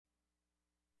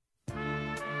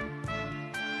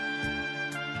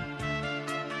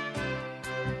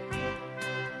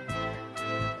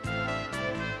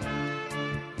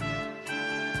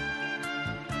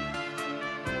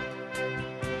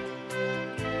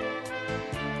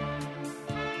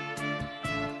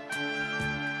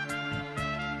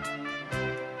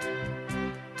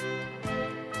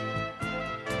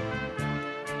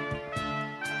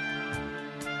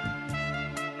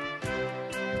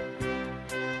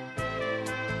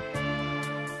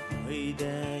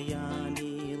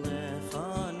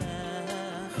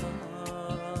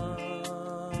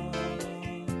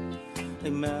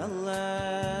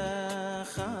melech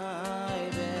chai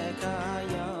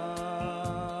v'kayam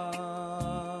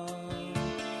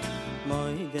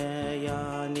moidei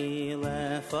ani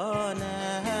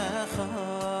lefanecha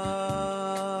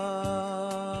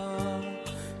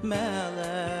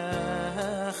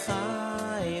melech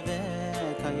chai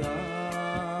v'kayam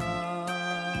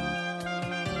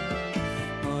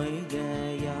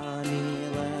moidei ani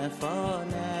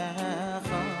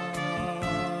lefanecha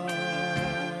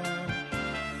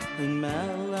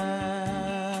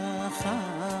melech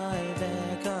chai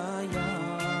v'kayam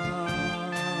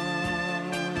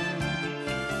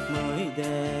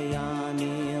moidei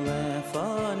ani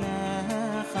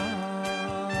lefanecha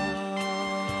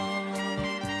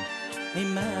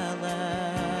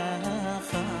melech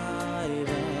chai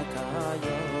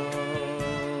v'kayam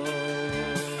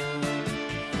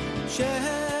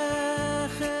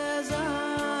shechazart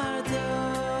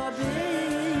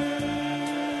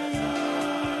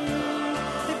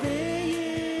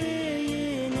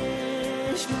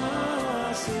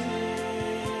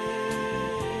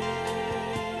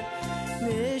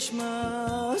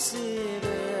nishmasi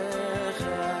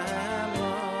v'chama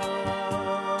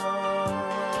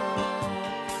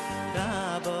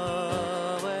Rabbi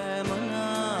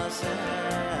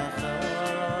v'munasecha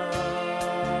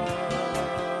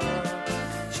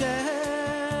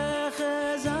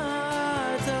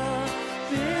shechazarta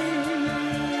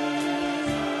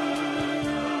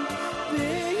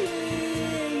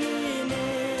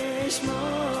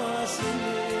nishmasi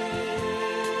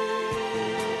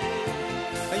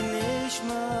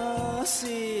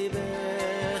nishmasi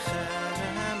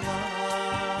v'chama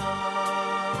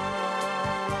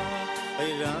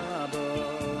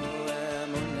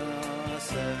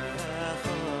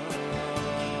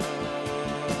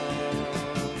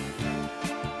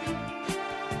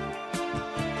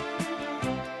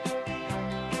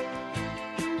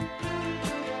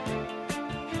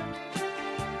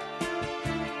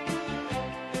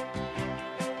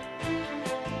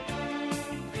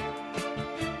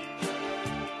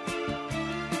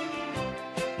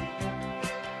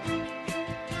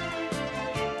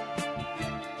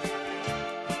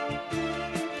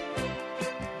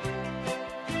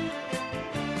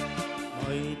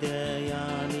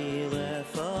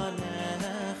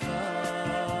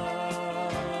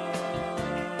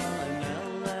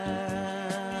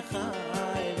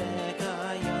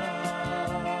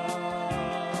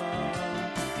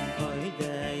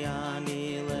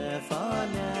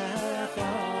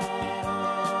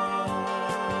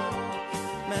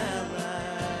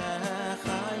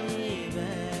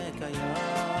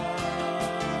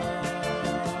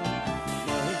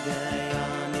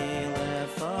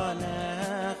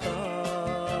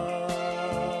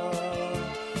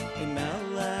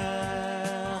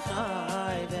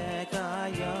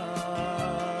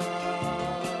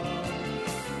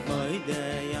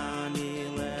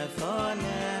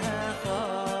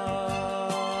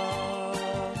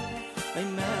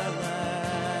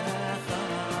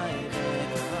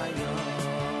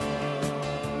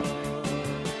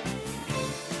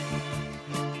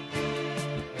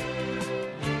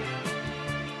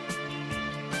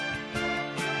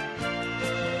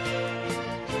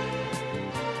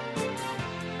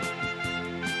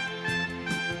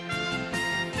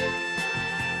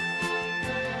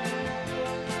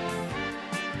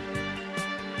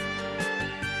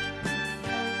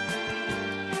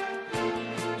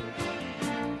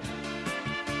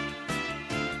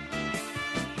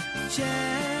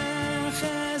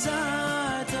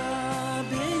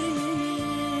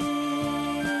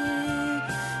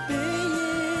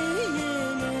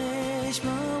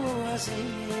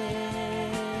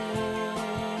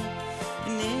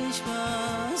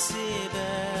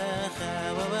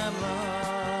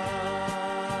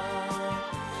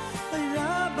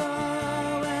Rabbi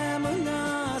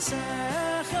v'munasecha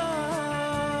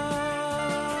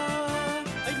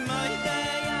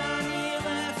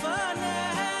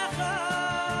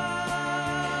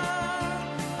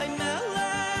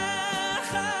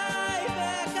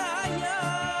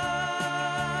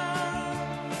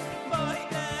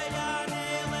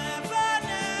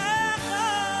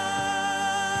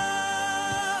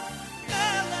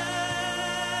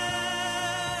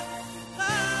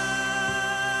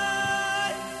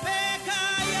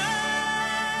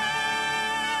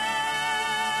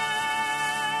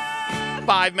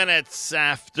 5 minutes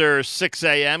after 6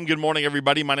 a.m. Good morning,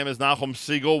 everybody. My name is Nachum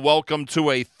Siegel. Welcome to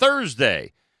a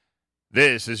Thursday.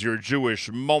 This is your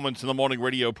Jewish Moments in the Morning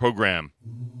radio program.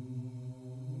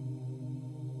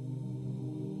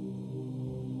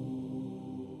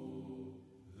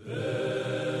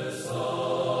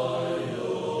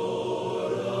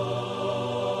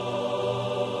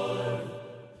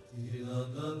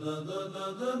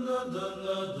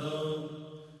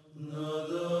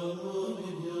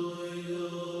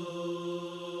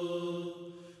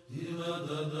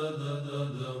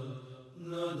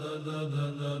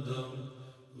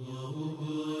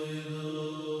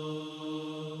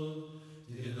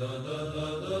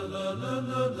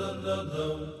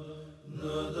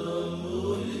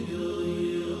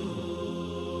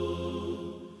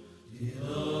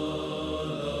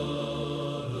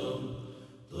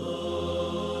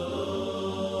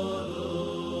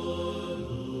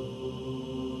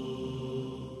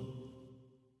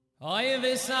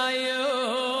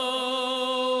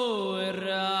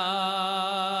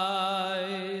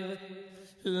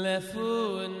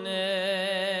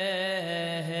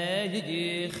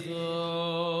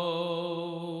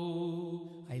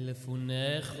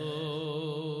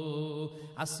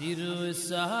 Asiru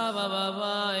Sahaba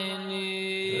Bane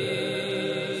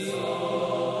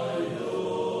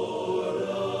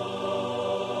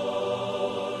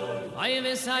I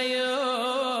miss you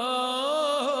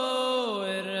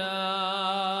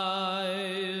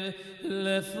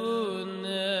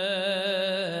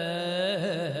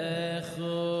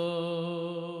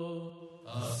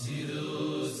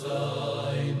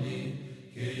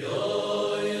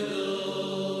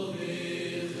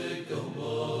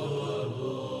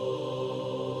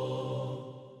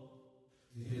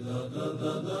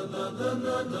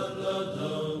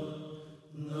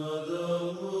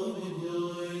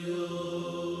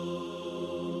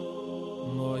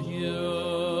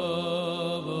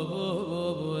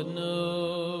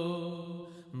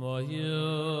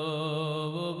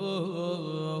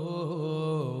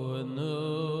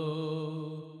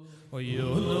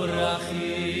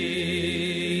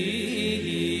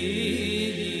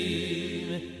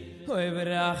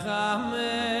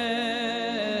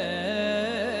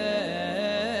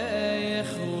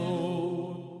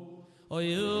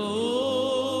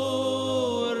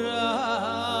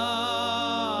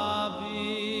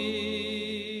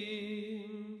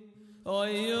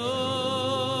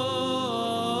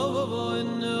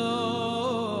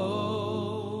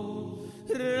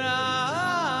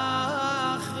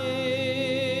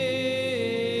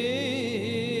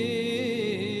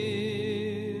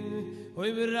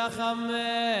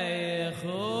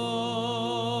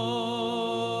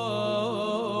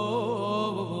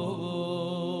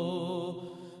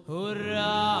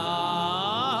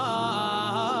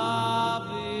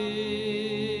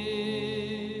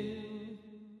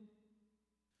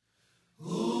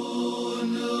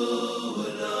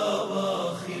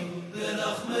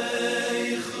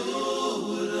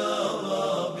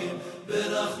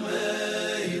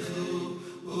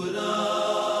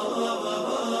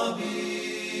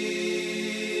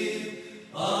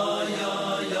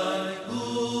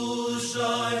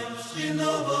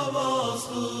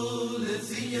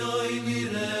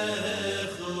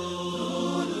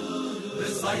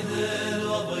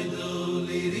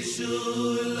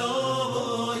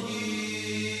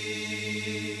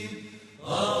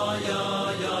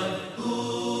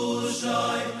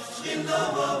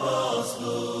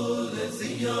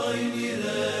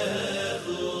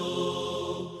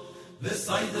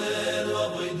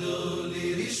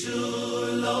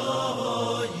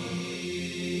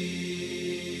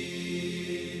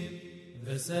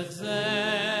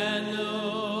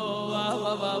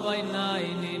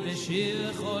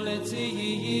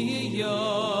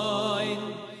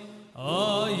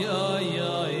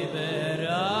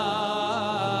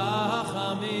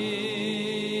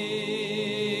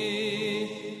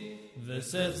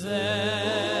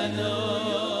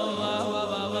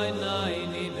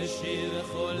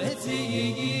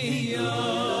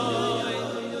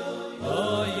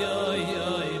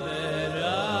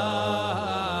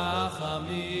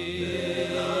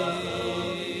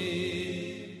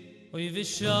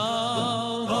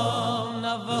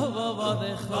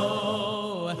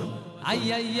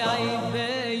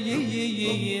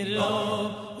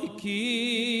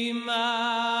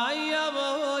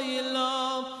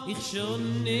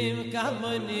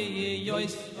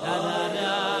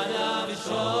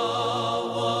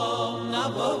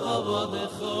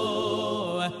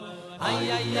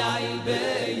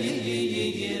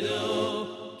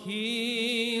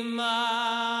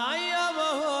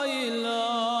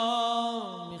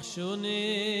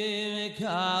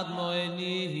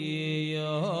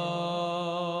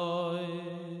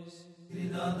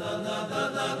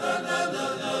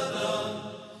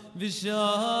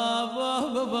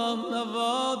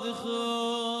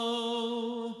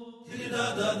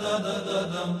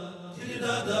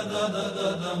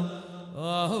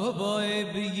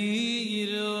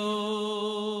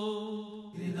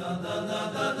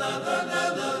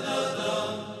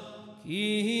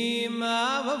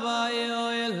Kima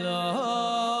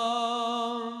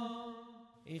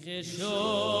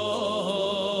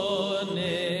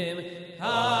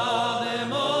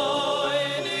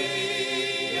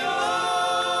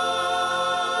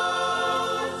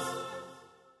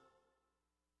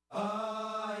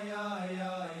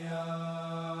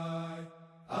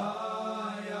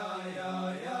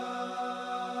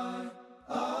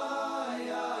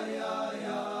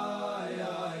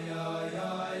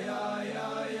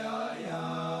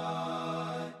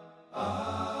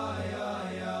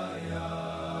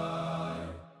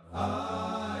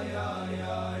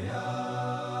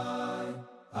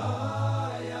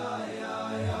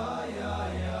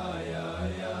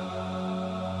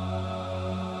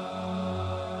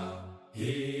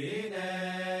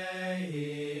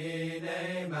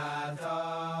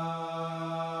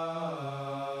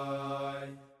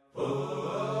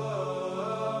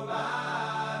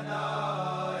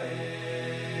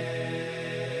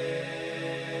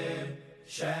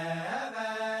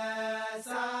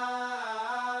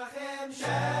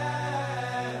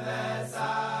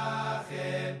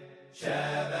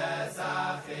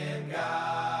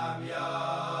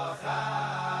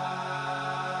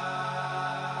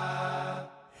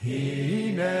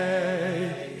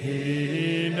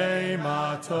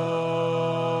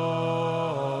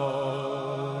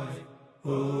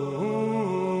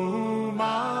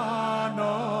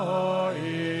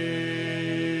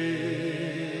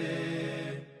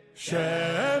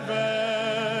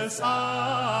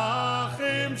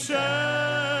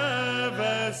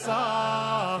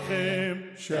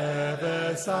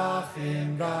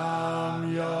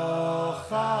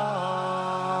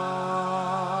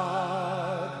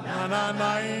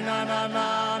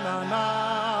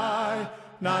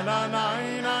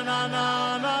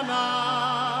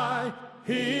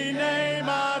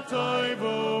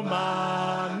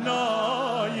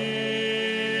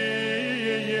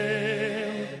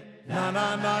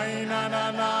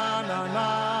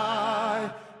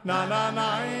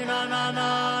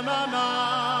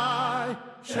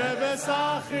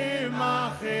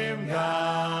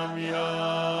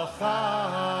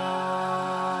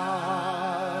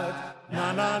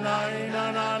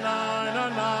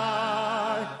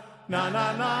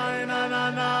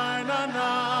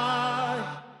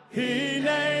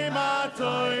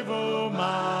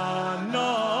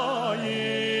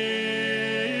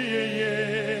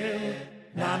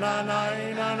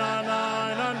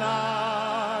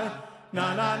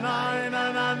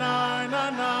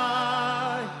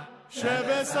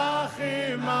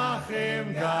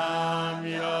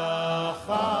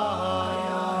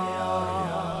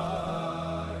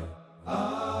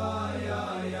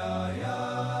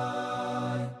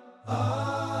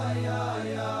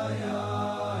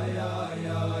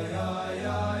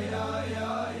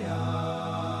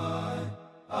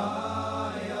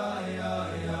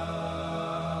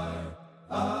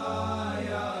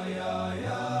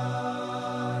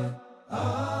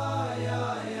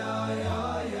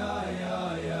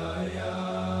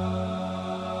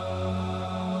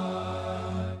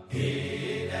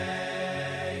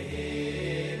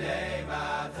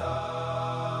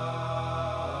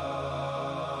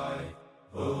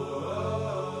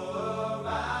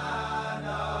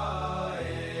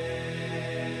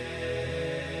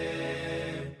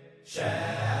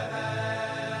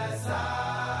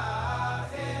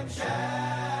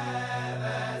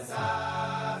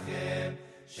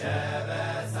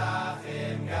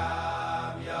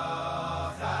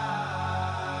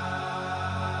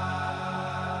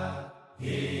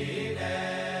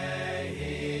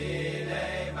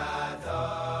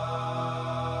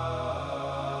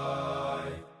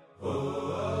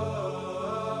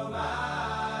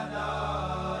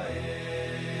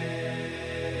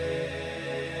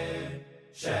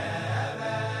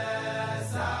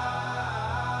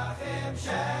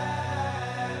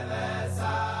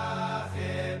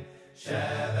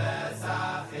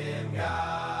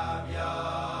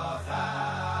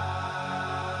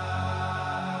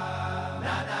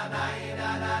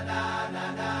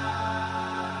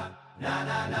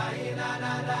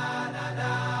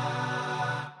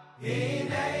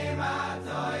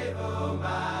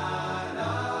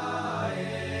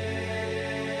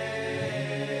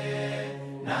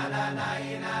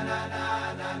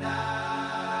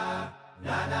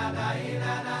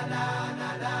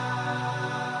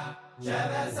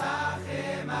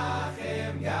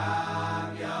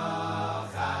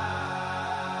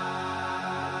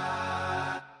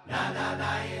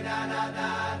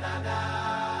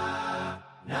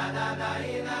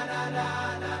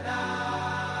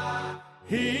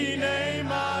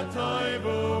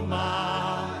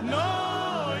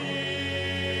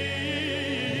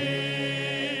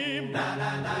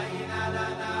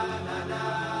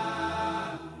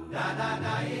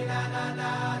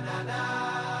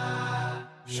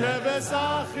שבס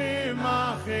אחים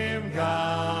אחים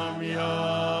גם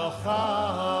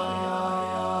יוחד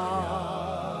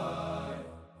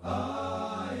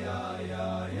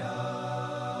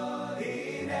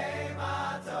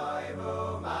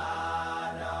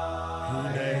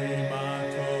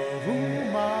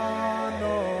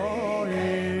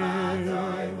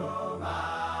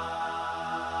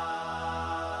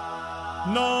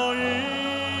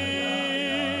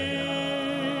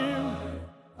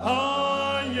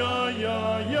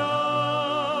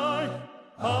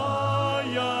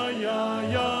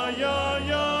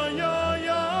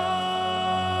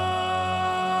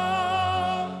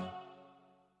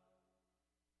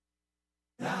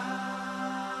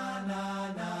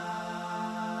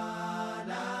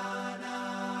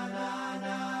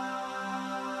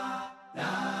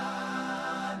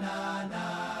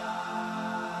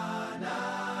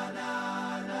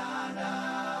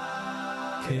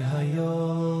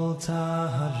Kehayol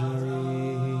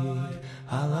taharik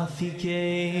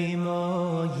alafikei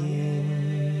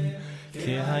moyim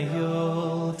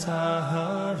Kehayol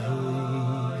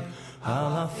taharik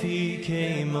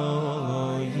alafikei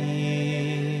moyim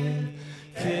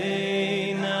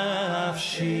Kei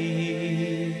nafshi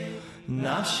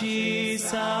nafshi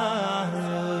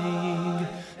sarig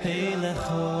Hey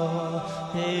lecho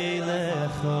hey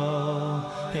lecho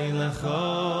hey lecho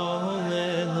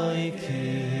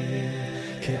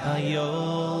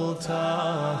Ayol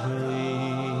tahri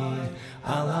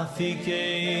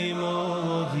alafikei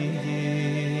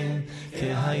moyim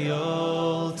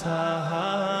Ayol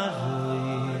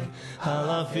tahri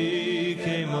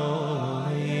alafikei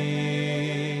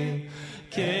moyim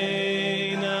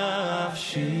Kei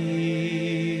nafshi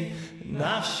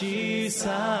nafshi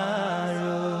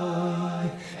saroi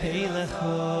Hey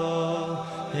lecho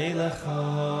hey lecho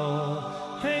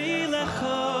hey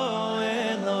lecho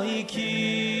Elohiki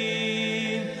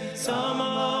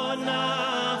Samo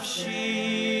nafshi,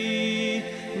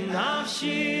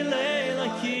 nafshi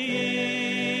leilakim,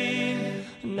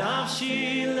 nafshi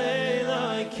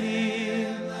leilakim,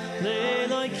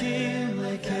 leilakim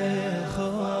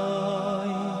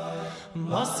lekechoy,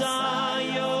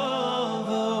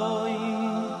 masayovoy,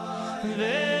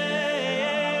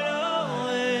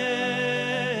 ve'eroe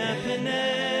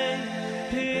penei,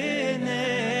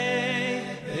 penei,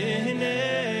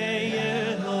 penei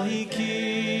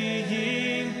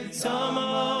Elohikim.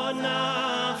 Samo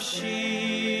nafshi,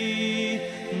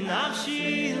 nafshi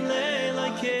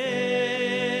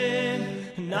leilakim,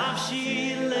 nafshi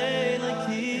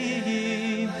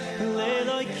leilakim,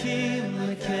 leilakim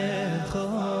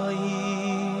lekechoy,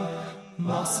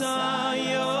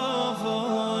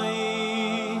 masayovoy,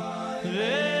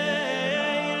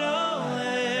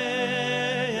 ve'eroe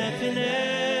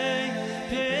penei,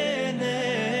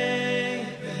 penei,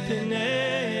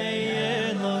 penei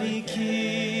Elohikim.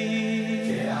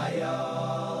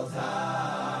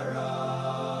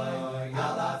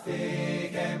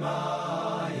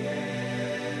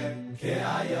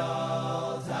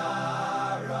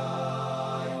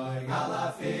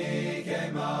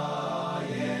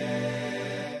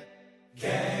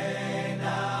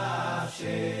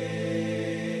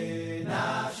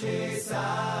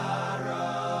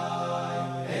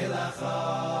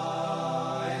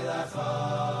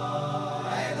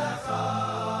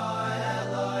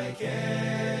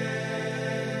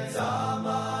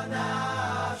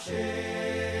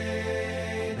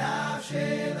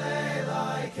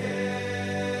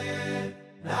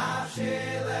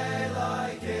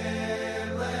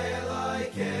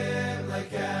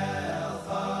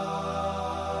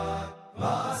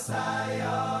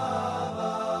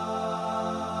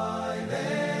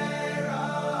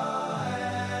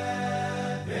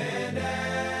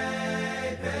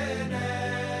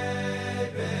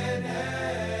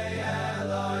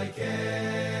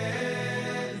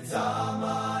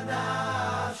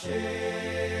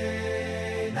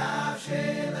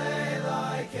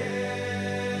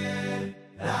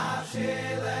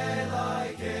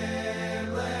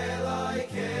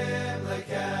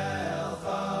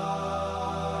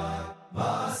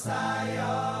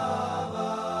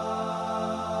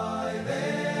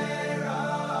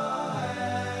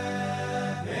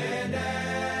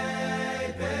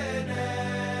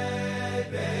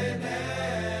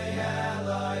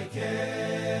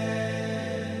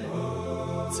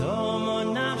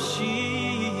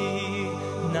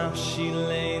 nafshi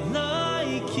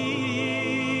le'loikim,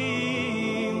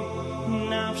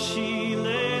 nafshi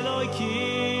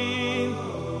le'loikim,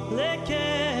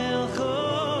 lekelchoi,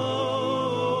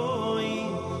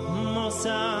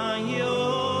 mosayo.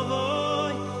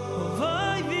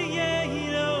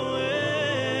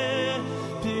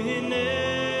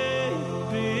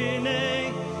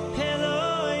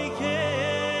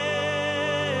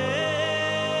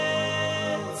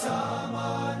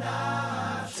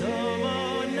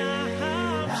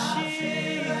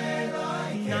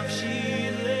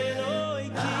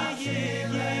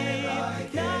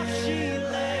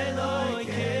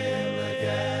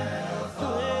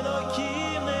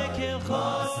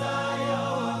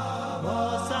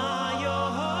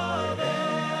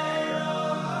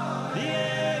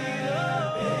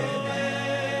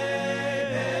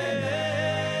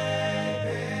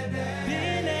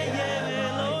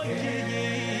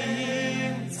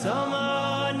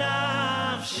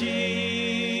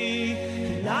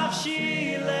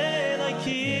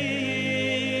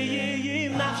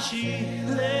 nafshi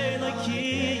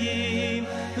leilakim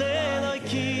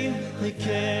leilakim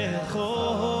lekecho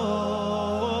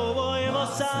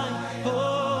Mosai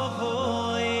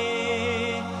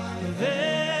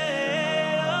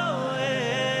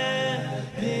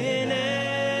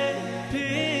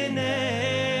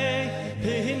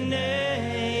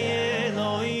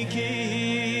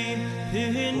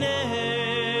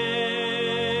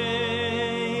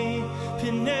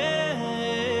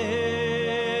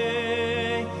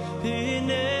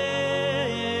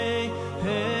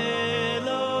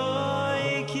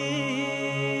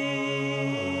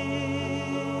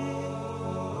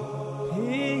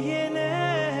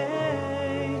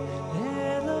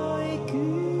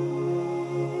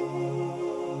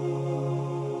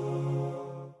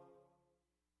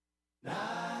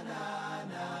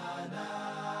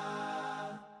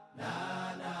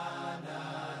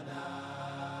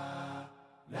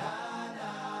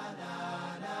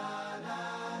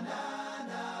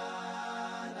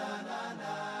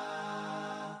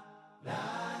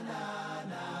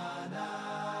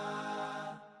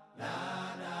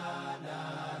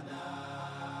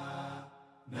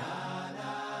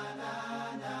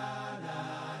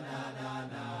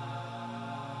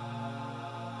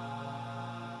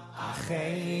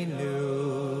Achenu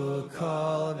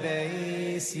kol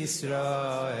beis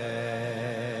Yisrael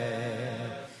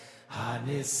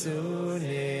Hanisunim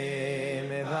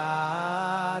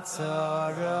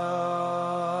v'atzara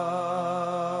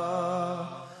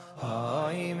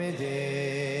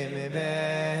Hoimedim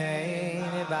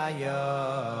bein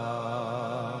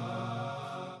bayom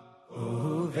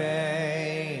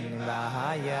Uvein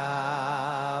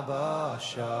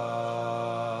v'hayabashah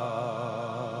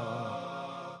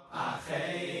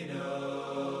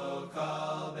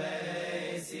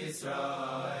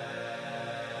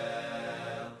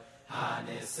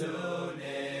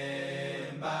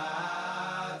Hanisunim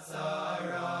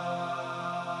batzara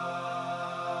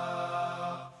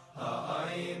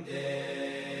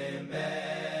Ha'oimdim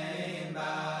bein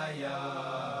bayam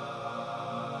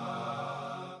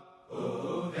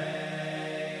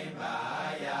Uvein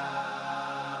bayabasha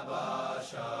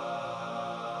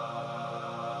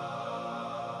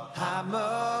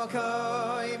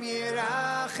Hamokoim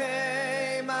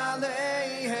yirachem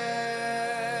aleihem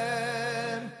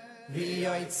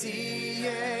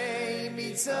V'yotziyei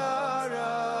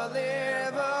mitzara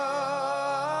l'revacha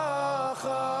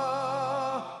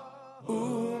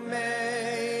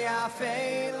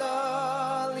U'meyafeila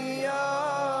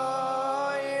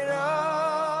li'oira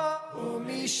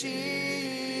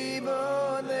U'mishibon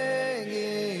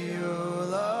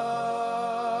le'geula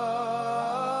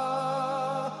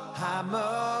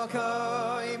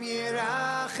Hamokoim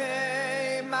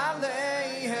yirachem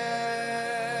aleihem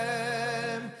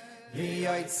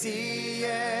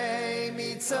V'yotziyei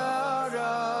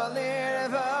mitzara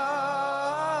l'revacha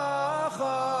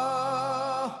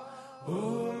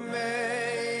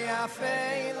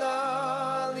U'meyafeila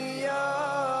li'oira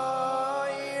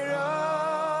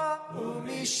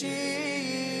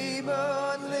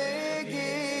U'mishibon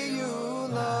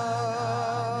le'geula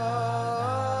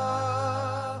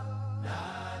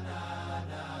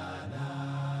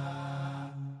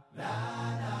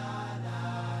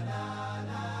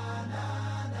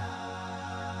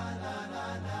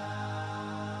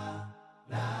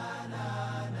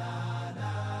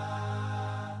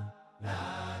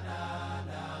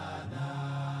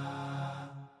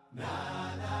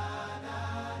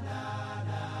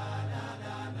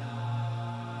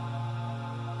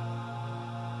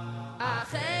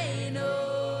Achenu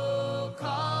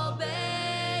kol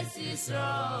beis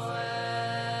Yisrael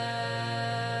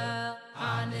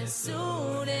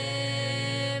Hanisunim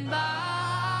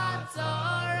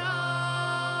batzara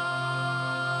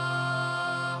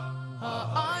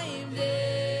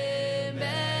Ha'oimdim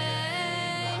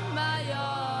bein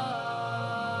bayam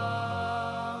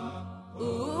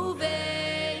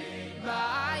Uvein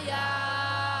bayabasha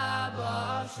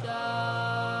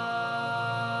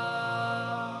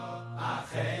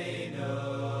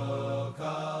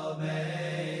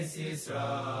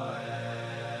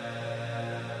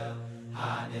Israel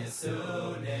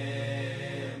Hanisunim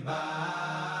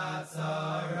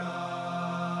batzara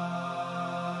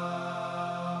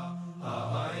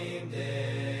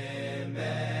Ha'oimdim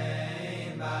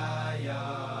bein bayam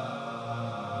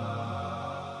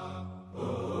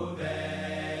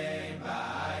Uvein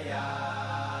bayabasha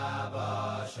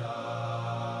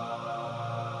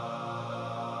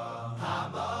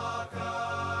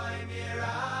Hamakoim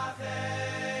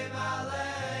yirachem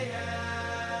aleihem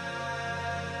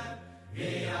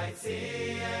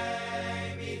V'yotziyei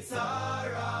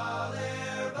mitzara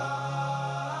l'revacha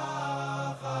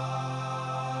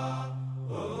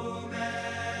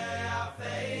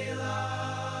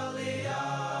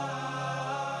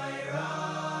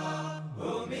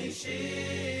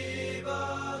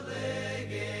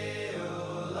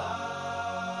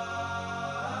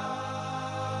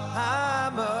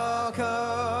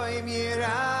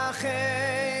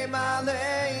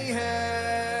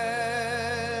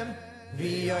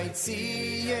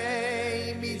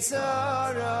Yoitziye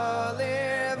mitzara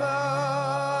levacha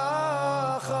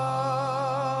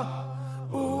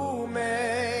umeyafela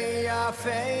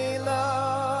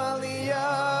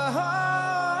liyahira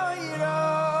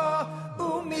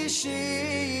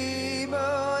umishimon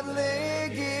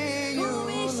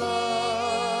legiyula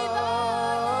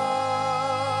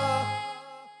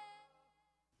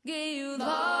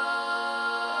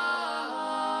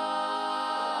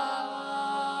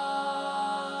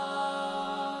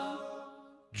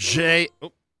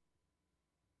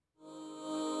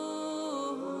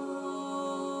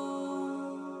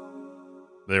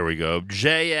There we go.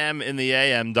 JM in the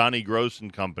AM, Donnie Gross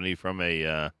and Company from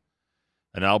an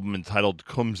album entitled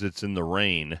Kumsitz in the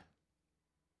Rain.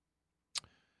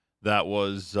 That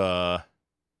was,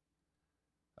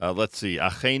 let's see,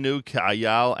 Achenu,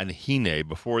 Ka'ayal, and Hine.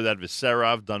 Before that,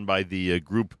 Viserav, done by the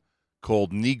group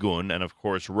called Nigun, and of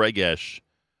course, Regesh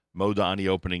Modani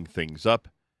opening things up.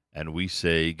 And we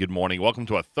say good morning. Welcome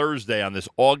to a Thursday on this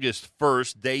August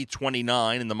 1st, day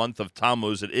 29 in the month of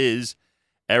Tammuz. It is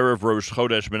Erev Rosh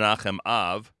Chodesh Menachem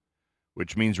Av,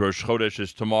 which means Rosh Chodesh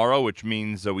is tomorrow, which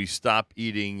means we stop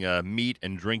eating meat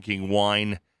and drinking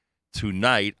wine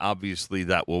tonight. Obviously,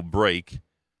 that will break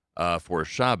for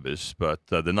Shabbos, but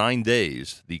the 9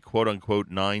 days, the quote-unquote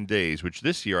 9 days, which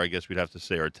this year I guess we'd have to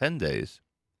say are 10 days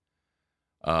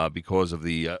because of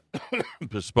the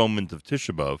postponement of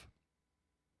Tisha B'Av.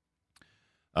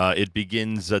 It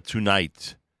begins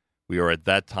tonight. We are at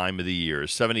that time of the year.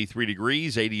 73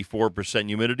 degrees, 84%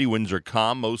 humidity. Winds are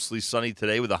calm, mostly sunny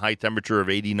today with a high temperature of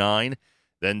 89.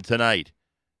 Then tonight,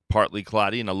 partly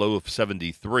cloudy and a low of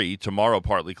 73. Tomorrow,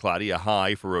 partly cloudy, a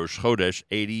high for Rosh Chodesh,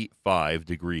 85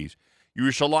 degrees.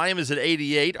 Yerushalayim is at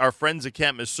 88. Our friends at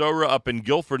Camp Mesorah up in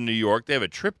Guilford, New York, they have a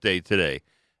trip day today,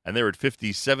 and they're at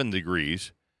 57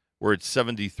 degrees. We're at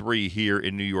 73 here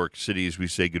in New York City as we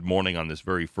say good morning on this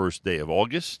very first day of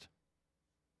August.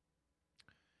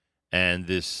 And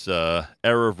this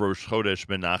Erev Rosh Chodesh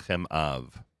Menachem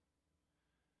Av.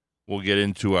 We'll get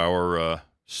into our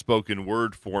spoken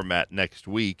word format next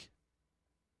week.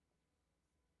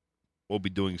 We'll be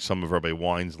doing some of Rabbi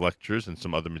Wine's lectures and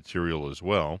some other material as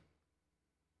well.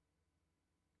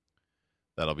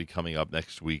 That'll be coming up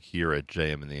next week here at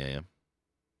JM in the AM.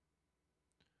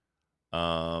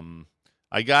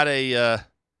 I got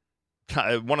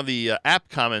one of the app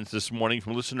comments this morning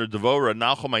from listener Devora.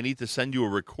 Nachum, I need to send you a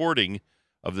recording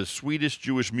of the sweetest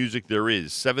Jewish music there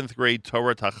is. 7th grade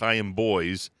Torah Tachayim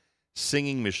boys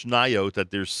singing Mishnayot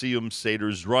at their Siyum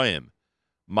Seder Zrayim.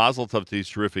 Mazel tov to these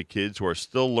terrific kids who are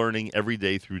still learning every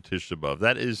day through Tisha B'Av.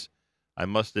 That is, I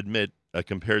must admit,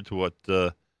 compared to what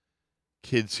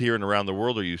kids here and around the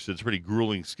world are used to, it's a pretty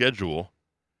grueling schedule.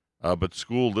 But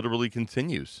school literally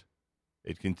continues.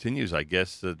 It continues, I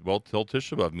guess, till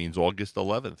Tisha B'Av means August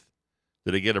 11th.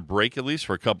 Did they get a break at least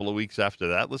for a couple of weeks after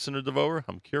that, listener Devorer?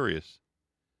 I'm curious.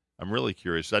 I'm really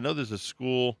curious. I know there's a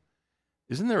school.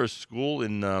 Isn't there a school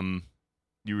in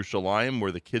Yerushalayim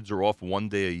where the kids are off one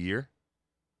day a year?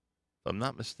 If I'm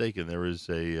not mistaken, there is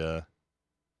a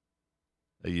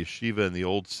yeshiva in the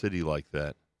old city like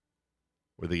that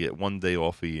where they get 1 day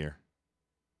off a year.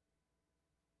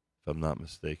 If I'm not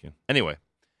mistaken. Anyway.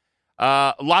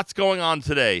 Lots going on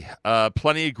today.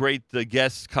 Plenty of great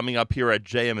guests coming up here at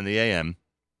JM in the AM,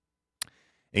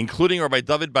 including Rabbi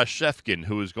Dovid Bashevkin,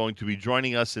 who is going to be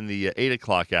joining us in the 8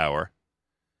 o'clock hour.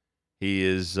 He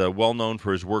is well known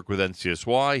for his work with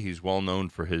NCSY. He's well known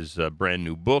for his brand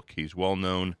new book. He's well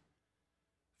known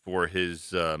for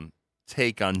his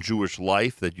take on Jewish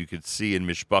life that you could see in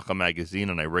Mishpacha magazine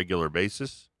on a regular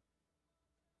basis.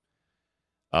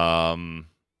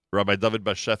 Rabbi Dovid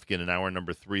Bashevkin in hour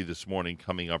number 3 this morning,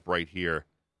 coming up right here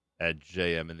at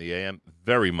JM in the AM.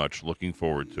 Very much looking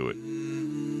forward to it.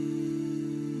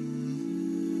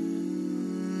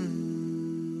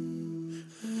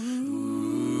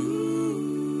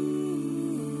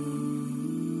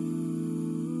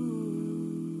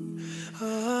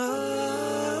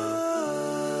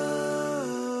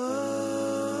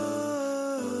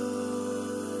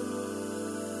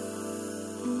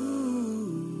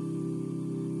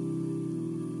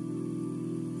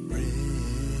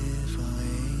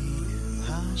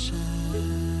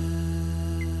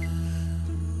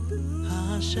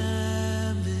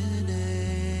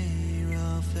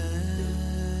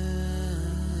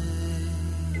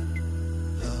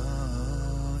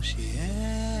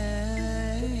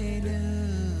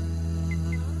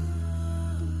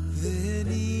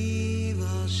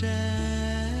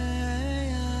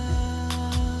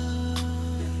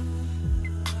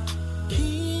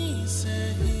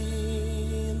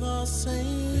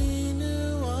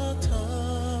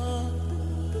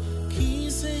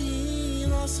 Say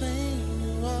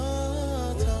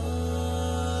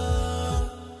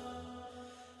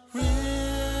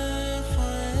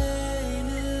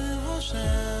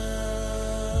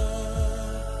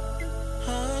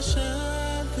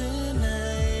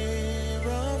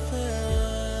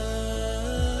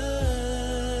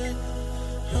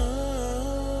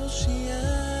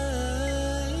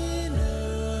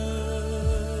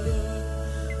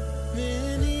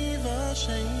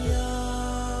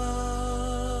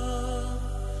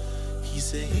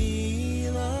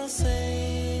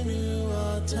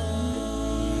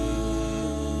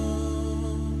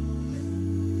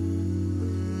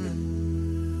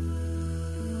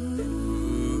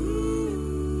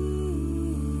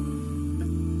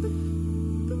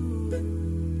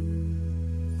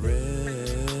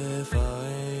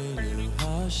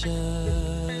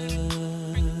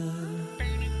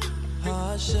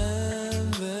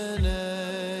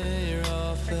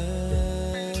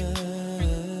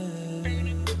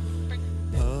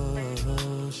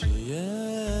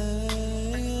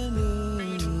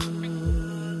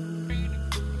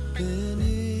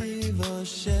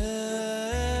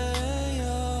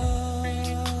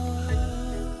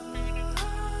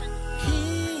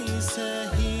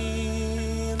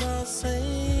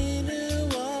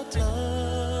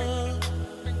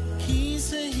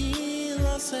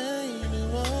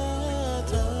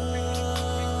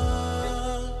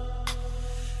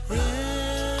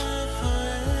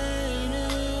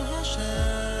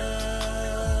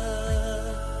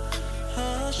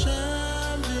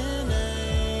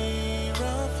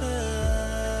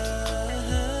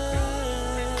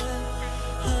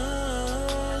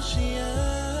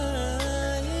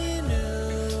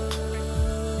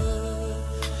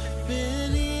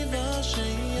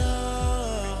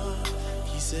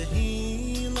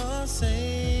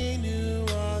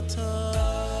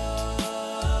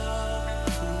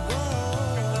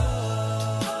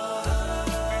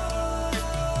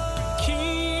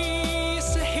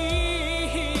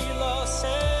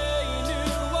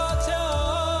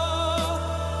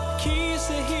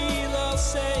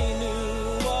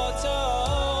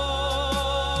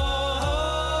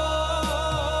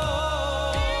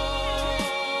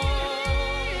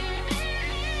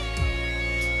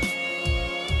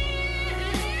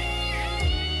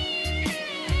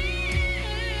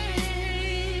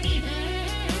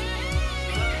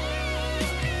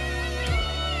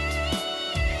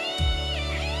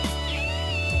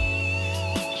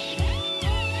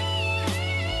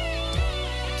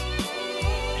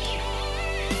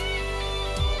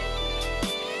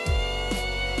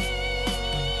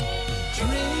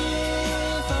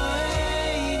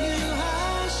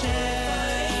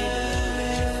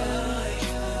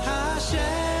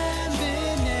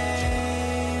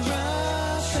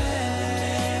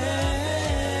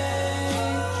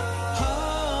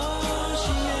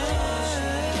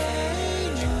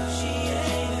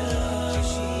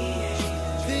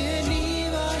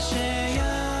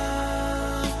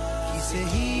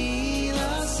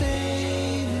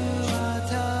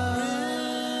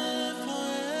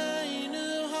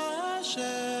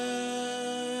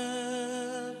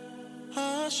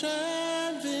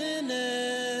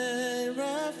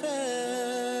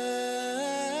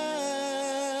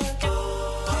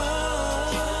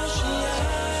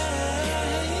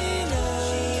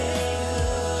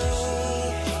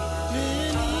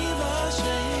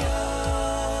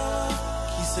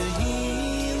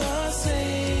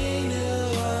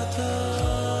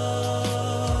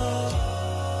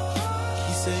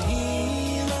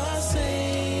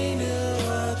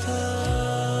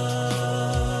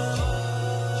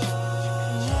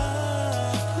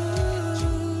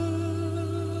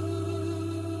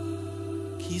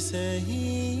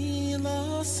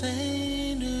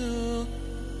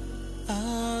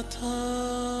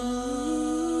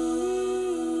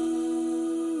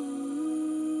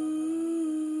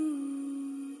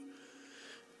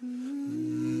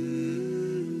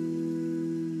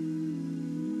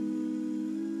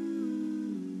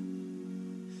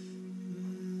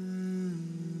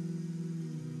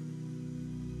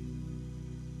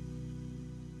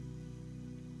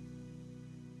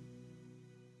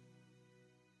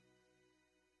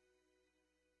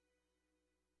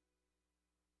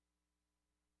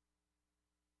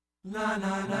Na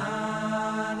na na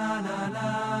na na na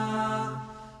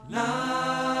na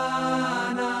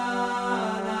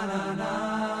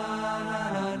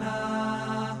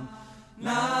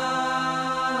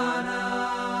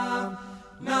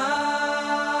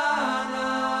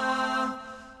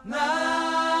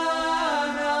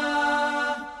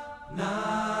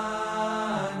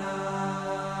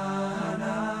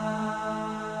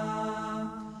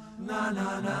na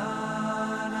na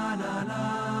na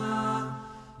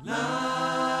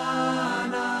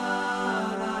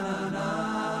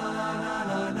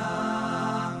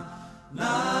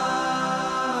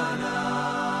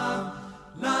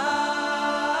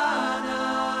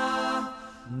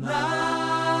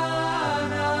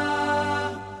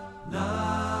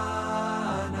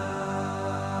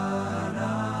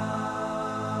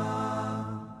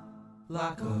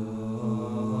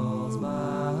Lakol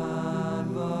zman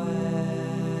vo'es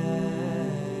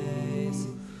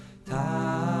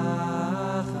tachas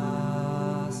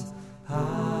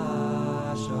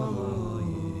hashamayim.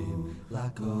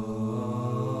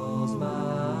 Lakol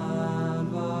zman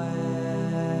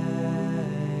vo'es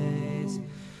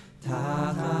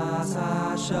tachas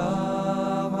hashamayim.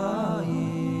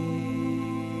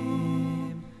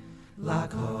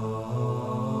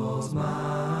 Lakol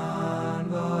zman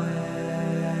vo'es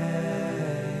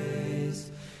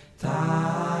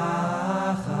tachas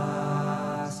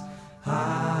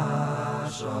hashamayim.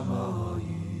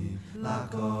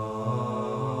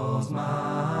 Lakol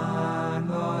zman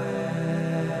vo'es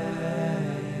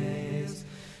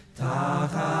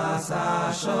tachas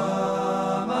hashamayim.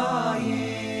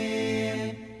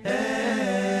 Eis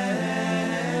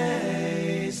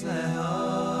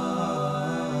lehoy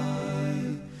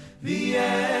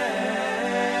v'eis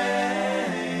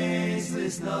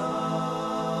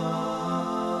lisnam.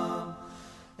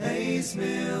 Eis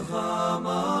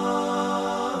milchama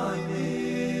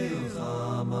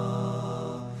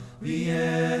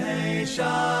v'eis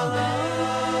shalom.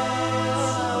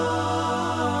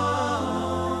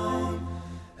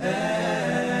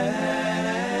 Eis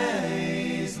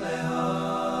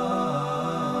lehoy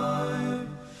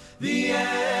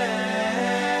v'eis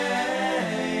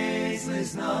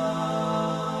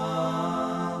lisnam.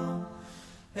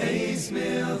 Eis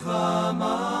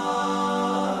milchama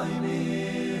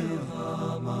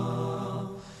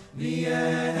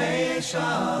v'eis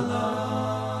shalom.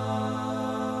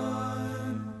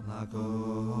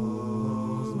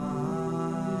 Lakol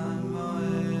zman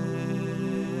vo'es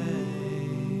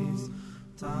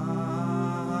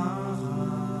tachas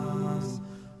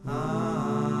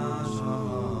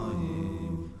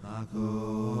hashamayim.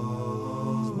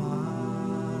 Lakol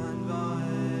zman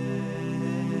vo'es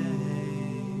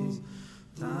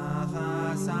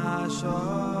tachas hashamayim.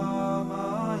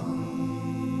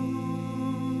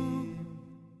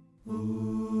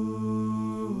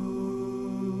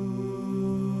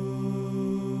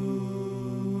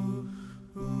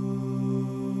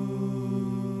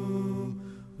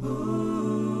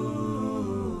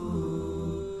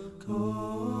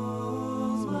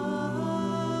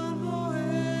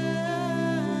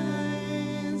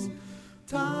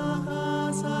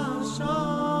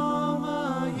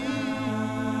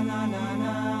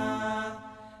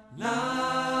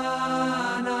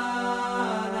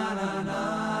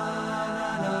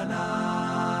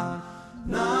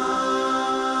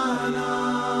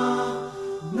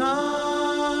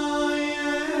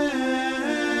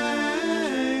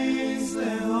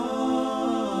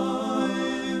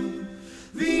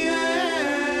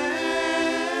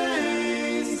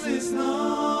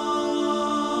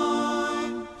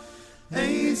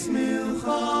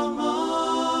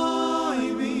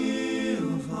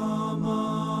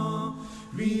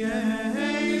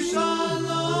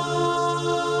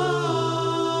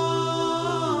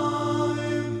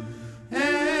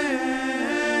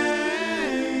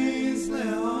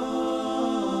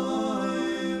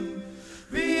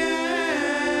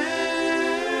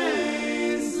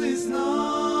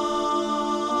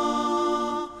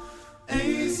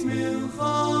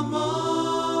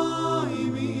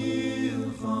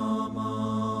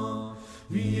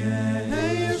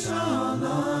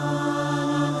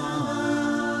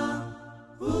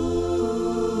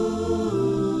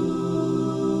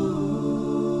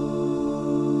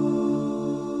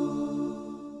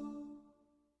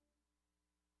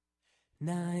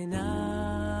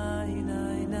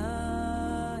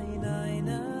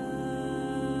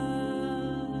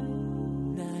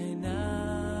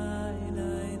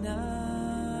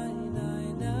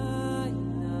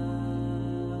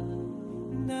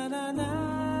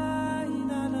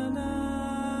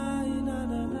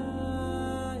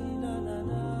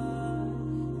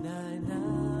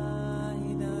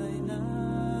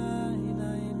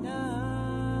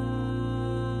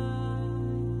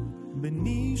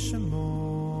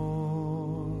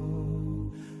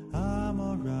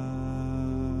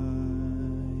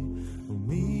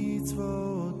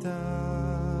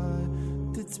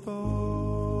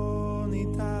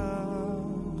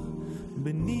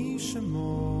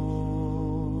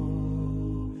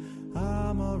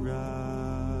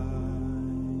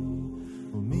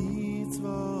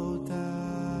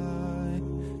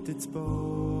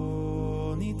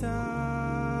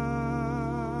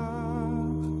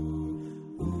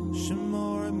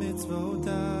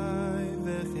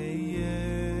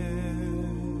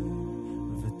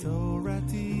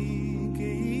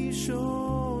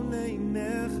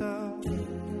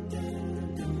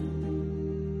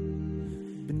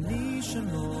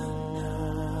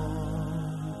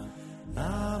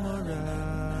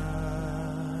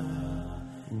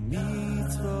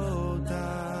 במצוותיי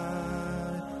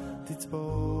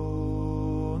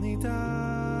תצפון איתה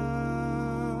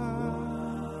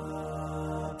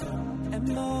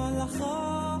אמור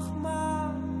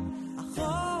לחוכמה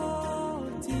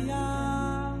אחותיה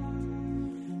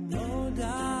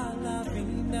נודע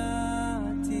לבינה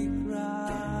תקרא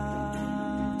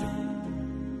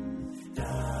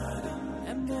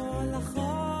אמור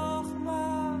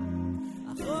לחוכמה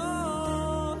אחותיה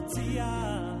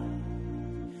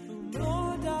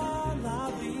נודע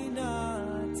לבינה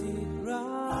תקרא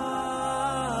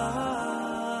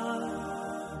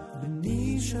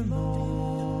בני שמעון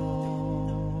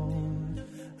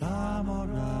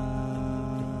אמורי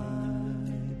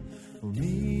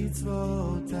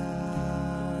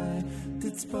ומצוותיי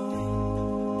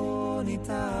תצפון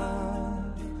איתה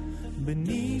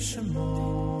בני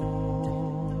שמעון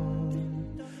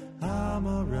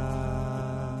אמורי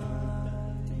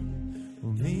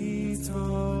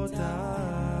ומצוותיי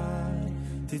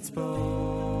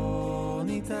תצפון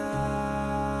איתה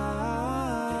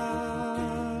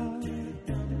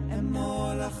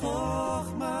אמור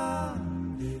לחוכמה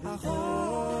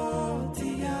אחותיה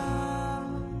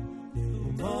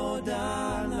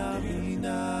ומודה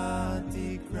לבינה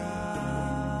תקרא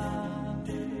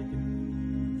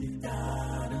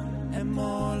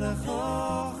אמור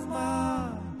לחוכמה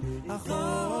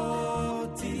אחותיה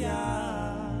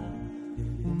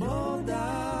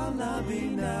ומודה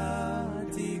לבינה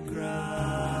תקרא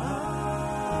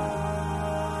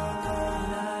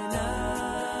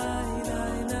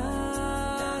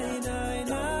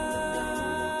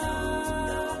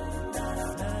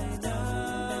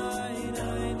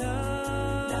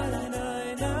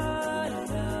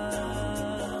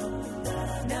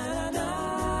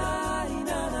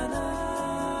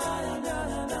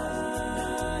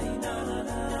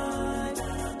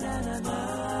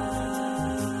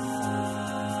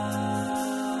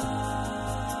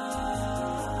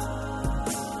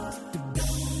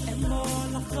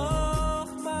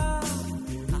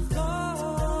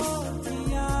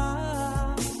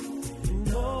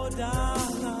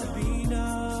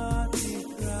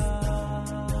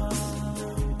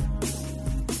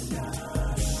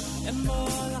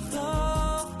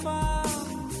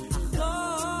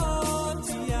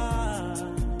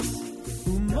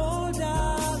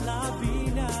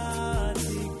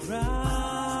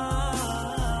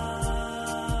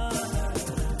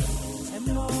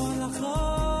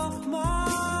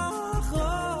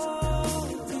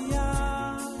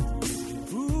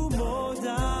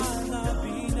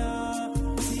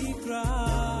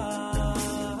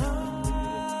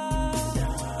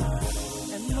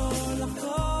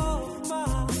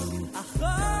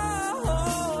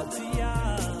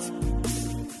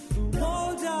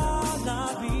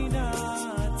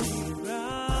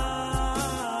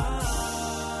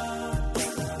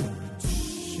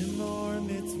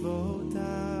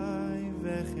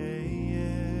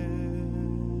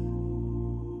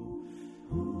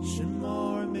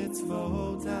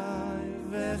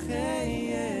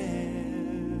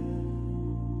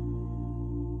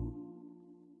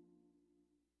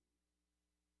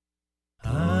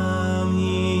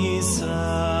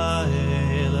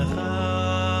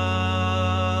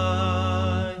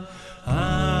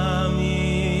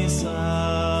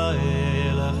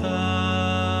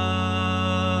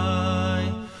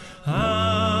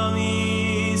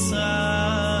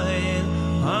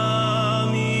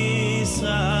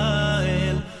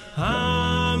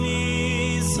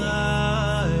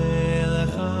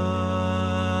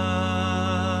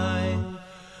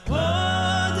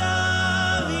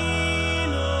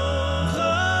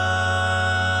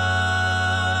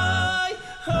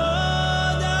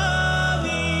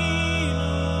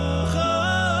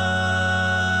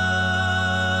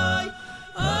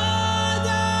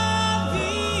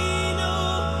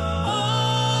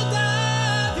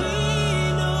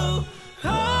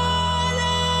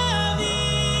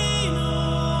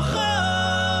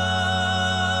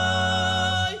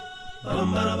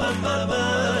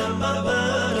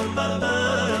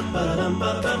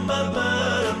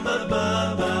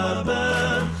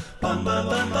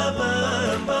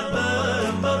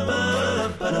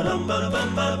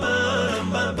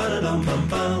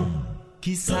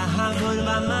כי סהגול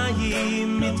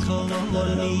במים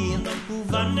מתחוללים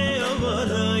ובני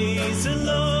עבודוי זה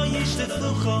לא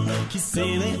ישתתפוכו כי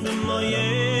סלח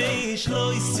במויש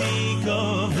לא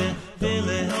יסיקו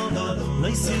ולהודות לא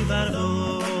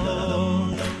יסיברבו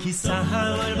כי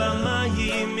סהגול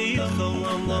במים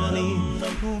מתחוללים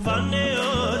ובני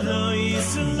עבודוי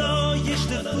זה לא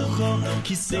ישתתפוכו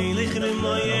כי סלח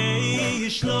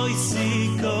במויש לא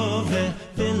יסיקו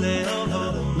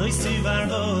ולהודות לא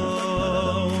יסיברבו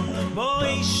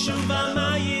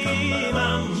shumamayim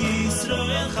am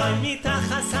Yisrael chai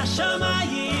mitachas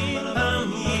hashamayim am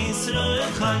Yisrael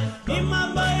chai im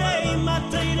abayei im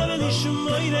atayra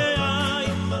v'lishumoyre ay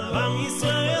am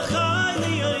Yisrael chai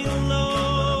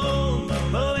liyoylom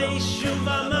bo'ei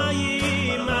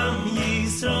shumamayim am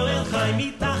Yisrael chai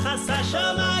mitachas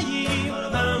hashamayim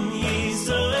am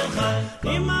Yisrael chai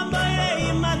im abayei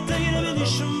im atayra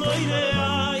v'lishumoyre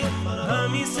ay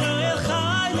am Yisrael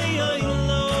chai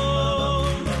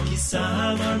liyoylom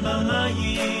kisavar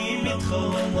b'mayim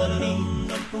mitcholoni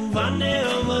uvane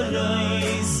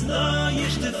omorais lo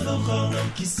yishtafucho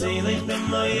kiselech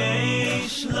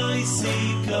b'mayesh lo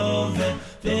yisikove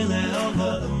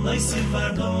v'lehovo lo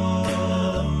yisivarbo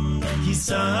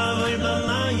kisavar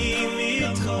b'mayim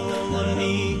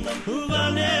mitcholoni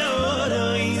uvane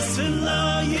omorais lo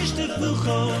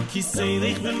yishtafucho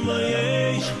kiselech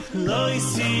b'mayesh lo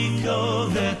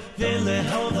yisikove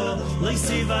v'lehovo lo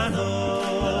yisivarbo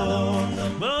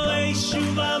bo'ei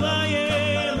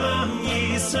shumamayim am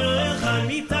Yisrael chai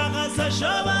mitachas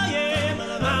hashamayim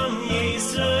am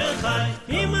Yisrael chai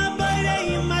im abayre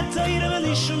im atayra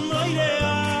v'lishumoyre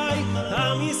ay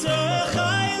am Yisrael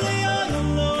chai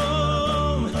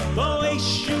liyoylom bo'ei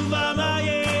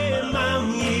shumamayim am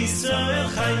Yisrael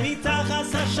chai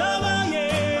mitachas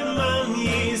hashamayim am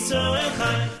Yisrael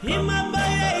chai im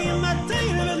abayre im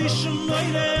atayra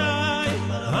v'lishumoyre ay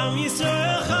am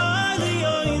Yisrael chai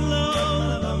liyoylom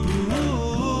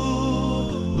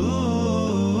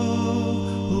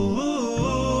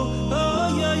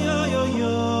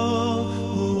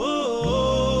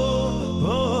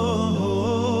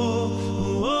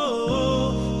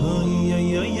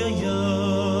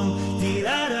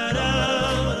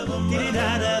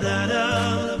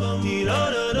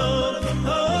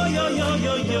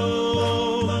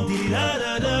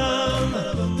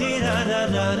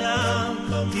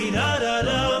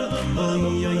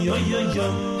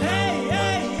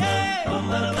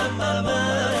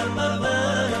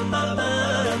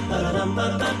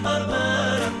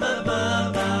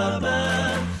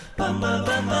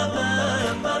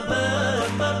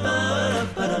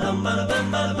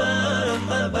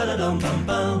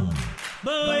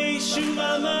bo'ei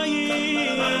shumamayim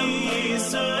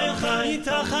Yisrael chai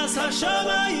mitachas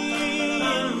hashamayim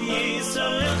am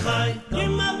Yisrael chai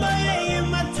im abayei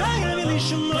im atayra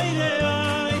v'lishumoyre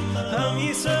ay am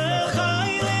Yisrael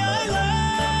chai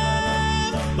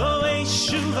liyoylom bo'ei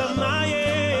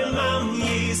shumamayim am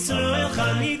Yisrael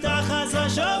chai mitachas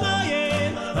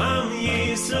hashamayim am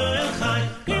Yisrael chai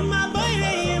im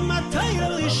abayei im atayra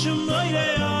v'lishumoyre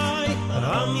ay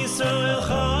am Yisrael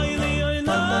chai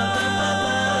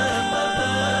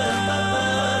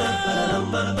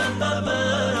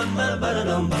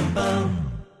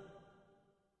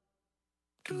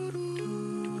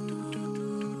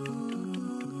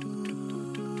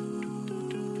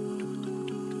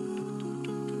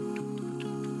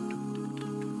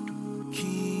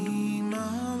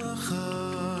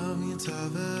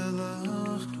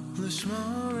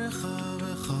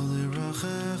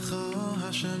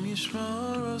Hashem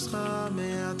yishmor oscha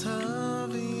me'ata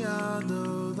v'ad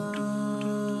olam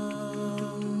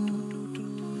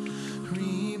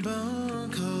Ribon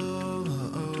kol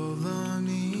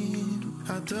ha'olamim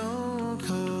Adon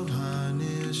kol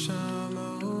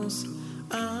ha'neshamos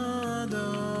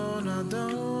Adon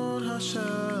Adon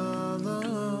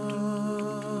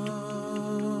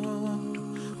ha'shalom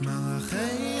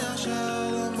Malachei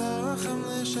ha'shalom barachem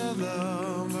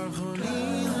l'shalom Barchoni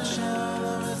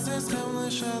l'shalom Etzeschem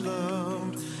l'shalom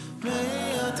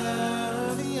Me'ata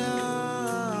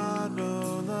v'ad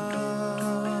olam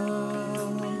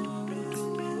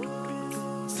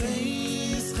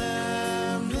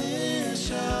Seizchem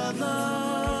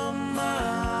l'shalom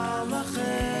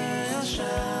Malachei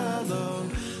ha'shalom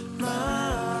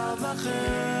Malachei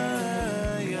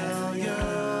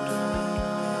ha'yod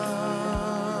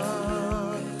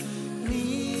Mi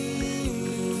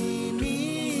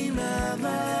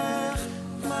melech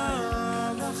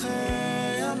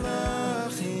Malachei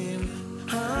ha'malachim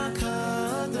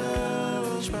HaKadosh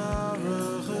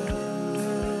Baruch Hu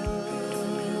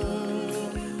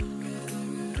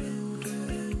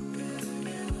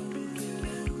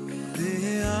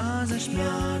V'az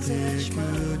eshmad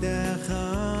zekudecha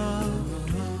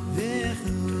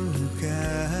v'chukecha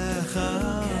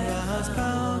v'az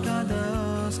pal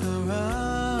kadosh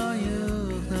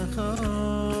karayuch necha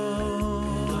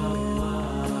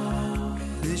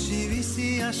v'shivisi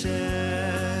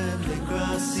Hashem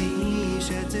v'krasi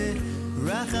shete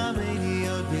rachameni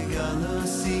od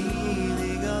v'galosi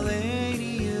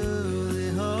v'galeni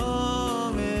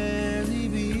v'homer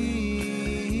libi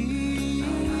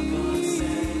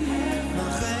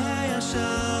Malchei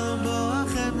Hashem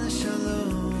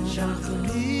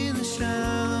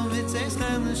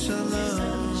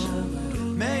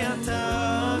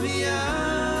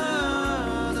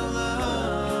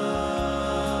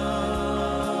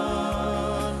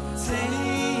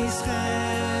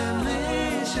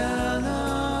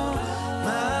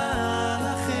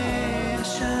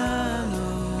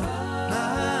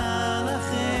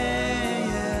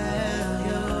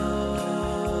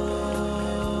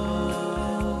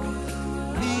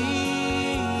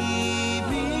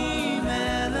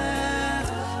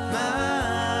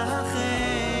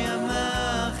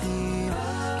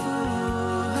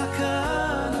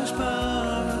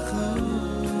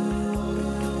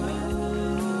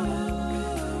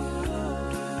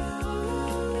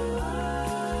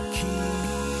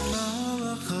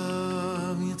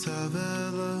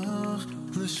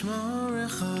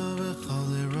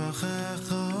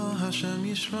Hashem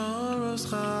yishmor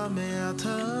oscha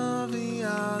me'ata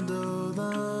v'yad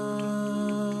olam.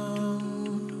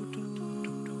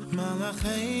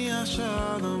 Malachei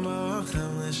Hashalom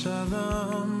barachem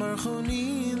l'shalom, barchuni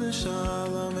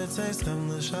l'shalom, etzeichem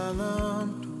l'shalom,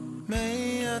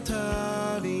 me'ata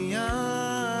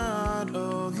v'yad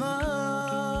olam.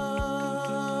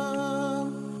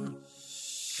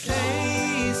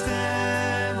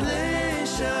 Etzeichem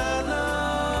l'shalom,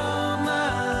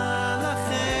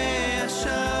 malachei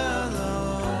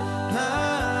Hashalom,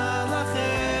 malachei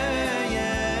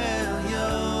Elyon.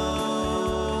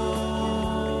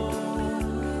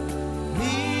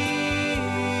 Mi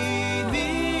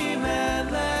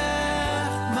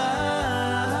melech,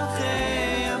 malachei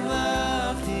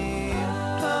amlachim,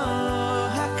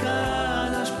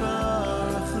 HaKadosh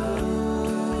Baruch Hu.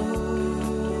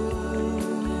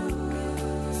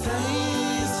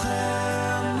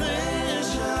 Zeichem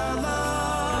l'shalom,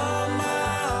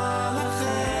 malachei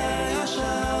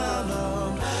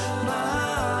Hashalom,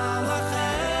 malachei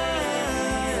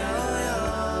Elyon.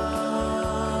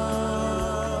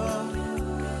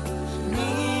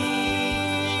 Mi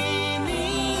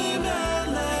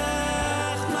melech,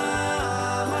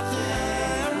 malachei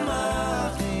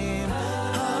amlachim,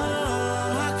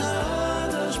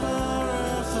 HaKadosh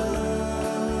Baruch Hu.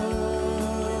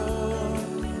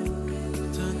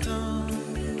 Dun-dun,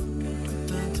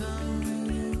 dun-dun.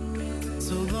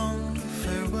 So long,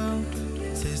 farewell.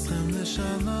 Zeichem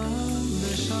l'shalom,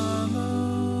 l'shalom.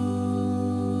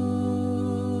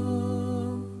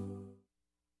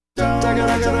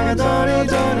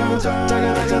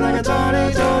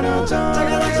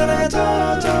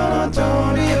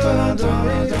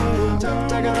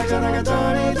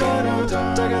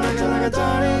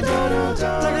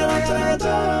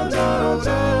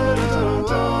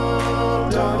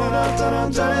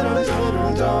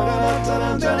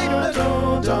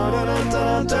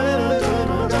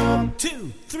 Two,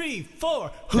 three, four.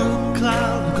 Hu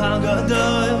cloud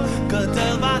gadol,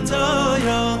 gadol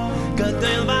batoyo,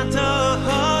 gadol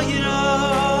batoyo.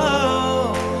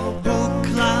 Hu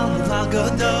cloud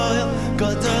gadol,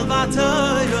 gadol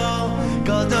batoyo,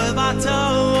 gadol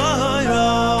batoyo.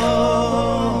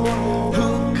 Hu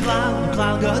cloud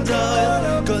gadol,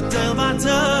 gadol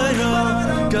batoyo,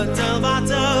 gadol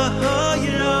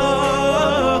batoyo.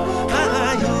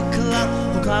 Hu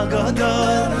cloud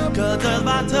gadol, gadol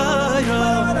batoyo,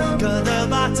 gadol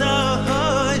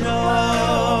batoyo.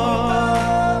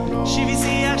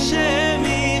 Shivisi Hashem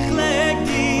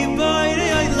ichlekti boire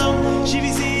oilom,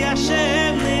 Shivisi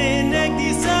Hashem nenegdi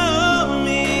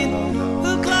zomin.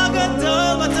 Hu cloud gadol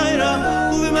batoyo,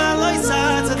 u'v'maloi sa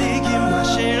tzadikim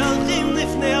asher olchim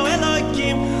lifnei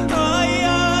Elokim. Oy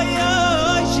oy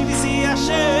oy, Shivisi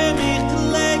Hashem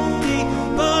ichlekti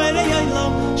boire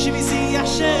oilom, Shivisi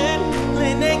Hashem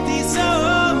nenegdi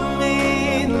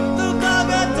zomin. Hu cloud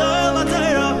gadol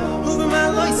batoyo,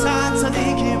 u'v'maloi sa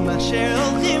tzadikim asher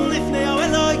olchim lifnei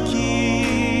Elokim.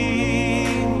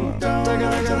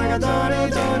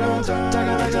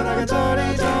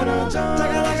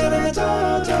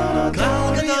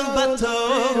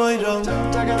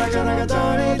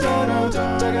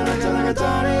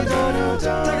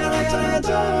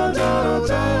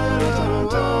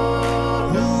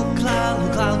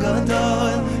 Cloud gadol batoyo, cloud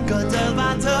gadol, gadol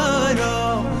batoyo,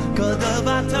 gadol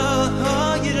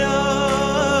batoyo.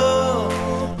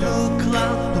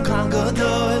 Cloud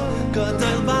gadol,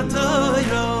 gadol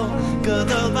batoyo,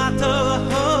 gadol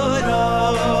batoyo.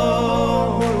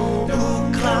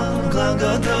 Cloud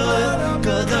gadol,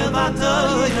 gadol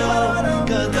batoyo,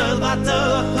 gadol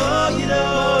batoyo.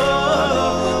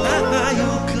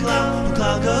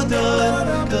 Cloud gadol,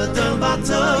 gadol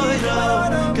batoyo,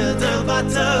 gadol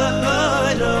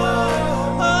batoyo.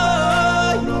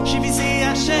 Oy, Shivisi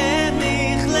Hashem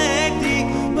ichlekti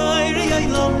boire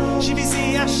oilom, Shivisi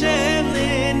Hashem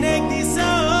nenegdi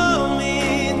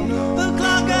zomin.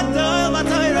 Cloud gadol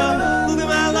batoyo,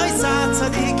 u'v'maloi sa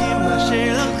tzadikim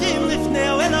asher olchim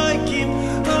lifnei Elokim.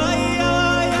 Oy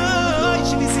oy oy,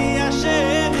 Shivisi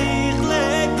Hashem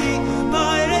ichlekti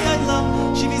boire oilom,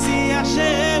 Shivisi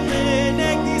Hashem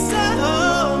nenegdi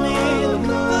zomin.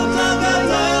 Cloud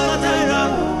gadol batoyo,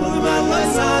 u'v'maloi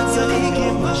sa tzadikim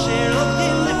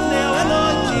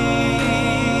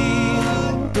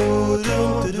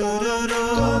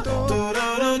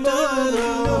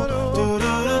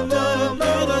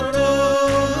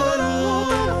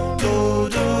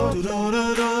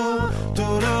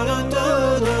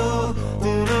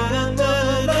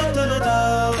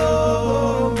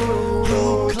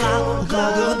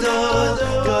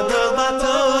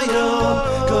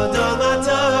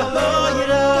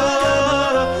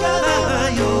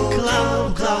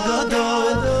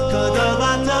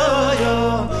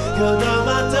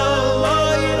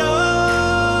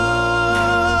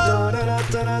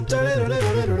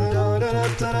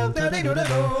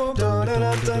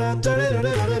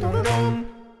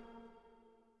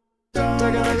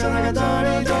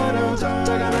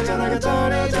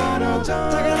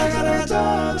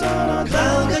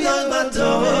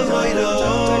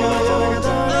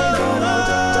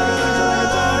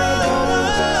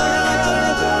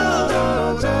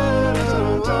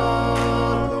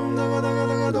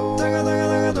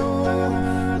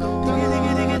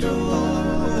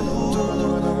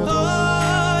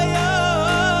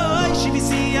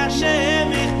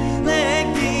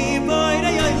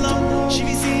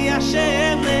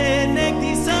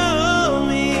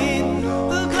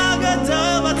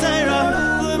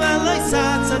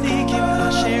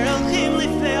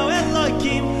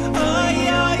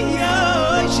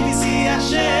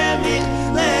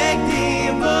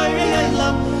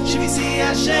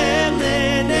Hashem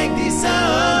negdi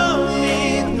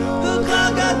samin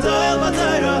ukal gadol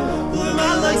batayra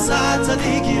umalay sat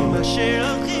tzadikim asher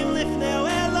alchim lifnei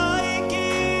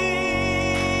Elokim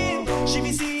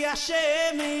shivisi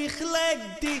Hashem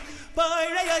ichlegdi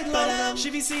boirei olam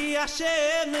shivisi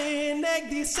Hashem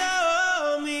negdi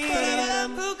samin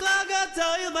ukal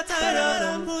gadol batayra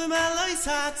umalay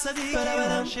sat tzadikim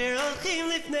asher alchim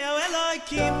lifnei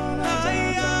Elokim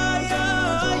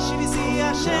shivisi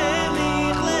Hashem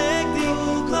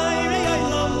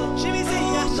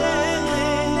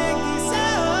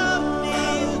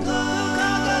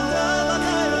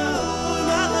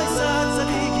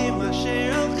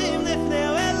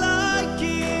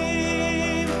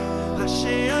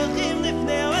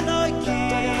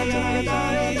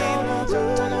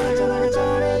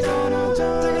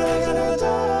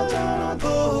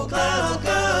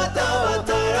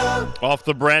Off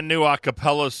the brand new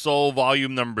Acapella Soul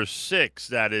Volume number 6,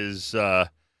 that is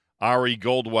Ari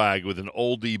Goldwag with an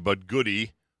oldie but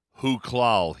goodie, Hu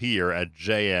Klal, here at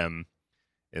JM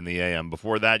in the AM.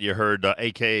 Before that, you heard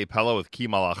A.K.A. Pella with Ki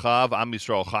Malachav. Am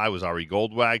Yisrael Chai was Ari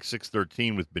Goldwag.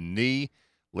 613 with B'ni,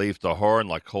 Leif Tahor, and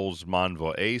Lakol Zman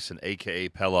Vo'es, and A.K.A.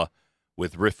 Pella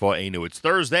with Rifo Einu. It's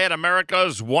Thursday at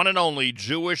America's one and only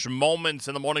Jewish Moments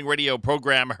in the Morning radio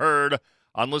program, heard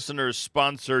on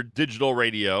listeners-sponsored digital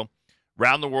radio.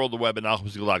 Round the world, the web at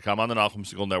NachumSegal.com, on the Nachum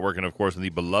Segal Network, and, of course, in the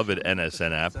beloved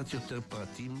NSN app.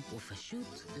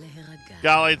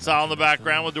 Galei Tzahal in the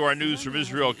background. We'll do our news from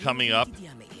Israel coming up.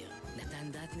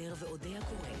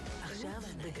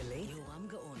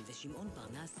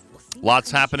 Lots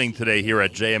happening today here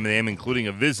at JM, including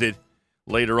a visit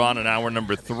later on in hour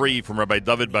number 3 from Rabbi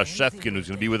Dovid Bashevkin, who's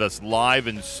going to be with us live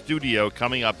in studio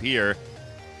coming up here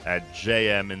at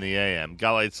JM in the AM.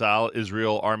 Galei Tzahal,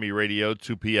 Israel Army Radio,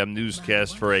 2 p.m.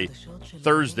 newscast for a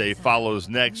Thursday follows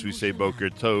next. We say Boker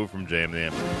Tov from JM in the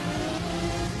AM.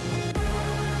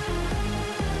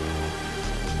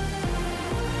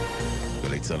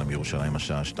 גלי צה"ל מירושלים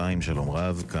השעה 2, שלום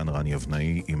רב, כאן רן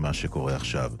יבנאי עם מה שקורה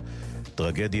עכשיו.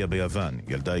 טרגדיה ביוון,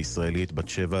 ילדה ישראלית בת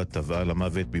 7 טבעה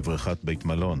למוות בבריכת בית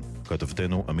מלון.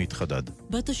 כתבתנו עמית חדד.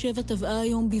 בת ה7 טבעה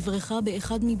היום בבריכה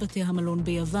באחד מבתי המלון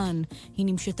ביוון. היא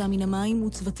נמשתה מן המים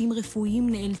וצוותים רפואיים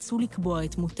נאלצו לקבוע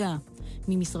את מותה.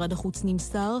 ממשרד החוץ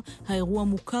נמסר, האירוע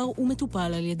מוכר ומטופל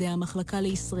על ידי המחלקה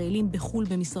לישראלים בחול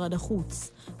במשרד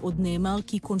החוץ. עוד נאמר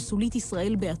כי קונסולית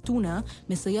ישראל באתונה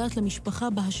מסייעת למשפחה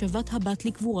בהשבת הבת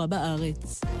לקבורה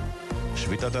בארץ.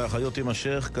 שביתת האחיות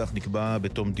תימשך, כך נקבע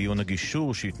בתום דיון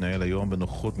הגישור שהתנהל היום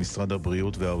בנוכחות משרד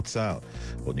הבריאות והאוצר.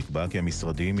 עוד נקבע כי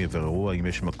המשרדים יבררו האם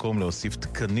יש מקום להוסיף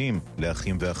תקנים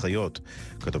לאחים ואחיות.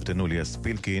 כתבתנו ליה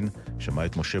ספילקין שמע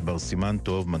את משה בר סימן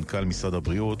טוב, מנכ"ל משרד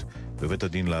הבריאות, בבית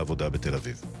הדין לעבודה בתל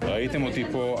אביב. ראיתם אותי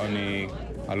פה, אני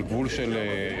על גבול של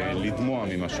לדמוע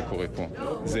ממה שקורה פה.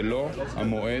 זה לא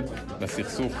המועד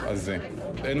לסכסוך הזה.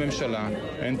 אין ממשלה,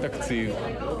 אין תקציב,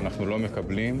 אנחנו לא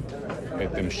מקבלים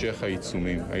את המשך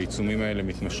העיצומים. העיצומים האלה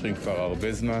מתמשכים כבר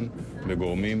הרבה זמן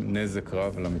וגורמים נזק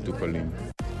רב למטופלים.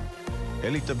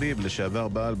 אלי טביב, לשעבר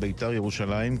בעל בית"ר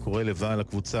ירושלים, קורא לבעל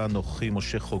הקבוצה הנוכחי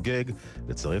משה חוגג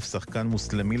לצרף שחקן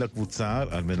מוסלמי לקבוצה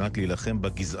על מנת להילחם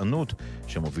בגזענות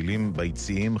שמובילים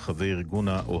ביציעים חברי ארגון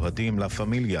האוהדים לה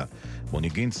פמיליה. מוני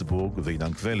גינצבורג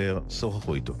ועידן קבלר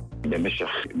שוחחו איתו. במשך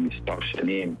מספר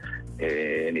שנים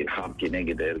נלחמתי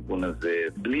נגד הארגון הזה.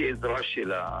 בלי עזרה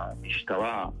של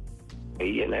המשטרה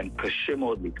יהיה להם קשה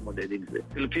מאוד להתמודד עם זה.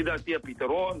 לפי דעתי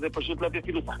הפתרון זה פשוט להביא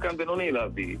אפילו שחקן בינוני,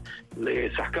 להביא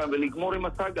לשחקן ולגמור עם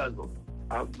הסאגה הזאת.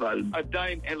 אבל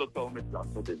עדיין אין לו את האומץ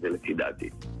לעשות את זה לפי דעתי.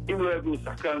 אם לא יביאו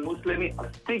שחקן מוסלמי,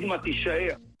 הסטיגמה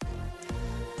תישאר.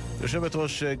 יושבת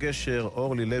ראש גשר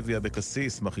אורלי לוי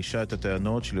אבקסיס מכחישה את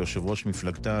הטענות של יושב ראש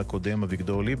מפלגתה הקודם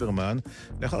אביגדור ליברמן,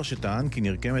 לאחר שטען כי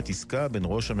נרקמת עסקה בין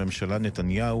ראש הממשלה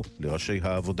נתניהו לראשי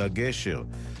העבודה גשר.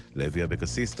 לוי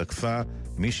אבקסיס תקפה,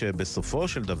 מי שבסופו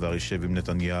של דבר יישב עם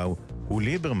נתניהו הוא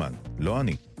ליברמן, לא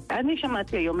אני. אני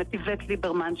שמעתי היום את איווט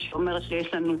ליברמן שאומר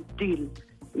שיש לנו דיל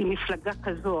עם מפלגה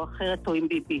כזו או אחרת או עם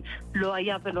ביבי. לא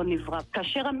היה ולא נברא.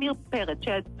 כאשר אמיר פרץ,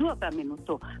 שידוע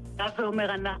באמינותו, בא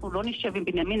ואומר אנחנו לא נשב עם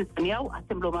בנימין נתניהו,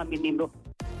 אתם לא מאמינים לו.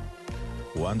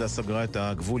 רואנדה סגרה את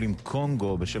הגבול עם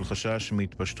קונגו בשל חשש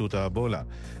מהתפשטות האבולה.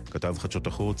 כתב חדשות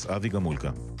החוץ אבי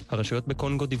גמולקה. הרשויות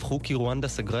בקונגו דיווחו כי רואנדה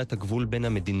סגרה את הגבול בין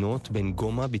המדינות, בין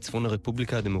גומה בצפון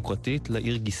הרפובליקה הדמוקרטית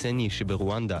לעיר גיסני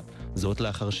שברואנדה. זאת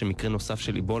לאחר שמקרה נוסף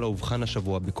של איבולה הובחן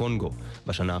השבוע בקונגו.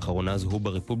 בשנה האחרונה זוהו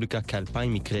ברפובליקה כ2,000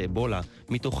 מקרי איבולה,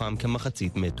 מתוכם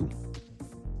כמחצית מתו.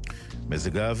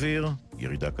 מזג האוויר,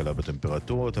 ירידה קלה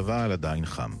בטמפרטורות, אבל עדיין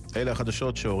חם. אלה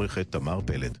החדשות שעורכת תמר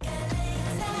פלד.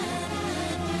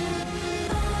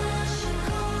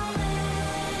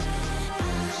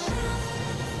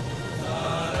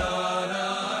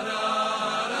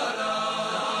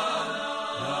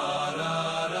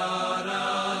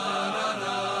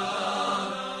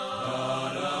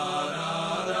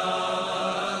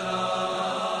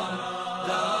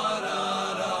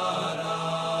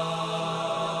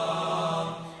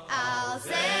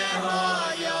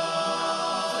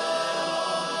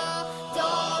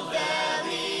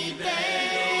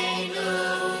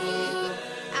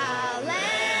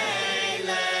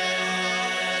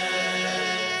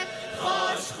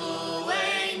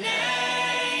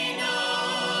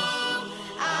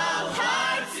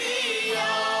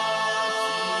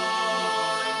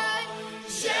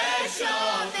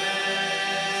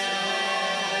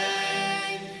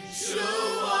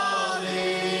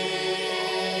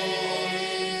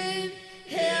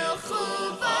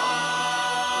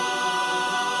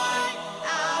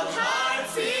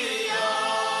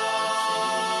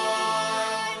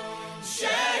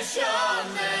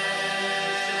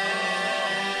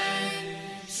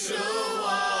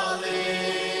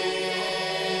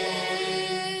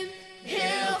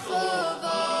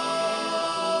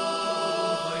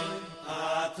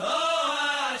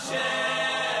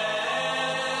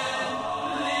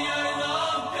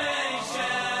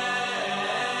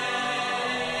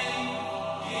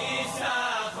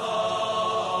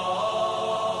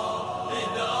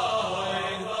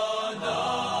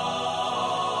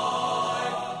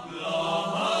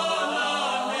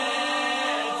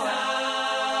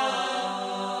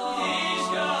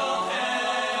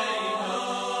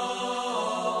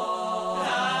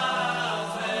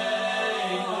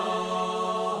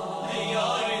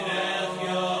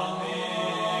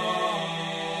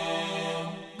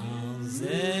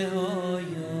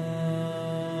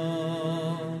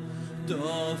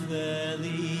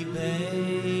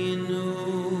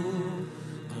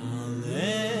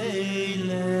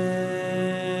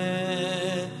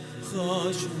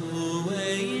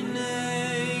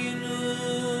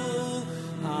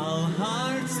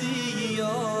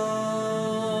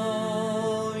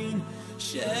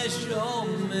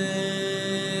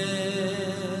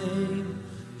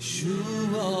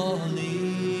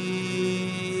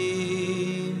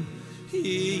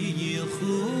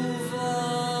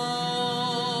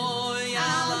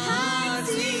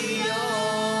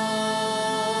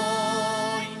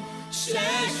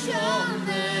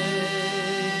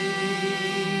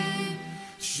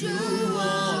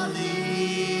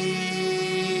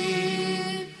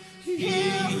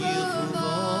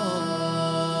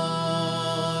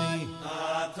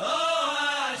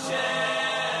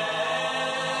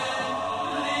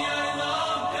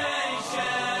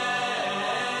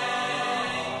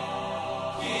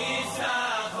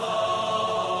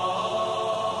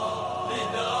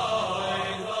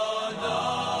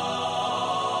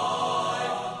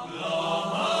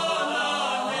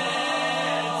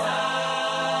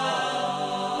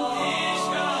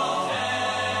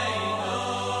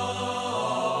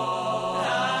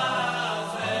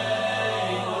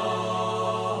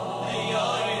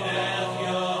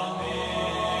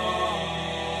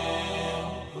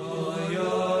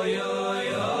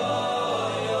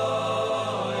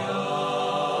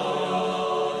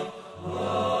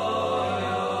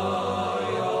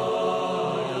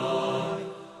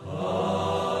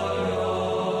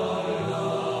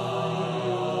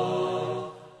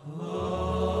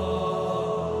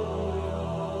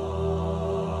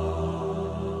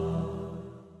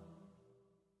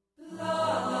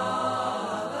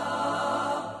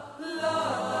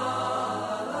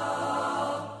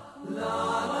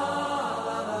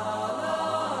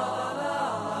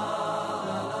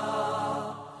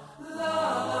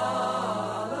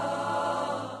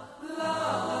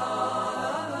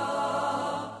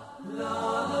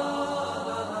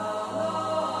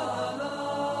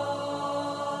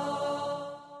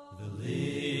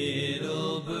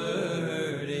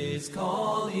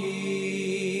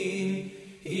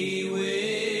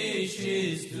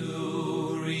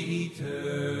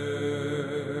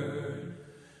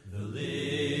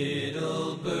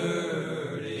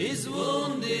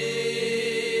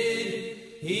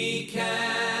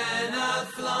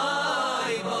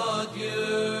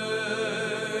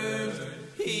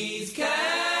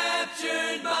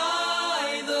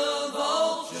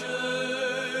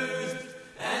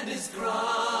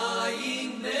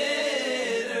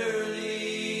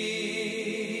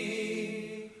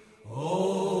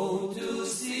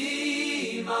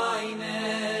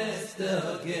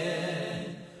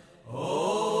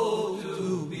 Oh,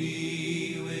 to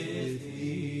be with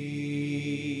thee,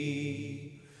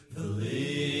 the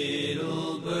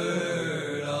little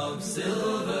bird of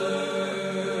silver,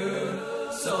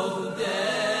 so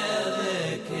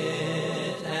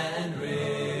delicate and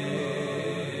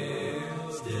rare,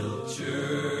 still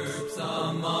chirps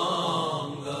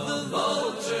among the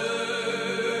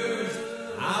vultures,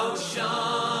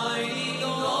 outshining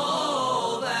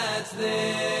all that's there.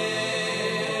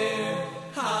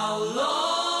 How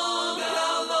long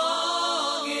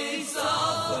it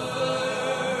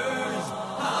suffers,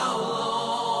 how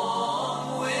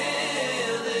long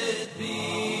will it be?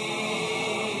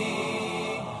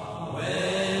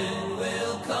 When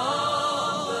will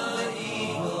come the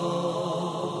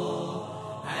eagle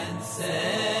and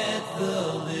set the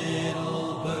little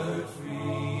bird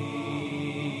free?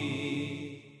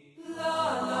 La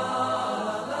la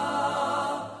la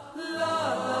la la la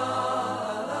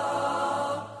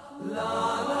la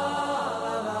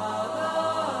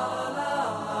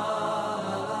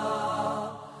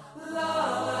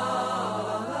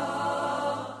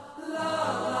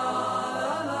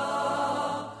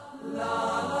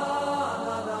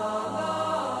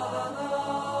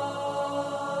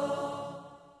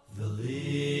The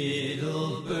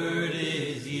little bird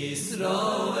is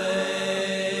Yisroel,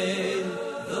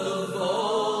 the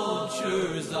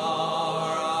vultures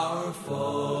are our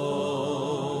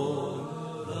foe,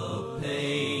 the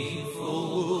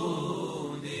painful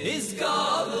wound is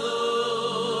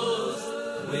godless,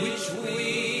 which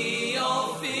we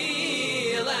all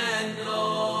feel and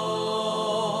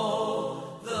know.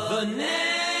 The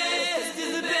nest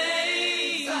is the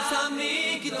base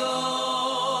Hamikdash,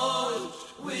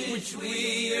 which we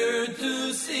yearn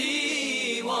to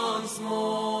see once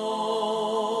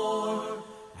more.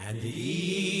 And the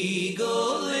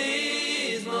eagle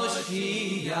is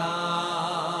Mashiach,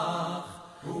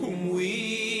 whom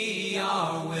we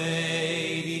are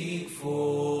waiting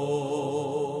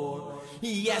for.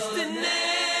 Yes, the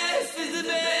nest is the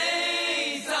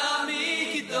base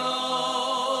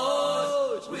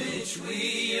Hamikdash, which we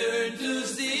yearn to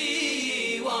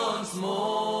see once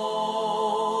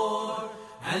more.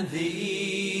 And the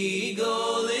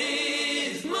eagle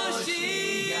is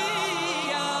Mashiach,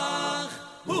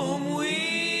 whom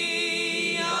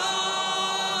we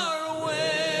are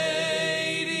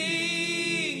waiting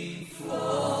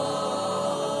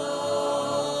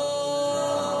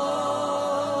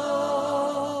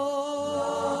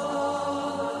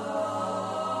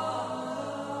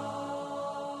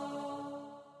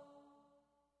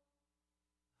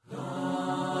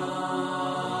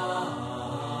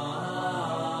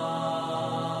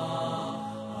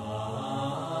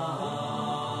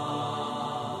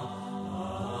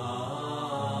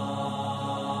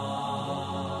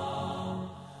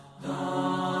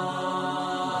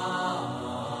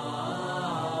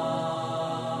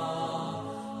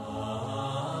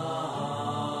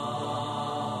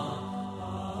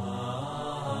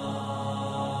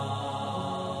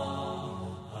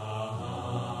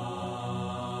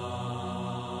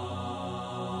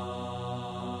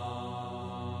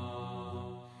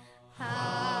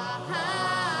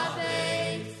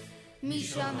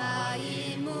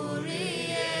משמיים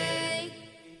וריאי,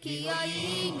 כי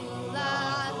היינו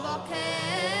לד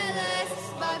בקלס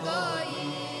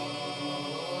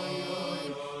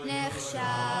בגויים.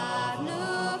 נחשבנו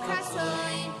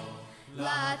כסויים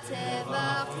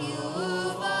לטבח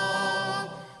יובל,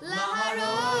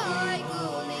 להרוי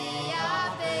גולי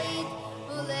הבית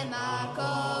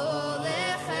ולמכו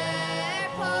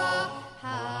ולחרפה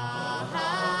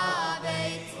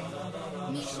הבית.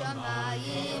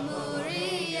 משמיים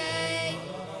וריאי,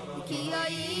 כי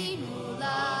היינו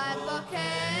לד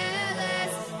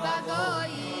בקלס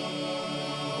בגויים.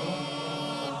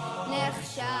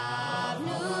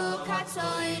 נחשבנו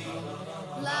כצוין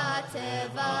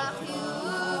לטבח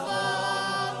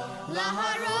יובל,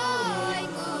 להרוי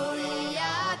גולי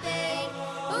הבית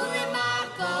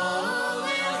ולמכו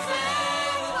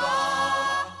ולחרפה.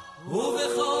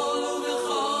 ובכל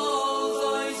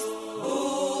זויס,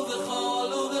 ובכל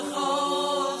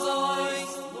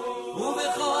זויס,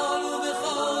 ובכל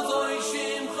זויס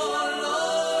שמך לא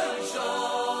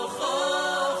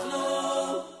שכחנו.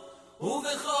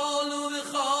 ובכל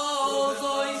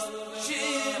זויס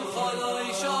שמך לא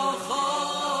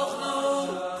שכחנו.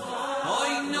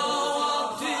 אוי נו אל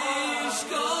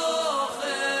תשכחנו.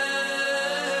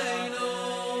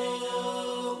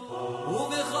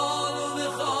 ובכל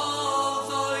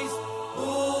זויס,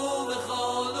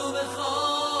 ובכל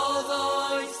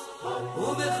זויס,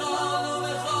 ובכל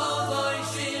זויס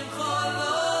שמך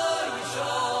לא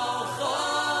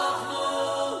שכחנו.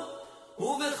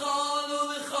 ובכל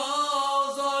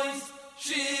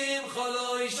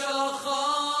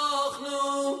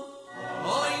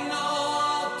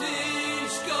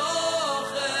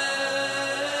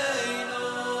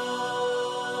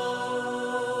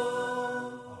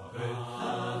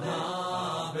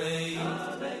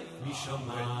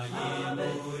Mishamayim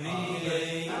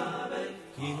Uriyei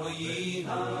Ki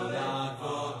hoyinu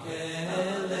lavo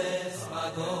keles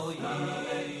vagoyim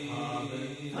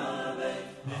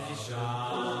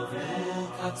Nechishavu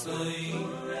katzoyim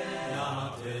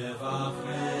Natevach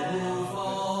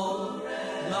yuvo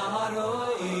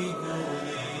Laharoi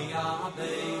guli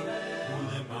yabei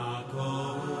Ulemako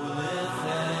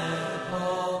ulechepo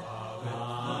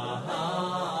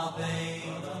Lahabei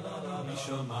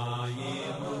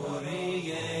Mishamayim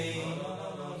Uriyei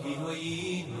Ki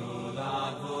hoyinu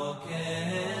lavo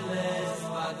keles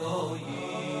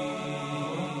vagoyim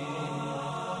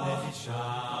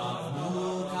Nechishavu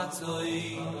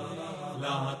katzoyim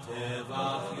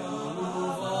Lahatevach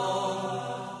yuvo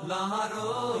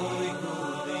Laharoi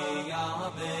guli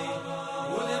yabei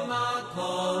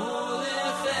Ulemako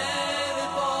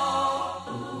ulecherpo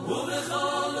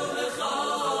Ulechol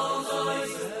ulechol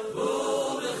zois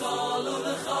Ulechol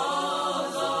ulechol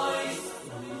zois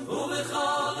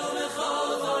Ulechol ulechol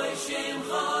zois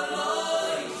Shimcha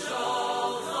loi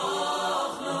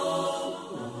sholchachnu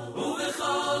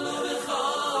Ulechol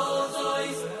ulechol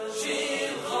zois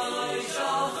Shimcha loi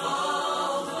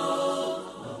sholchachnu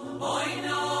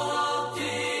Oino al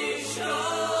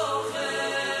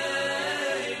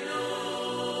tishkocheinu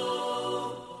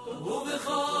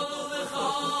Ulechol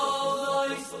ulechol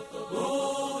zois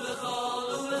Ulechol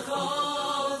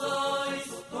ulechol zois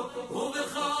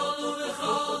Ulechol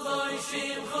ulechol zois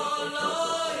Shimcha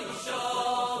loi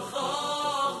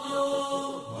sholchachnu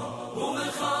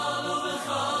Ulechol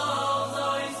ulechol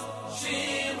zois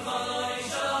Shimcha loi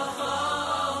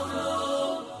sholchachnu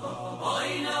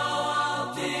Oino al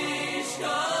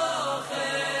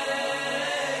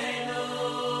tishkocheinu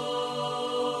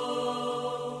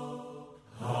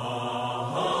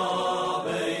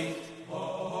Ha-ha-beit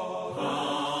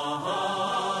Ha-ha-beit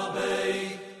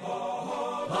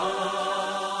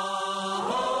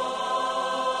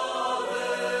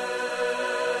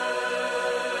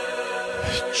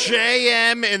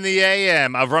JM in the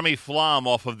AM of Rami Flam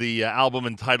off of the album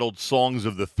entitled Songs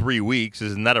of the 3 Weeks.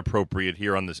 Isn't that appropriate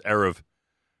here on this Erev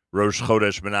Rosh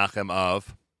Chodesh Menachem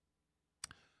Av?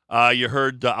 You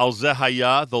heard Al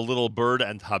Zehaya, The Little Bird,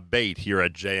 and Habait here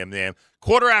at JM in the AM.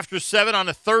 7:15 on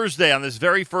a Thursday, on this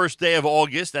very first day of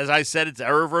August. As I said, it's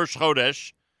Erev Rosh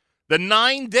Chodesh. The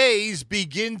 9 days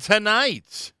begin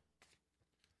tonight.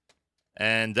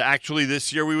 And actually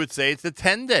this year we would say it's the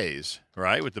 10 days,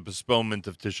 right, with the postponement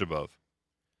of Tisha B'Av.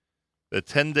 The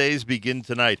 10 days begin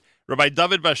tonight. Rabbi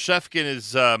Dovid Bashevkin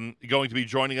is going to be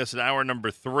joining us in hour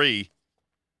number 3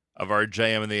 of our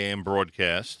JM in the AM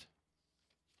broadcast.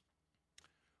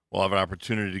 We'll have an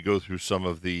opportunity to go through some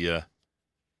of the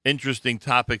interesting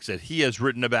topics that he has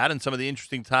written about and some of the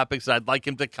interesting topics I'd like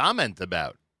him to comment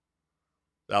about.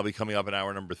 That'll be coming up in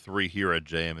hour number 3 here at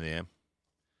JM in the AM.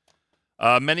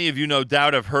 Many of you, no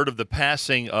doubt, have heard of the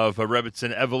passing of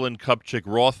Rebbitzin Evelyn Kupchik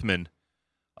Rothman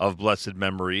of blessed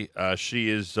memory. She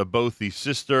is both the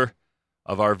sister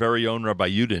of our very own Rabbi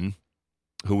Yudin,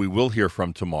 who we will hear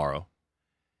from tomorrow,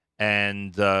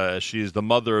 and she is the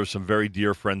mother of some very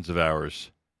dear friends of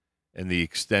ours in the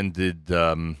extended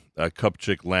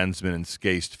Kupchik, Landsman, and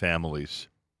Skaist families.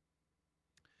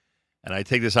 And I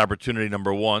take this opportunity,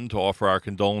 number one, to offer our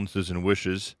condolences and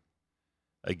wishes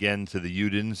again to the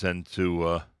Yudins and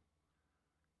to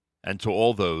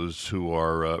all those who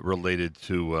are related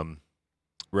to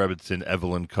Rebbitzin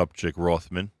Evelyn Kupchik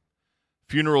Rothman.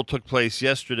 Funeral took place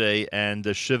yesterday, and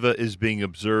the Shiva is being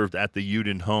observed at the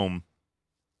Yudin home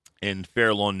in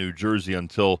Fair Lawn, New Jersey,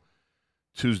 until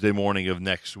Tuesday morning of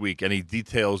next week. Any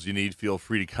details you need, feel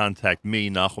free to contact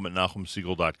me, Nachum at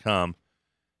NachumSiegel.com,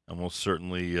 and we'll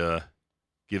certainly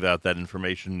give out that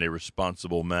information in a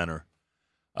responsible manner.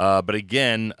 But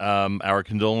again, our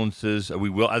condolences. We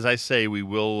will, as I say, we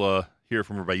will hear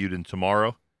from Rabbi Yudin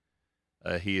tomorrow.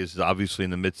 He is obviously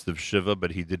in the midst of Shiva,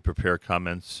 but he did prepare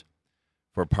comments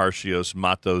for Parshios,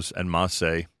 Matos, and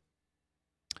Maseh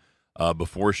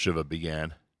before Shiva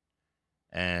began.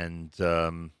 And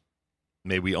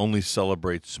may we only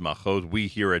celebrate Smachot. We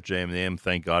here at JMAM,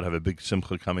 thank God, have a big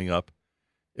Simcha coming up.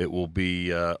 It will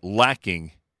be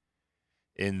lacking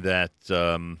in that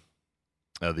the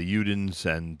Yudins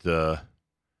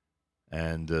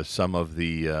and some of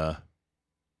the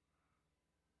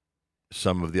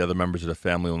other members of the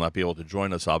family will not be able to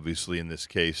join us, obviously, in this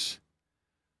case.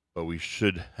 But we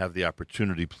should have the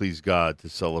opportunity, please God, to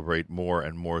celebrate more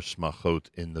and more Smachot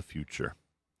in the future.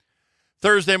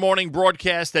 Thursday morning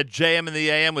broadcast at JM in the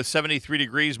AM with 73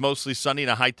 degrees, mostly sunny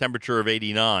and a high temperature of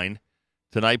 89.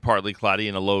 Tonight, partly cloudy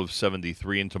and a low of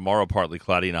 73. And tomorrow, partly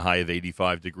cloudy and a high of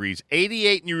 85 degrees.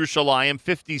 88 in Yerushalayim,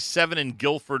 57 in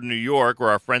Guilford, New York,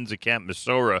 where our friends at Camp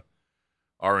Mesorah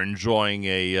are enjoying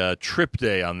a trip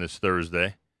day on this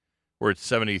Thursday. We're at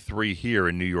 73 here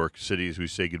in New York City as we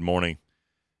say good morning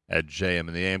at JM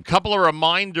and the AM. Couple of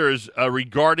reminders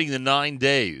regarding the 9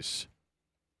 days.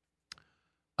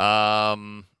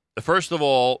 First of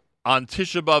all, on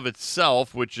Tisha B'Av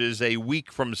itself, which is a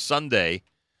week from Sunday,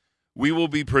 we will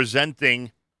be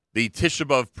presenting the Tisha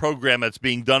B'Av program that's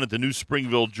being done at the New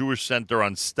Springville Jewish Center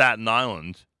on Staten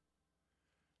Island,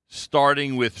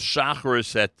 starting with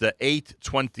Shacharis at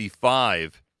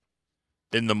 8:25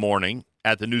 in the morning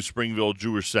at the New Springville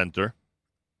Jewish Center,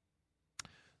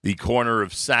 the corner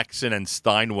of Saxon and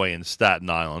Steinway in Staten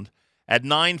Island. At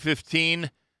 9:15,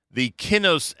 the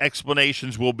Kinnos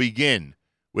explanations will begin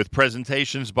with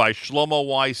presentations by Shlomo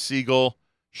Y. Siegel,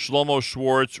 Shlomo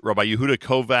Schwartz, Rabbi Yehuda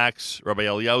Kovacs, Rabbi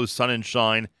Eliyahu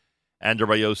Sonnenschein, and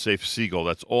Rabbi Yosef Siegel.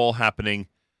 That's all happening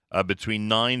between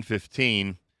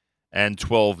 9:15 and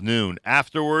 12 noon.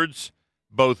 Afterwards,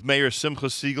 both Mayor Simcha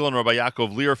Siegel and Rabbi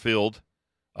Yaakov Learfield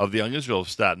of the Young Israel of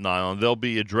Staten Island, they'll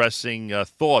be addressing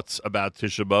thoughts about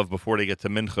Tisha B'Av before they get to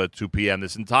Mincha at 2 p.m.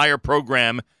 This entire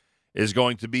program is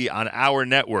going to be on our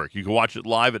network. You can watch it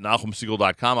live at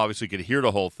NachumSiegel.com. Obviously, you can hear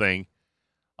the whole thing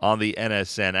on the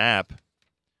NSN app.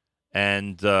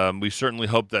 And we certainly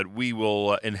hope that we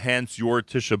will enhance your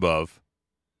Tisha B'Av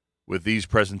with these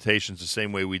presentations the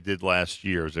same way we did last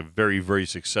year. It was a very, very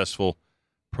successful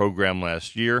program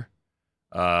last year.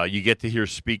 You get to hear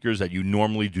speakers that you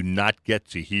normally do not get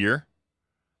to hear.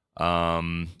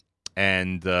 And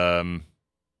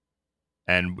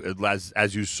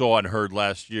as you saw and heard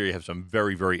last year, you have some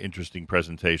very, very interesting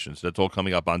presentations. That's all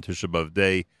coming up on Tisha B'Av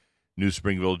Day, New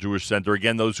Springville Jewish Center.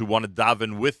 Again, those who want to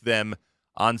daven with them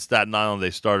on Staten Island,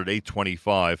 they start at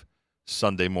 8:25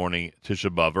 Sunday morning,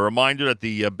 Tisha B'Av. A reminder that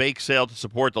the bake sale to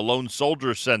support the Lone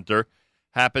Soldier Center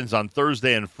happens on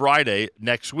Thursday and Friday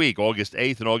next week, August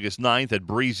 8th and August 9th at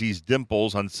Breezy's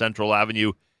Dimples on Central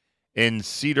Avenue in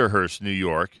Cedarhurst, New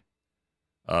York.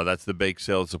 That's the bake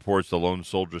sale that supports the Lone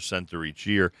Soldier Center each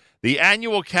year. The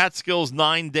annual Catskills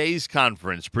 9 Days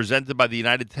Conference presented by the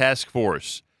United Task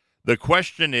Force. The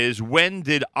question is, when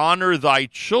did honor thy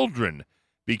children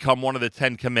become one of the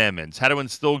 10 commandments? How to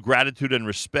instill gratitude and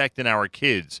respect in our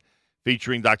kids.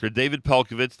 Featuring Dr. David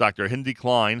Pelkovitz, Dr. Hindi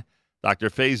Klein, Dr.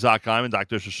 Faye Zakheim, and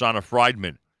Dr. Shoshana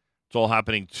Friedman. It's all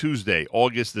happening Tuesday,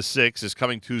 August the 6th. Is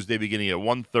coming Tuesday beginning at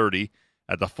 1:30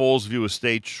 at the Fallsview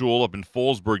Estate Shul up in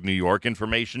Fallsburg, New York.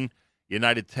 Information,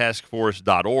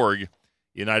 UnitedTaskForce.org,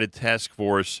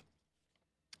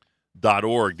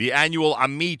 UnitedTaskForce.org. The annual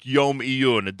Amit Yom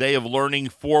Iyun, a day of learning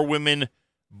for women,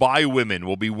 by women,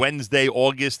 will be Wednesday,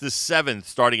 August the 7th,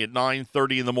 starting at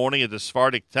 9:30 in the morning at the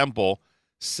Sephardic Temple,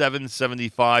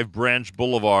 775 Branch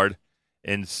Boulevard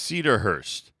in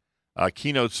Cedarhurst.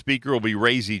 Keynote speaker will be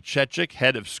Razy Chechik,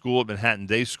 head of school at Manhattan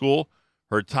Day School.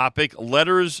 Her topic,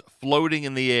 Letters Floating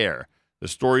in the Air, the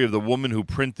story of the woman who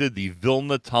printed the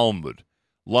Vilna Talmud.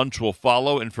 Lunch will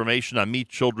follow. Information on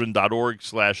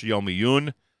meetchildren.org/Yom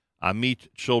Iyun,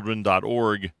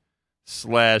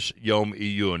 meetchildren.org/Yom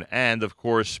Iyun. And, of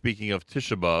course, speaking of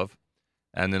Tisha B'Av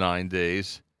and the 9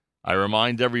 days, I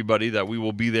remind everybody that we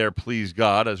will be there, please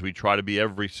God, as we try to be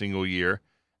every single year,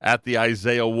 at the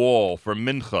Isaiah Wall for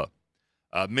Mincha.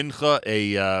 A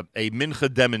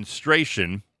Mincha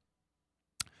demonstration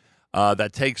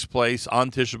that takes place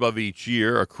on Tisha B'Av each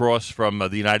year across from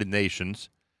the United Nations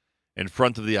in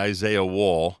front of the Isaiah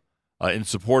Wall in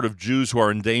support of Jews who are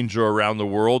in danger around the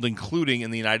world, including in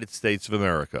the United States of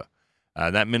America.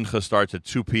 That mincha starts at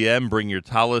 2 p.m. Bring your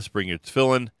talis, bring your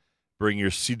tefillin, bring your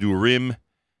sidurim,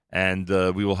 and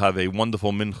we will have a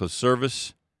wonderful mincha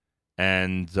service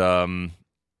and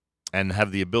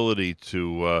have the ability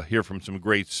to hear from some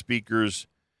great speakers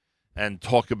and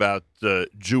talk about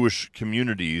Jewish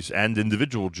communities and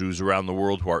individual Jews around the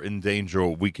world who are in danger,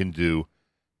 what we can do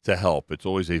to help. It's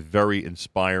always a very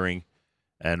inspiring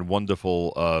and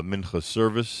wonderful mincha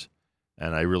service,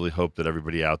 and I really hope that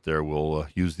everybody out there will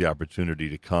use the opportunity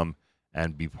to come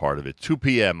and be part of it. 2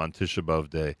 p.m. on Tisha B'Av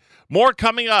Day. More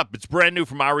coming up. It's brand new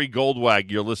from Ari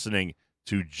Goldwag. You're listening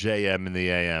to JM in the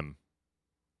AM.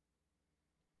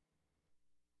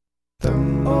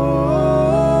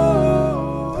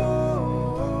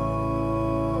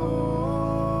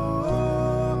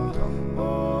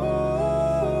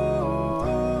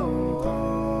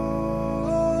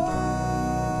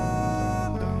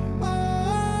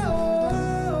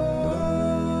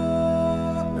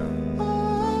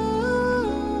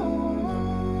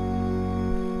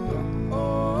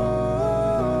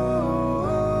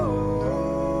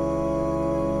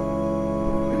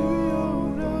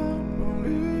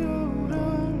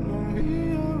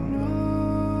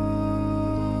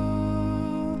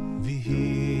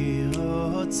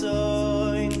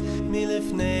 רצוי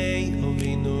מלפני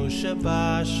אבינו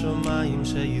שבשמיים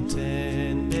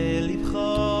שייתן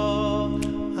בלבחו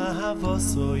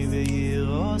אהבוסוי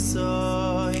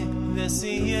וירוסוי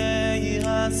ושיהיה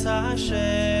יראת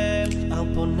השם על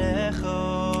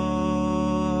פונךו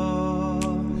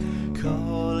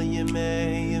כל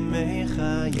ימי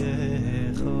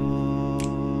חייךו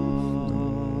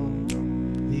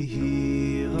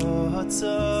יהי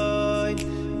רצוי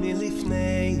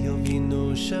מלפני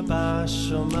אבינו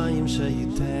שבשמיים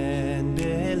שייתן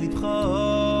בלבחו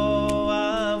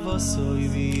אהבוסוי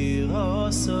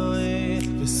וירוסוי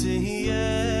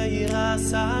ושיהיה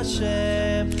יראת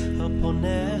השם על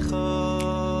פונךו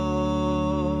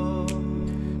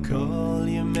כל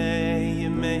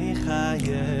ימי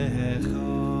חייךו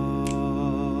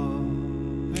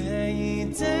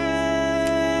וייתן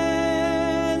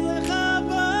לך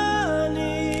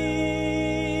בנים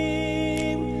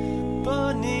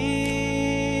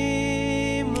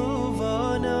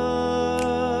ובנות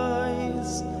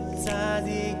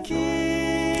צדיקים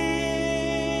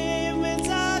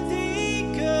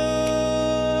וצדיקות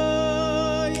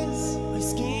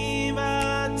עוסקים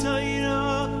בתורה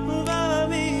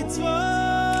ובמצוות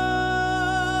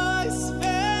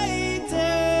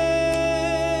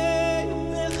וייתן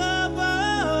לך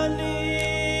בנים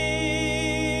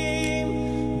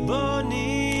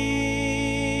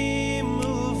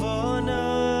ובנות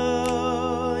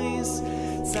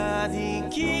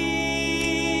צדיקים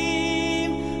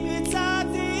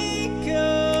וצדיקות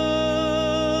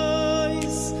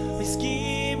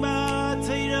עוסקים בתורה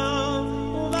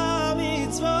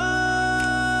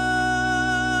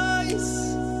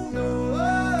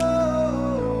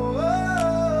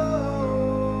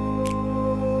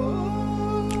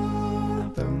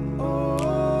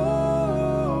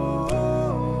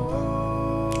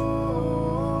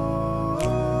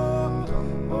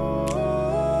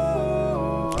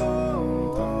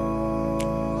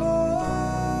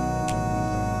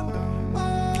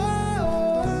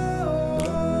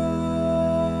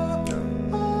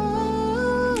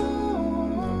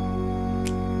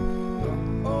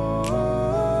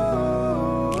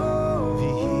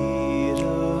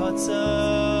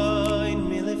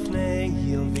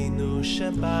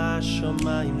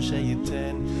בשמיים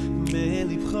שייתן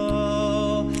בלבחו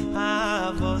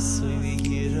אהבוסוי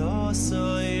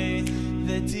וירוסוי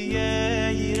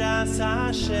ותהיה יראת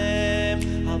השם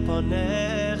על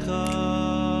פונךו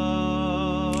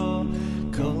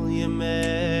כל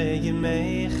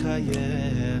ימי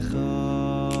חייךו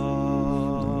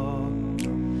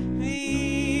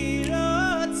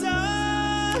וירצה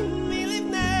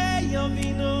מלפני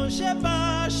אבינו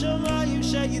שבשמיים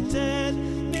שייתן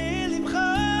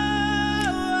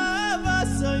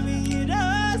soy mi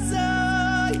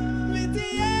soy mi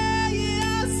tía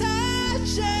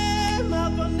Hashem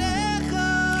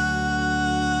abonecho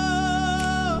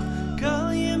kol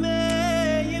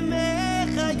yemei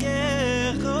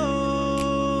chayecho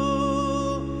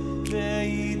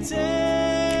ve'yitzen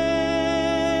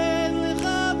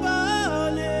lecha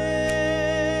banim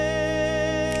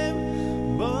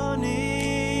bonim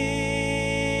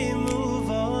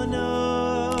uvonos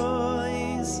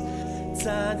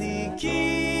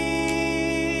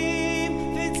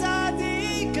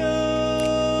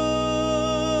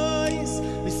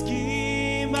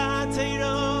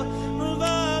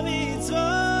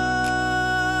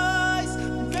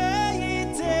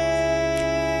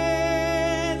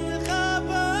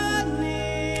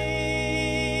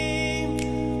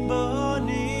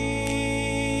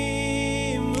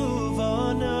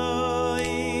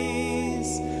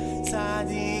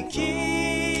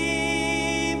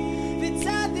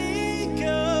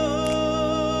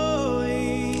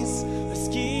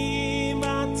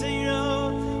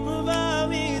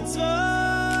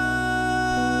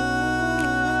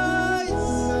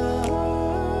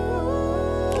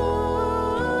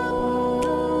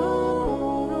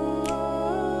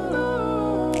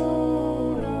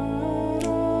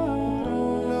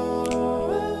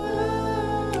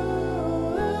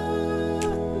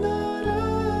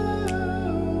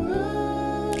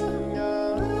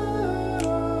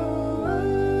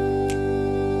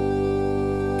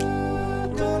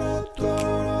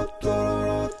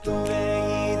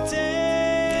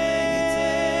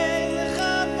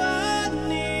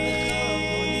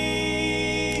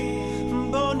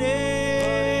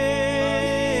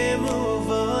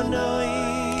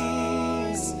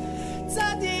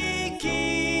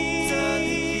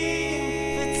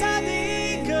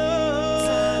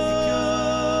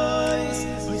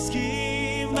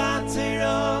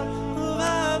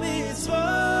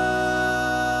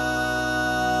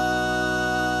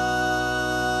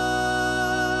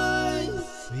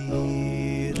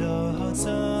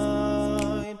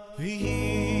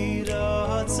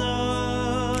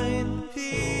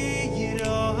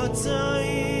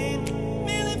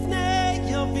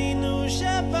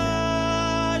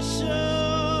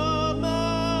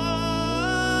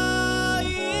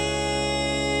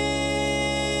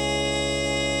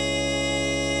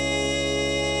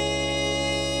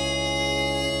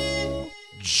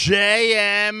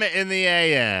JM in the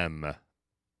AM.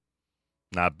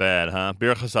 Not bad, huh?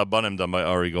 Birchas Abanim done by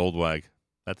Ari Goldwag.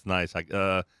 That's nice.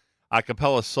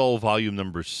 Acapella Soul Volume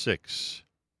number 6.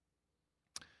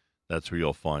 That's where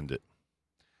you'll find it.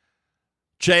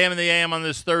 JM in the AM on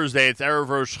this Thursday. It's Erev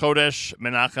Rosh Chodesh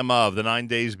Menachem Av. The 9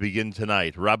 days begin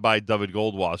tonight. Rabbi Dovid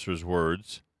Goldwasser's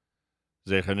words.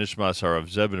 Zecher Nishmas Harav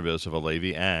Zeb ben Yosef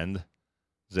Alevi and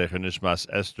Zecher Nishmas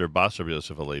Esther Basar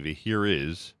Yosef Alevi. Here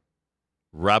is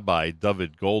Rabbi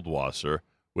Dovid Goldwasser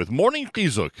with Morning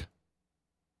Chizuk.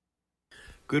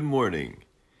 Good morning.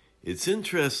 It's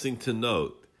interesting to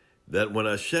note that when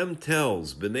Hashem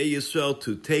tells Bnei Yisrael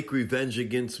to take revenge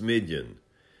against Midian,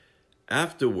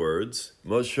 afterwards,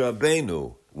 Moshe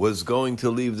Rabbeinu was going to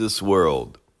leave this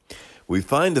world. We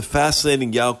find a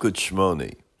fascinating Yalkut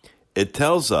Shmoni. It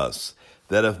tells us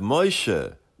that if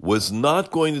Moishe was not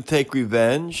going to take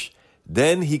revenge,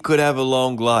 then he could have a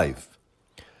long life.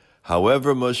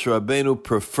 However, Moshe Rabbeinu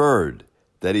preferred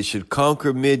that he should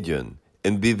conquer Midian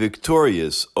and be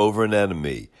victorious over an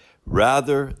enemy,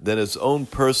 rather than his own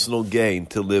personal gain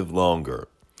to live longer.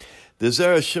 The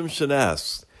Zera Shimshon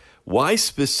asks, why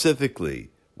specifically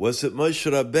was it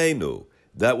Moshe Rabbeinu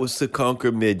that was to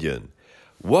conquer Midian?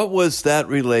 What was that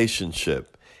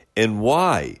relationship? And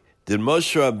why did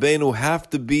Moshe Rabbeinu have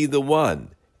to be the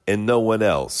one and no one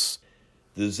else?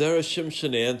 The Zera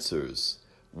Shimshon answers,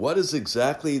 what is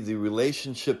exactly the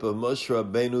relationship of Moshe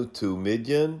Rabbeinu to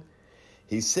Midian?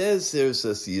 He says there's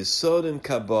a Yesod in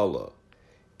Kabbalah,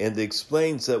 and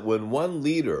explains that when one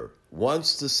leader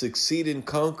wants to succeed in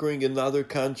conquering another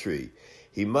country,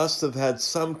 he must have had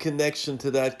some connection to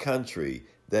that country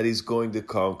that he's going to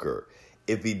conquer.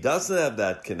 If he doesn't have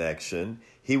that connection,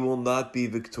 he will not be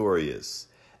victorious.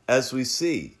 As we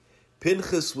see,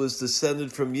 Pinchas was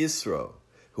descended from Yisro,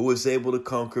 who was able to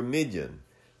conquer Midian.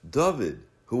 Dovid,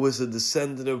 who was a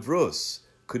descendant of Rus,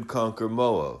 could conquer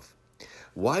Moab.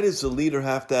 Why does the leader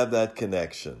have to have that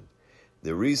connection?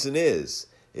 The reason is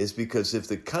because if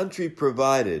the country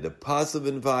provided a positive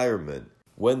environment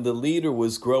when the leader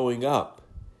was growing up,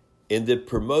 and it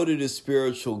promoted his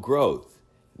spiritual growth,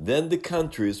 then the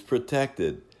country is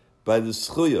protected by the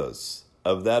zchuyos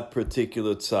of that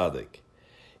particular tzaddik.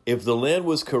 If the land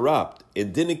was corrupt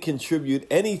and didn't contribute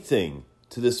anything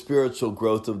to the spiritual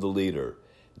growth of the leader,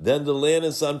 then the land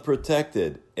is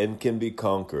unprotected and can be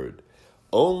conquered.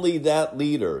 Only that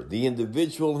leader, the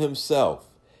individual himself,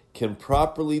 can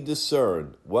properly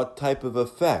discern what type of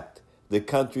effect the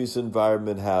country's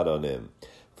environment had on him.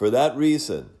 For that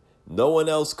reason, no one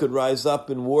else could rise up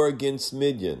in war against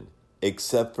Midian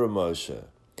except for Moshe,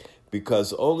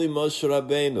 because only Moshe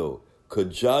Rabbeinu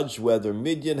could judge whether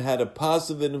Midian had a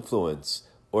positive influence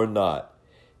or not.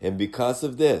 And because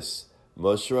of this,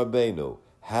 Moshe Rabbeinu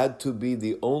had to be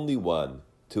the only one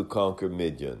to conquer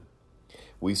Midian.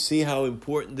 We see how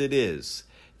important it is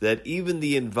that even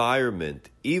the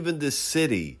environment, even the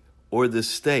city or the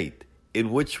state in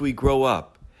which we grow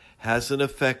up has an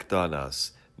effect on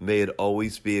us. May it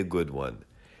always be a good one.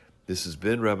 This has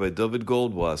been Rabbi Dovid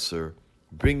Goldwasser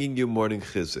bringing you Morning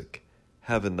Chizuk.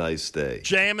 Have a nice day.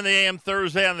 JM in the AM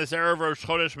Thursday on this Erev Rosh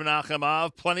Chodesh Menachem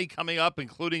Av. Plenty coming up,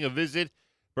 including a visit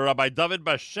for Rabbi Dovid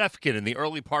Bashevkin in the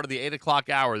early part of the 8 o'clock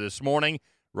hour this morning,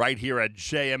 right here at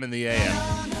JM in the AM.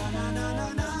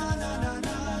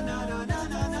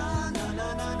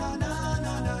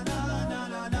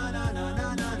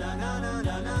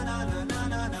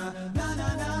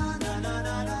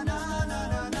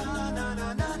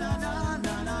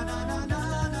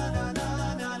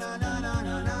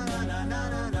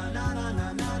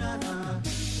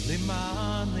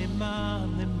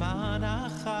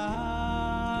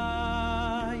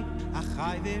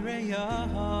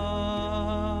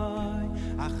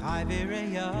 Achai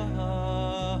v'reyah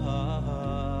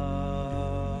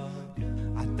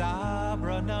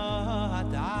Adabrana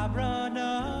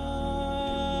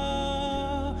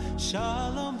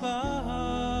Shalom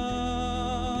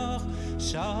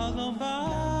Bach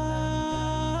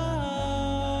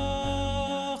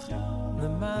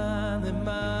Leman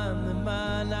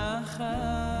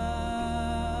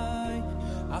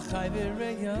Achai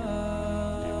v'reyah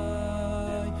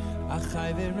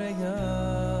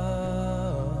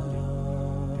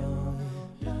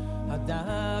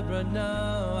Adabrana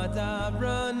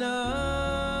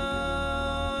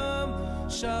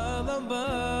Shalom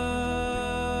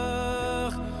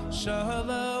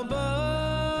Bach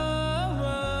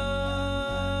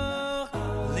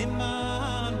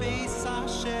Liman Beis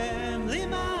Hashem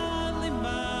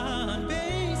Liman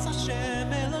Beis Hashem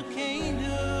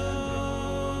Elokeinu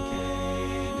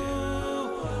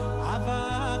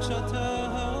Avak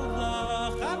Shatach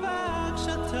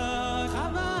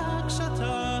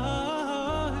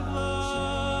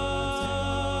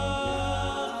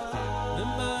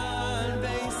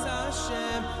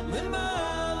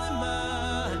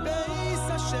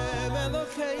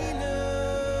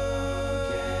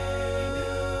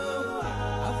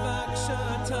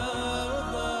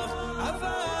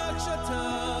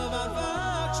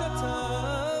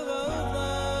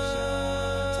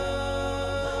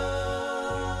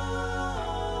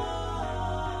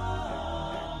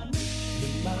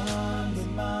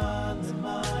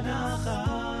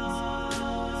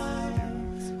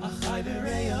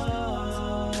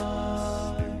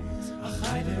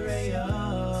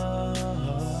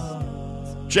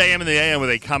JM in the AM with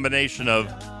a combination of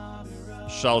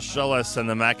Shalsheles and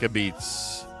the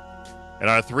Maccabeats in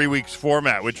our 3 weeks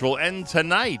format, which will end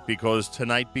tonight because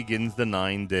tonight begins the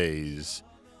 9 days.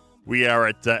 We are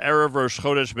at Erev Rosh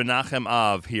Chodesh Menachem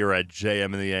Av here at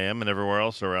JM in the AM and everywhere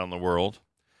else around the world.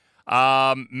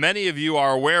 Many of you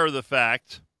are aware of the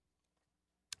fact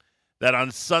that on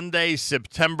Sunday,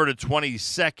 September the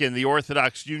 22nd, the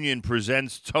Orthodox Union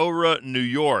presents Torah New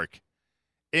York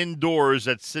indoors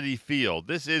at Citi Field.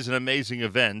 This is an amazing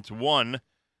event, one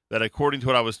that, according to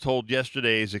what I was told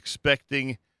yesterday, is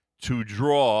expecting to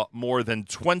draw more than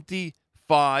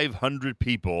 2,500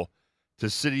 people to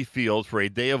Citi Field for a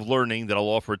day of learning that will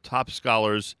offer top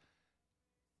scholars,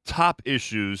 top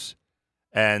issues,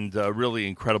 and really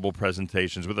incredible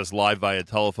presentations. With us live via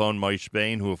telephone, Moishe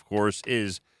Bane, who, of course,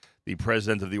 is the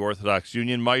president of the Orthodox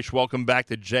Union. Moishe, welcome back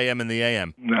to JM in the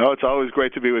AM. No, it's always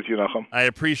great to be with you, Nachum. I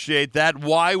appreciate that.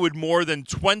 Why would more than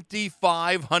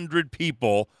 2,500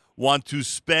 people want to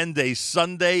spend a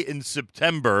Sunday in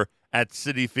September at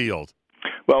Citi Field?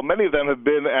 Well, many of them have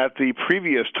been at the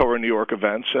previous Torah New York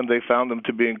events, and they found them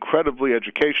to be incredibly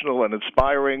educational and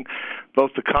inspiring,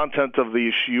 both the content of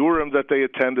the shiurim that they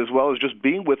attend, as well as just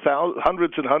being with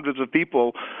hundreds and hundreds of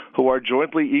people who are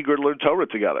jointly eager to learn Torah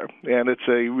together. And it's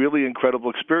a really incredible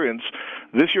experience.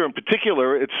 This year in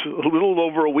particular, it's a little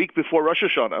over a week before Rosh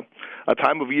Hashanah, a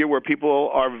time of year where people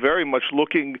are very much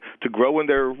looking to grow in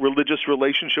their religious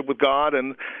relationship with God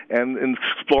and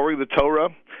exploring the Torah.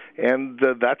 And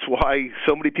that's why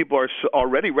so many people are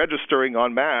already registering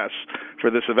en masse for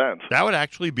this event. That would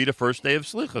actually be the first day of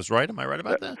Slichas, right? Am I right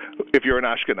about that? If you're an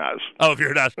Ashkenaz. Oh, if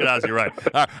you're an Ashkenaz, you're right.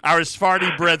 Our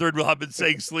Sephardi brethren will have been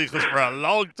saying Slichas for a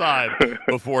long time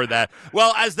before that.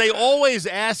 Well, as they always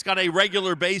ask on a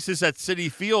regular basis at Citi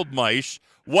Field, Moishe,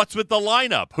 what's with the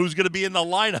lineup? Who's going to be in the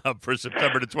lineup for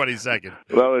September the 22nd?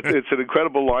 Well, it's an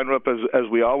incredible lineup, as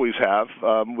we always have.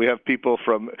 We have people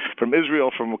from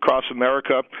Israel, from across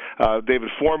America. David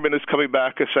Foreman is coming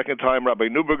back a second time. Rabbi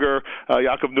Neuberger,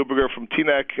 Yaakov Neuberger from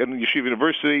Teaneck and Yeshiva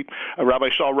University. Rabbi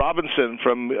Shaul Robinson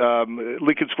from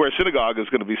Lincoln Square Synagogue is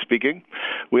going to be speaking.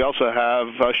 We also have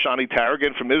Shani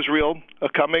Tarragon from Israel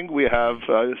coming. We have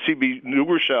C.B.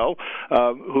 Neugershell,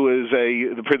 who is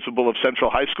the principal of Central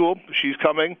High School. She's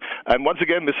coming. And once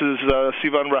again, Mrs.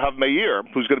 Sivan Rahav Meir,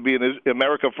 who's going to be in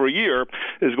America for a year,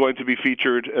 is going to be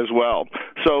featured as well.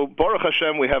 So, Baruch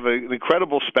Hashem, we have an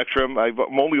incredible spectrum. I'm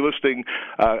only listing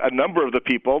a number of the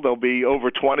people. There'll be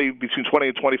between 20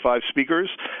 and 25 speakers,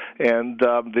 and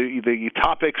the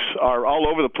topics are all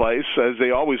over the place, as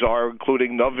they always are,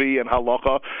 including Navi and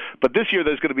Halacha. But this year,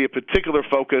 there's going to be a particular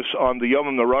focus on the Yom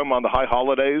HaNoram, on the high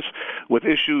holidays, with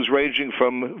issues ranging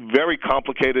from very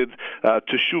complicated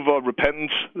teshuvah,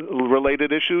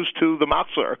 repentance-related issues, to the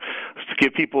Machzor, to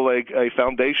give people a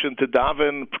foundation to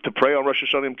daven, to pray on Rosh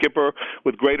Hashanah Yom Kippur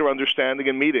with greater understanding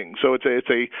and meeting. So it's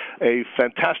a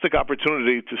fantastic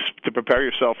opportunity to prepare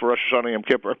yourself for Rosh Hashanah Yom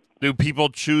Kippur. Do people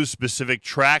choose specific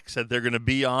tracks that they're going to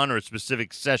be on, or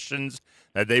specific sessions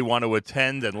that they want to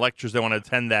attend and lectures they want to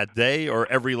attend that day, or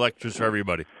every lecture is for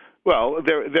everybody? Well,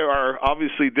 there are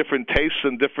obviously different tastes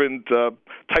and different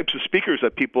types of speakers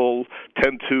that people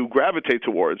tend to gravitate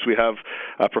towards. We have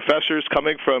professors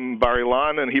coming from Bar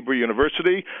Ilan and Hebrew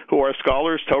University who are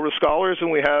scholars, Torah scholars, and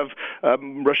we have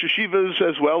Rosh Yeshivas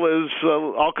as well as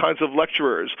all kinds of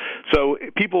lecturers. So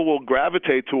people will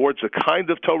gravitate towards the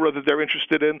kind of Torah that they're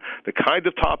interested in, the kind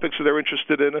of topics that they're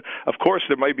interested in. Of course,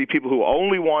 there might be people who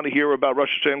only want to hear about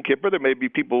Rosh Hashanah Yom Kippur. There may be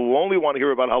people who only want to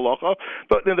hear about Halacha.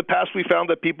 But in the past, we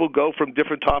found that people go from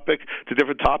different topic to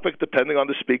different topic depending on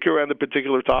the speaker and the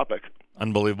particular topic.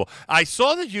 Unbelievable. I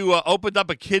saw that you opened up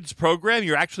a kids program.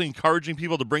 You're actually encouraging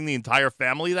people to bring the entire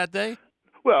family that day?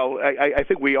 Well, I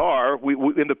think we are. We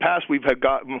in the past, we've had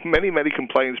gotten many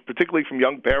complaints, particularly from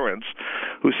young parents,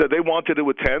 who said they wanted to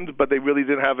attend, but they really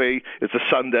didn't have it's a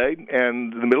Sunday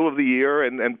and the middle of the year,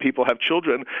 and people have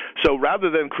children. So rather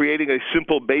than creating a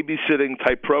simple babysitting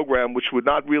type program, which would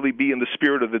not really be in the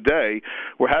spirit of the day,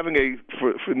 we're having in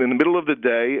the middle of the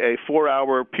day, a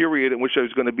 4-hour period in which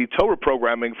there's going to be Torah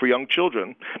programming for young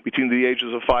children between the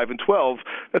ages of 5 and 12.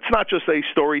 That's not just a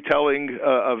storytelling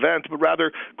event, but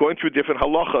rather going through different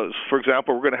halachas. For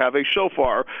example, we're going to have a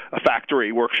shofar, a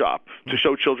factory workshop to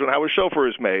show children how a shofar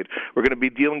is made. We're going to be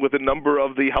dealing with a number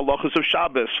of the halachas of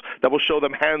Shabbos that will show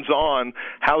them hands-on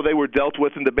how they were dealt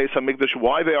with in the Beis HaMikdash,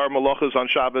 why they are malachas on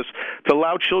Shabbos, to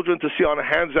allow children to see on a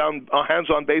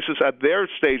hands-on basis at their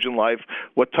stage in life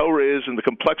what Torah is and the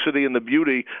complexity and the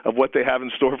beauty of what they have in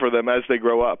store for them as they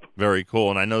grow up. Very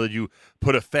cool. And I know that you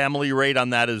put a family rate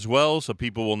on that as well, so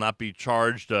people will not be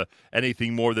charged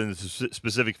anything more than the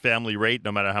specific family rate,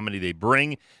 no matter how many they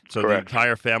bring. So Correct. the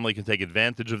entire family can take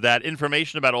advantage of that.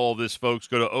 Information about all of this, folks,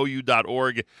 go to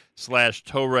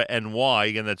ou.org/TorahNY.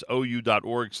 Again, that's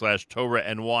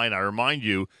ou.org/TorahNY. And I remind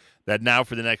you that now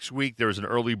for the next week, there is an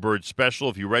early bird special.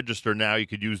 If you register now, you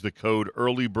could use the code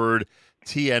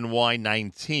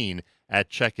EarlyBirdTNY19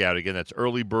 at checkout. Again, that's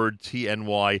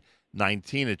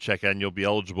EarlyBirdTNY19 at checkout, and you'll be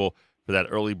eligible for that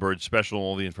early bird special.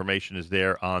 All the information is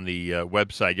there on the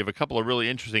website. You have a couple of really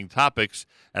interesting topics,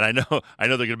 and I know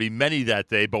there are going to be many that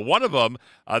day, but one of them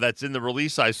that's in the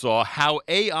release I saw, how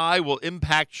AI will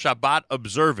impact Shabbat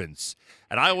observance.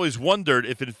 And I always wondered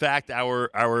if, in fact, our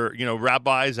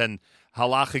rabbis and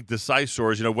halachic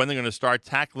decisors, when they're going to start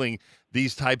tackling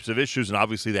these types of issues, and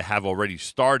obviously they have already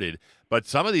started, but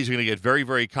some of these are going to get very,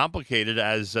 very complicated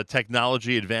as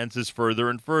technology advances further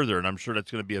and further, and I'm sure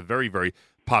that's going to be a very, very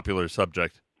popular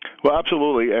subject. Well,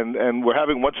 absolutely, and we're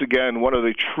having once again one of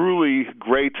the truly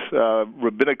great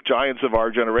rabbinic giants of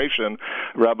our generation,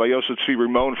 Rabbi Yosef Tzvi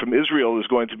Rimon from Israel, is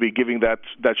going to be giving that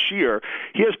shiur.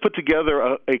 He has put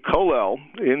together a kollel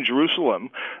in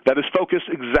Jerusalem that is focused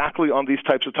exactly on these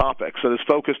types of topics, that is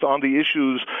focused on the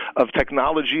issues of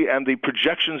technology and the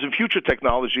projections of future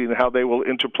technology and how they will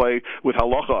interplay with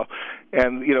halacha.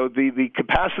 And the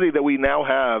capacity that we now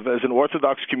have as an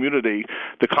Orthodox community,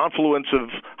 the confluence of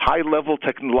high-level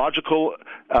technological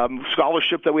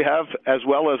scholarship that we have, as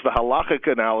well as the halachic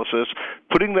analysis,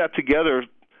 putting that together,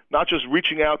 not just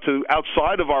reaching out to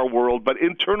outside of our world, but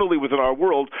internally within our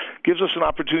world, gives us an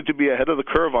opportunity to be ahead of the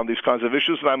curve on these kinds of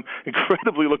issues, and I'm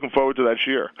incredibly looking forward to that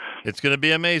shiur. It's going to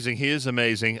be amazing. He is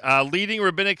amazing. Leading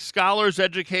rabbinic scholars,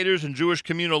 educators, and Jewish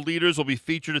communal leaders will be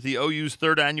featured at the OU's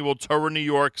third annual Torah New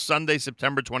York, Sunday,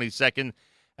 September 22nd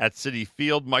at Citi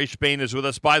Field. Moishe Bane is with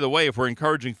us. By the way, if we're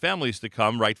encouraging families to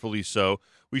come, rightfully so,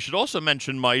 we should also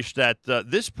mention, Moishe, that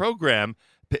this program,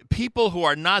 people who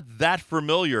are not that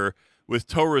familiar with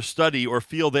Torah study or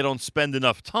feel they don't spend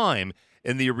enough time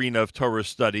in the arena of Torah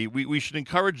study, we should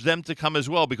encourage them to come as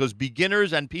well, because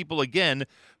beginners and people, again,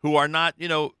 who are not,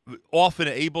 often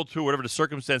able to, whatever the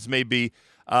circumstance may be,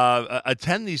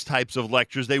 attend these types of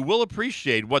lectures, they will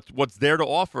appreciate what's there to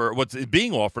offer, what's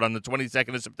being offered on the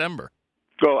 22nd of September.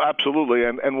 Oh, absolutely.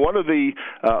 And one of the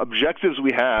objectives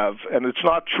we have, and it's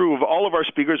not true of all of our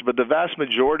speakers, but the vast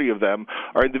majority of them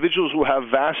are individuals who have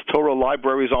vast Torah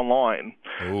libraries online.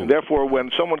 And therefore, when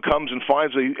someone comes and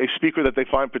finds a speaker that they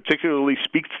find particularly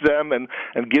speaks to them and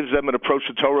gives them an approach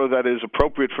to Torah that is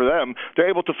appropriate for them, they're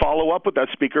able to follow up with that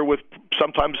speaker with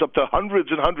sometimes up to hundreds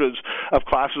and hundreds of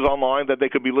classes online that they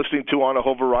could be listening to on a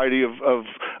whole variety of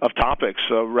topics.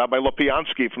 Rabbi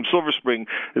Lopiansky from Silver Spring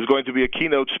is going to be a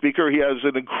keynote speaker. He has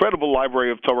an incredible library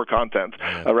of Torah content.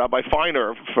 Rabbi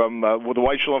Feiner from the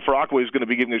Weissman for Aqua is going to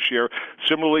be giving a shiur.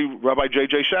 Similarly, Rabbi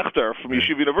J.J. Schechter from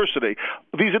Yeshiva University.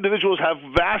 These individuals have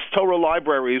vast Torah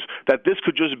libraries that this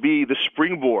could just be the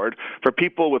springboard for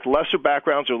people with lesser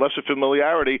backgrounds or lesser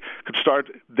familiarity could start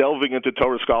delving into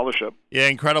Torah scholarship. Yeah,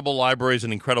 incredible libraries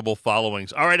and incredible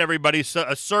followings. All right, everybody,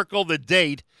 so circle the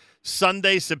date.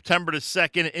 Sunday, September the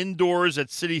 2nd, indoors at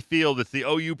Citi Field. It's the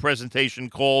OU presentation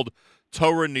called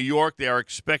Torah New York. They are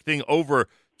expecting over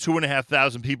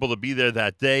 2,500 people to be there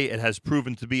that day. It has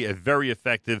proven to be a very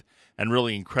effective and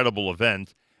really incredible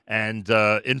event. And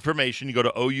information, you go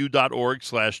to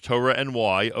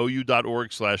ou.org/TorahNY,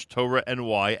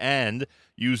 ou.org/TorahNY, and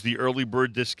use the early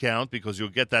bird discount because you'll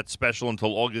get that special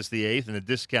until August the 8th. And the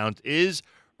discount is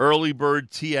Early Bird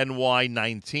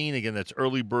TNY19. Again, that's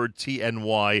Early Bird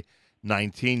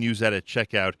TNY19. Use that at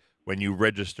checkout when you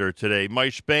register today.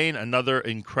 Moishe Bane, another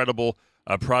incredible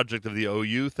project of the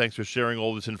OU. Thanks for sharing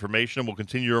all this information. We'll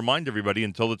continue to remind everybody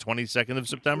until the 22nd of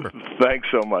September. Thanks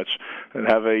so much. And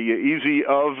have a easy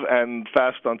and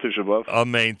fast on Tisha B'Av.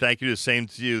 Amen. Thank you. The same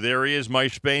to you. There he is,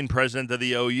 Moishe Bane, president of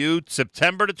the OU.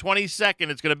 September the 22nd.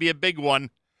 It's going to be a big one.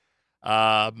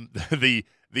 The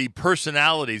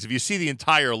personalities, if you see the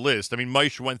entire list, I mean,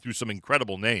 Moishe went through some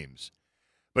incredible names.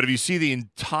 But if you see the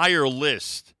entire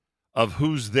list of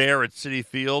who's there at Citi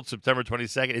Field, September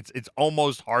 22nd, it's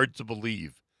almost hard to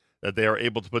believe that they are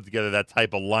able to put together that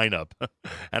type of lineup.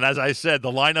 And as I said,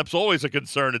 the lineup's always a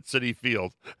concern at Citi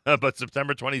Field. But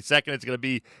September 22nd, it's going to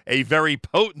be a very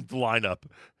potent lineup,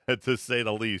 to say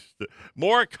the least.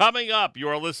 More coming up. You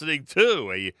are listening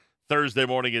to a Thursday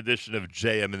morning edition of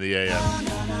JM in the AM.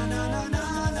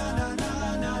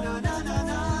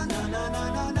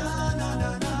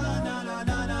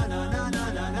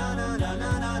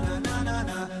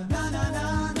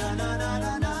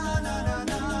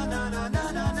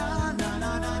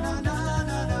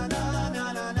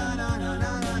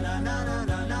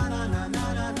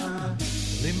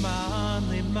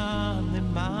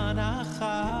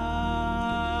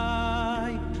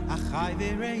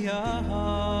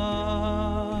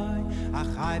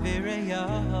 Achai v'reyai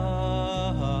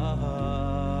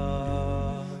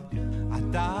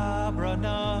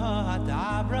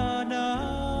Adabrana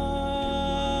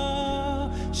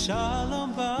Shalom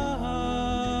Bach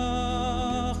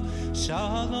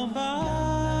Shalom Bach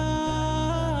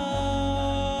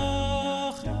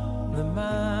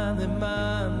Leman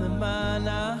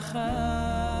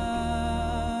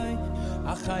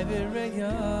Achai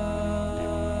v'reyai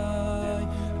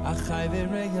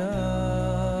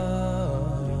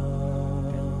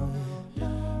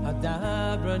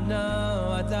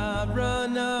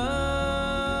Adabrana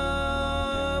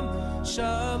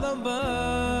Shalom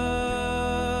Bach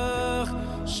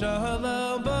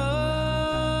Shalom Bach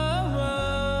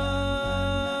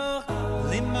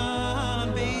Liman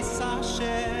Beis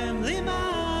Hashem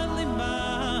Liman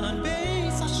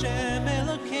Beis Hashem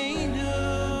Elokeinu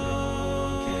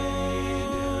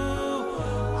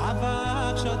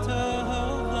Avak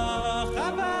Shatov Lach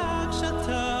Avak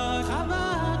Shatov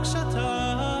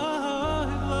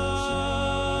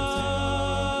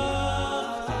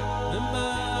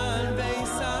Liman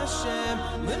Beis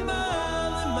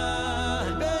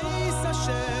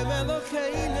Hashem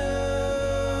Elokeinu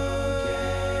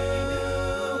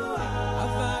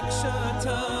Avak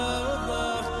Shatov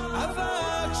Lach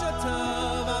Avak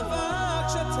Shatov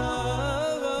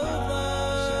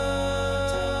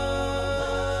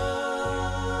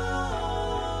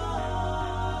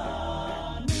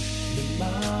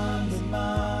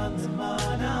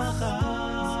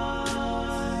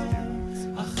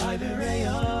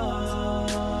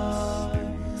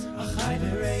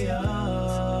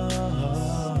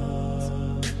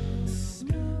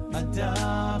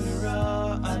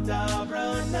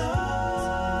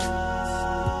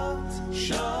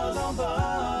Shalom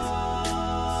Bach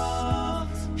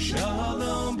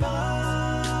Shalom Bach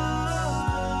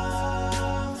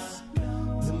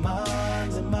Leman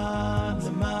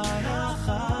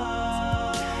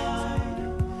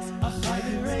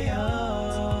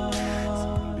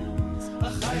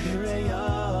Achai v'reyai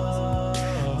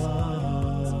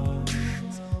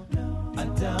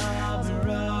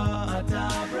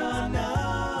Adabrana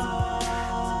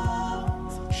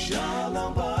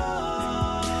Shalom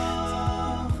Bach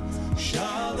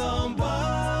Shalom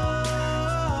Bach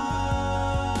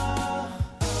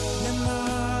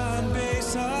Leman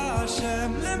Beis Hashem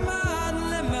Leman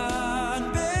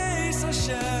Beis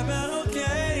Hashem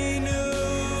Elokeinu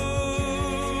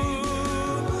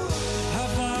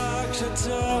Avak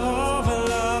Shatov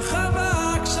Lach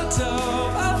Avak Shatov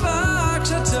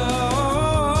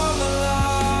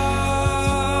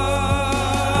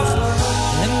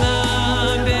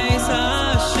Leman Beis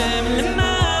Hashem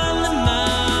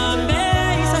Leman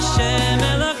Beis Hashem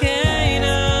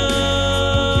Elokeinu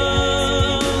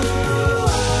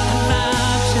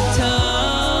Avak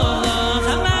Shatov Lach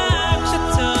Avak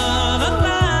Shatov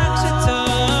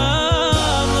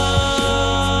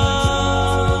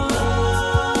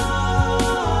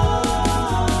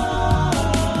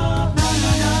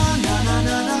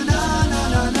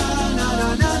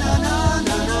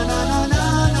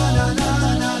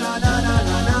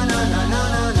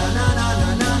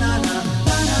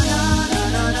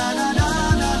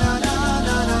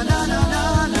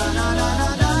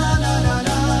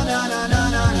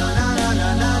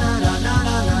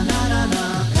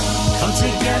Come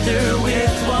together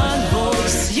with one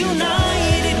voice,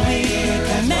 united we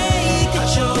can make a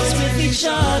choice with each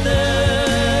other.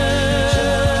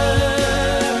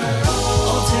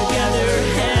 All together,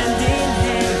 hand in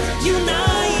hand,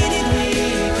 united we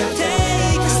can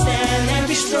take a stand and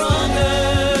be stronger.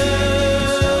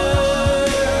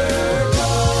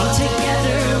 Come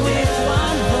together with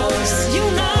one voice,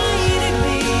 united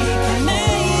we can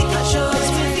make a choice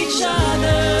with each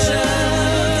other.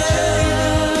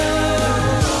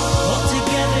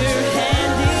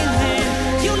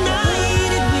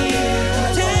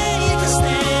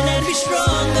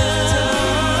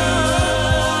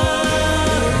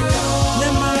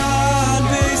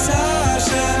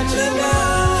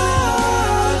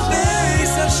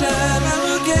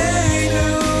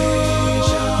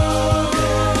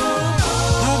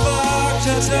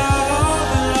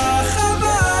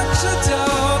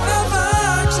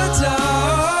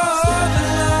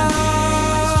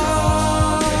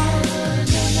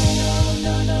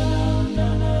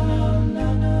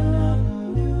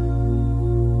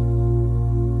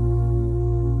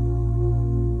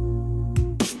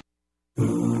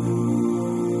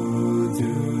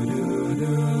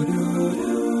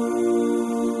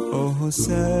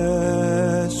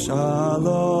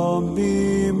 Shalom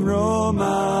bimromav,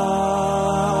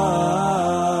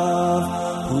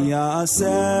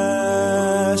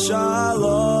 Yaseh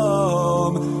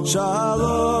Shalom,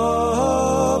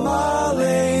 Shalom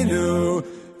Aleinu,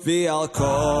 V'al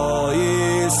Kol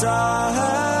Yisrael,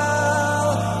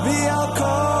 V'al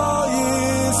Kol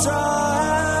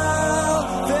Yisrael,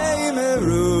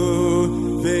 V'yimeru,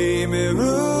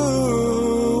 V'yimeru,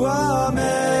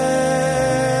 Amen.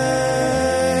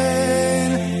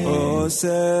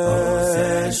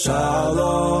 Oseh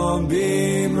Shalom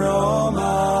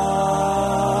Bimromav,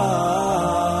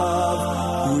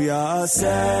 Hu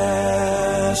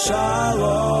Yaseh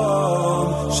Shalom,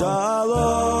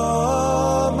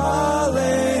 Shalom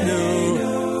Aleinu,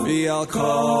 V'al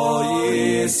Kol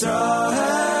Yisrael,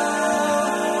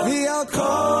 V'al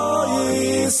Kol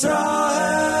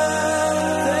Yisrael,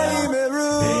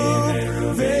 V'yimeru,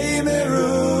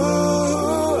 V'yimeru,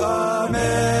 Amen.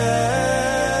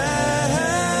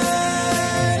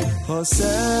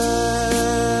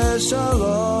 Oseh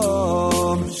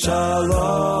Shalom,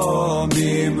 Shalom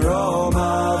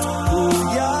Bimromav, Hu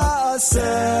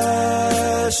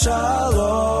Yaseh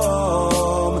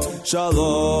Shalom,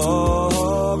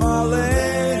 Shalom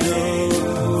Aleinu,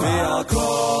 V'al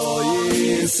Kol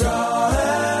Yisrael,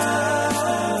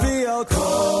 V'al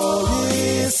Kol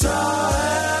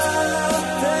Yisrael,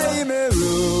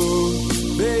 V'yimeru,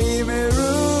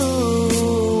 V'yimeru,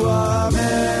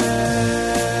 Amen.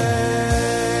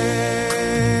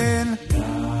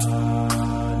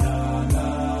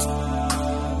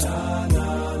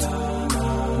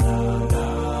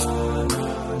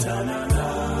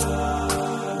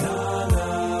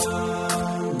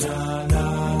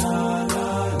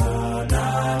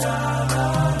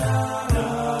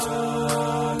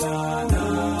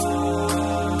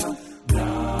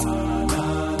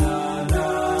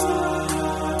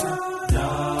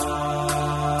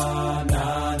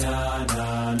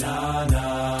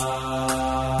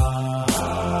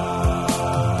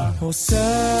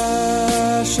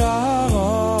 Oseh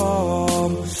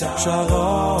Shalom,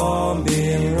 Shalom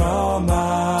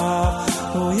Bimromav,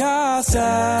 Hu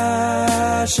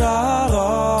Yaseh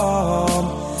Shalom,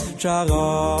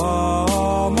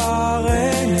 Shalom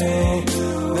Aleinu,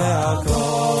 V'al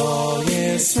Kol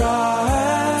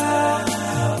Yisrael,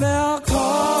 V'al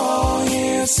Kol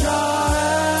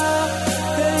Yisrael,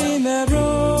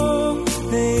 V'yimeru,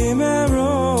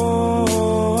 V'yimeru,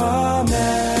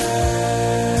 Amen.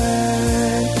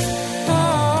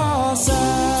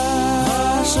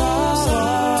 Oseh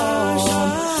Shalom,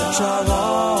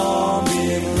 Shalom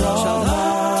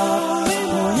Bimromav,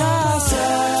 Hu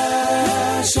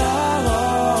Yaseh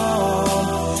Shalom,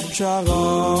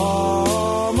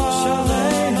 Shalom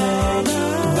Aleinu,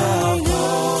 V'al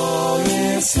Kol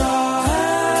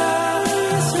Yisrael,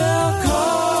 V'al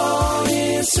Kol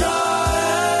Yisrael,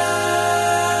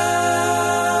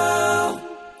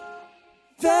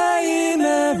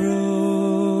 V'yimeru,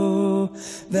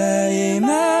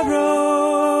 V'yimeru,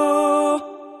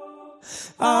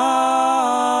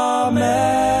 Amen.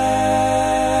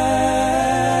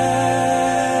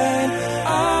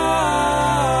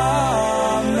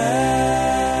 Amen.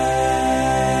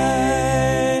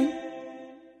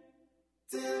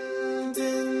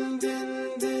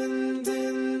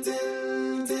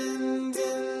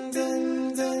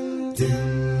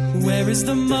 Where is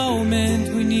the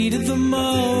moment we needed the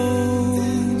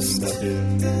most?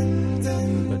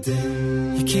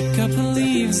 You kick up the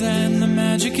leaves and the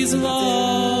magic is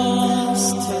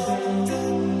lost.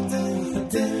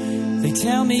 They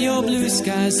tell me your blue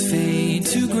skies fade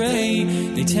to gray.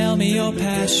 They tell me your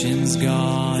passion's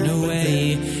gone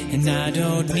away. And I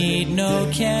don't need no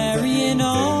carrying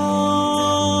on.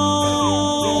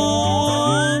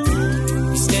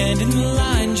 You stand in the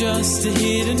line just to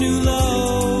hit a new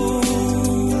low.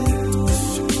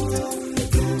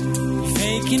 You're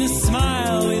faking a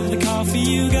smile with the coffee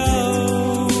you go.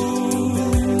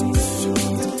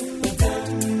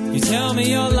 You tell me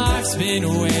your life's been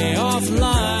way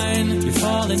offline. You're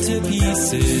falling to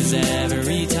pieces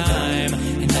every time.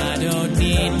 And I don't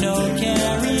need no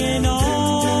carrying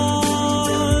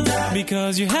on.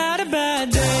 Because you had a bad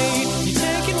day, you're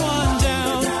taking one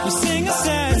down. You sing a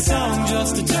sad song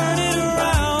just to turn it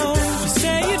around. You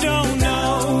say you don't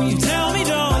know, you tell me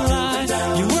don't lie.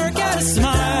 You work at a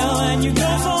smile and you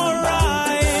go for a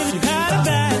ride. You had a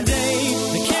bad day,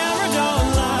 the camera don't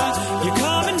lie. You're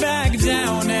coming back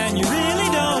down and you really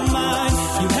don't mind.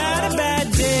 You had a bad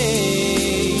day,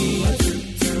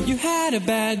 you had a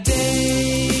bad day.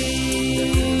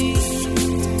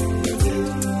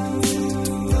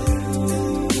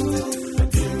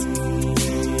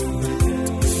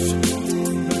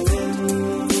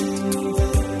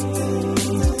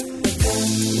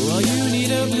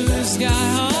 Sky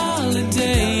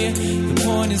holiday. The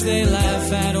point as they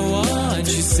laugh at what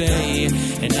you say.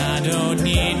 And I don't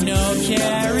need no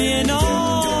carrying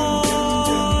on.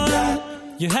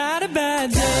 You had a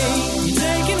bad day, you're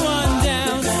taking one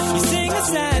down. You sing a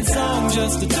sad song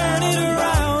just to turn it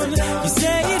around. You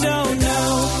say you don't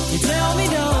know, you tell me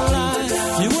don't lie.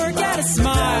 You work at a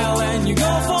smile and you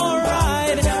go for a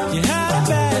ride. You had a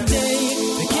bad day,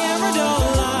 the camera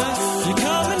don't lie. You're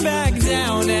coming back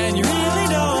down and you really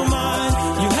don't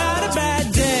mind. You had a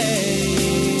bad day.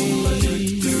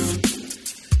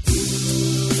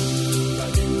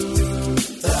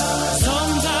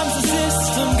 Sometimes the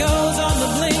system goes on the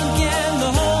blink and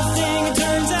the whole thing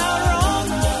turns out wrong.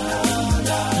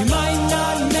 You might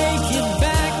not make it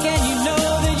back and you know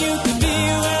that you could be,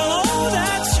 well, oh,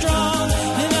 that's strong.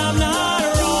 And I'm not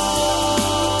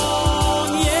wrong.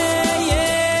 Yeah,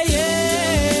 yeah, yeah.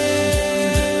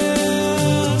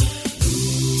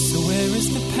 So where is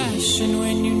the passion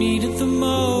when you need it the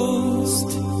most?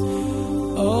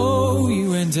 Oh,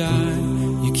 you and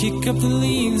I, you kick up the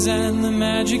leaves and the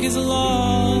magic is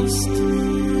lost.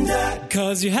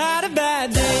 'Cause you had a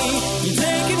bad day, you're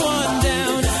taking one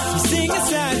down. You sing a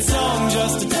sad song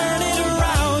just to turn it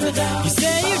around. You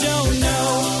say you don't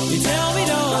know, you tell me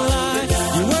don't lie.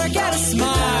 You work at a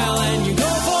smile and you go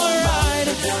for a ride.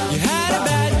 You had a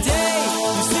bad day,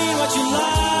 you've seen what you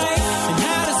like. And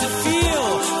how does it feel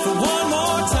for one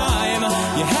more time?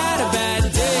 You had a bad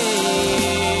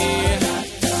day.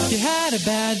 You had a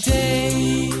bad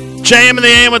day. JM in the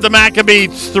AM with the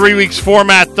Maccabees, 3 weeks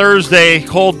format Thursday,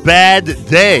 called Bad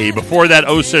Day. Before that,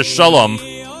 Oseh Shalom.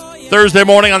 Thursday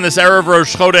morning on this Erev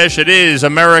Rosh Chodesh, it is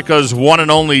America's one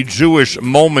and only Jewish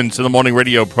Moments in the Morning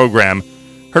radio program.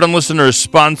 Heard on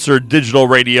listeners-sponsored digital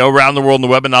radio around the world on the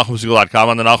web at NachumSegal.com,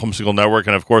 on the Nachum Segal Network,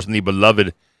 and of course on the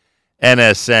beloved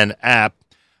NSN app.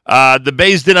 The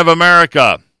Beis Din of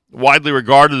America, widely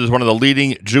regarded as one of the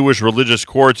leading Jewish religious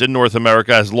courts in North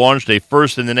America, has launched a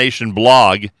first-in-the-nation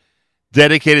blog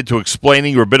dedicated to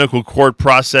explaining rabbinical court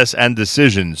process and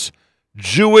decisions.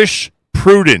 Jewish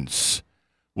Prudence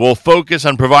will focus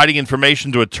on providing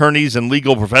information to attorneys and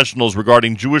legal professionals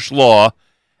regarding Jewish law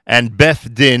and Beth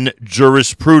Din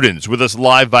jurisprudence. With us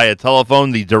live via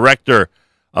telephone, the director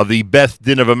of the Beth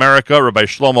Din of America, Rabbi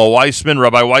Shlomo Weissman.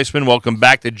 Rabbi Weissman, welcome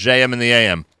back to JM in the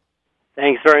AM.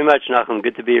 Thanks very much, Nachum.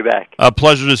 Good to be back. A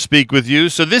pleasure to speak with you.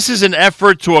 So this is an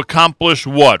effort to accomplish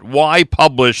what? Why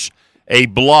publish a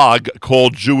blog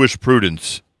called Jewish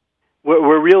Prudence?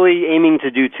 We're really aiming to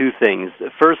do two things.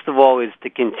 First of all is to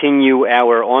continue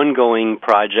our ongoing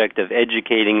project of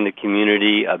educating the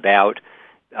community about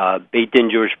Beit Din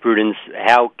jurisprudence,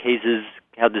 how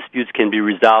disputes can be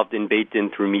resolved in Beit Din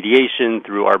through mediation,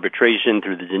 through arbitration,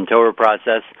 through the Din Torah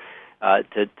process,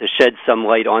 to shed some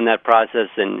light on that process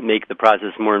and make the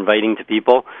process more inviting to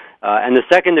people. And the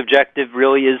second objective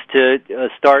really is to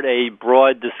start a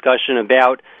broad discussion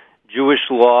about Jewish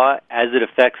law as it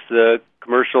affects the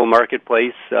commercial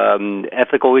marketplace,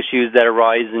 ethical issues that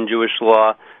arise in Jewish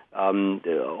law,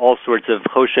 all sorts of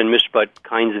choshen and mishpat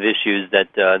kinds of issues that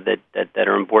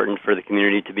are important for the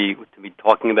community to be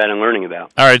talking about and learning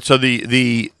about. All right. So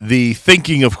the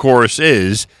thinking, of course,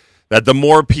 is that the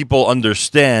more people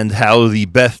understand how the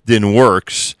Beth Din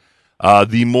works,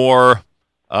 the more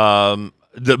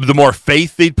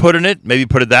faith they'd put in it. Maybe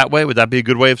put it that way. Would that be a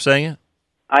good way of saying it?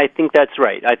 I think that's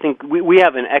right. I think we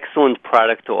have an excellent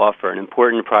product to offer, an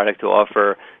important product to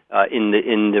offer in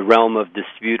the realm of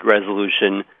dispute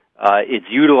resolution. It's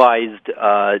utilized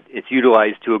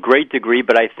to a great degree,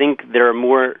 but I think there are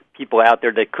more people out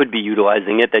there that could be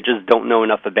utilizing it that just don't know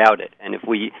enough about it. And if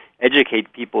we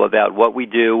educate people about what we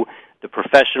do, the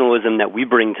professionalism that we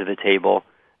bring to the table,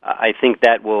 I think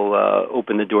that will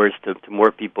open the doors to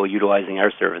more people utilizing our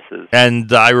services.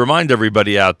 And I remind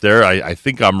everybody out there, I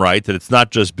think I'm right, that it's not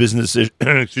just business issues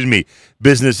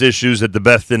that the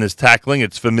Beth Din is tackling.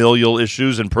 It's familial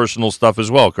issues and personal stuff as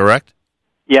well, correct?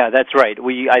 Yeah, that's right.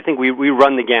 I think we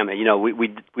run the gamut. You know,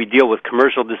 we deal with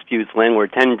commercial disputes,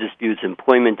 landlord-tenant disputes,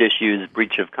 employment issues,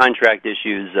 breach of contract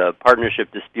issues,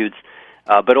 partnership disputes,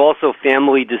 but also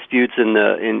family disputes in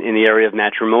the area of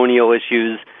matrimonial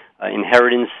issues,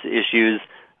 inheritance issues,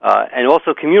 and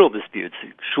also communal disputes,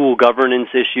 shul governance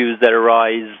issues that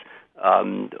arise.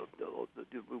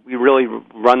 We really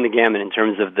run the gamut in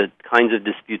terms of the kinds of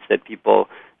disputes that people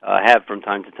have from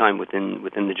time to time within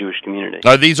the Jewish community.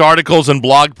 Are these articles and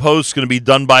blog posts going to be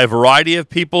done by a variety of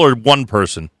people or one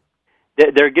person?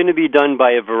 They're going to be done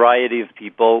by a variety of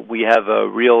people. We have a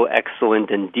real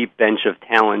excellent and deep bench of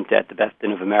talent at the Beth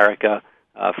Din of America,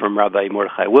 from Rabbi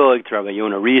Mordechai Willig to Rabbi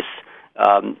Yonah Rees,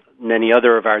 many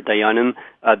other of our Dayanim.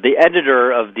 The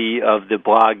editor of the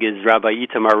blog is Rabbi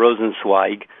Itamar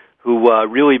Rosenzweig, who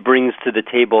really brings to the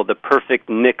table the perfect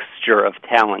mixture of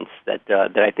talents that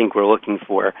I think we're looking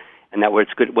for, and that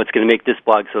what's going to make this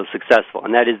blog so successful.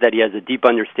 And that is that he has a deep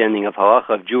understanding of halacha,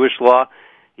 of Jewish law.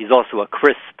 He's also a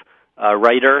crisp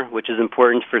writer, which is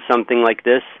important for something like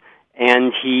this.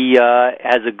 And he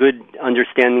has a good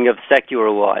understanding of secular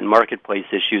law and marketplace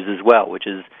issues as well, which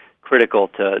is critical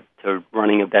to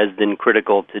running a bezdin,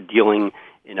 critical to dealing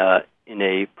in a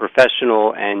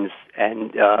professional and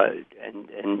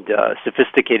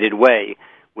sophisticated way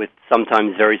with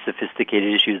sometimes very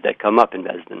sophisticated issues that come up in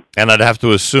bezdin. And I'd have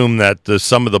to assume that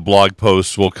some of the blog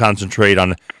posts will concentrate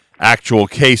on actual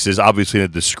cases, obviously in a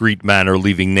discreet manner,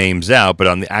 leaving names out, but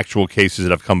on the actual cases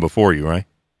that have come before you, right?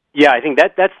 Yeah, I think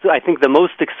that's the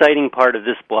most exciting part of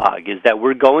this blog is that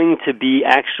we're going to be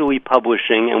actually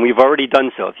publishing, and we've already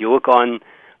done so. If you look on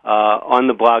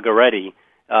the blog already,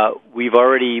 we've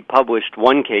already published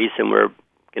one case, and we're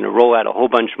going to roll out a whole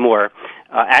bunch more.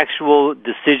 Actual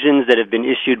decisions that have been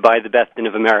issued by the Beth Din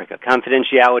of America.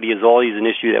 Confidentiality is always an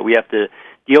issue that we have to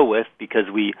deal with because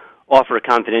we offer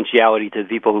confidentiality to the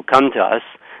people who come to us.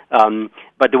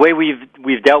 But the way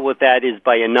we've dealt with that is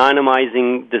by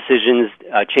anonymizing decisions,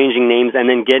 changing names, and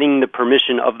then getting the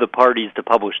permission of the parties to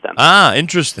publish them. Ah,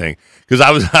 interesting. Because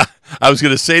I was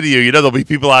going to say to you, there'll be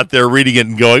people out there reading it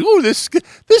and going, "Oh, this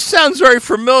sounds very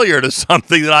familiar to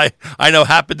something that I know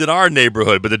happened in our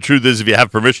neighborhood." But the truth is, if you have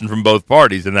permission from both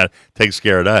parties, then that takes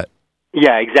care of that.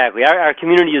 Yeah, exactly. Our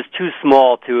community is too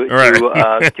small to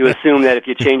assume that if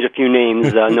you change a few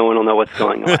names, no one will know what's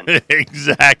going on.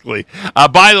 Exactly.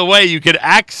 By the way, you can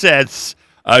access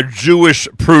Jewish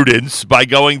Prudence by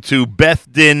going to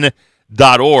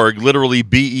bethdin.org, literally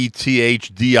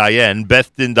BETHDIN,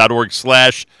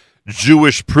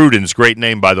 bethdin.org/Jewish Prudence. Great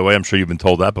name, by the way. I'm sure you've been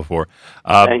told that before.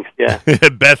 Thanks, yeah.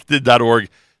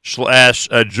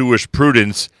 bethdin.org/Jewish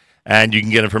Prudence. And you can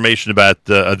get information about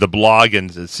the blog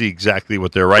and see exactly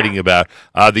what they're writing about.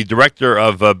 The director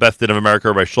of Beth Din of America,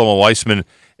 Rabbi Shlomo Weissman,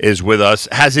 is with us.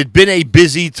 Has it been a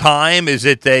busy time? Is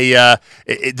it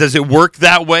does it work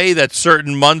that way, that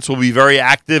certain months will be very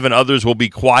active and others will be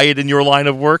quiet in your line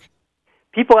of work?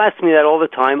 People ask me that all the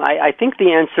time. I think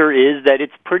the answer is that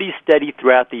it's pretty steady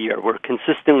throughout the year. We're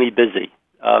consistently busy.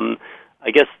 I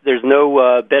guess there's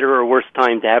no better or worse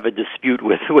time to have a dispute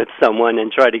with someone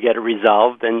and try to get it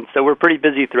resolved, and so we're pretty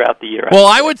busy throughout the year. Well,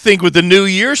 I would think with the new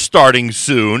year starting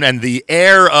soon and the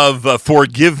air of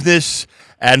forgiveness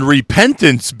and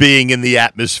repentance being in the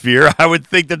atmosphere, I would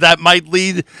think that might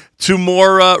lead to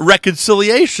more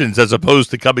reconciliations as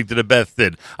opposed to coming to the Beth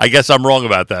Din. I guess I'm wrong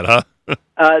about that, huh?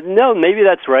 No, maybe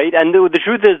that's right. And the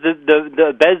truth is that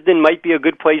the bezdin might be a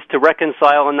good place to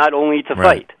reconcile and not only to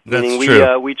fight. That's Meaning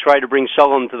true. we try to bring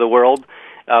shalom to the world.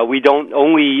 We don't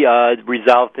only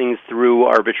resolve things through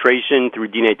arbitration, through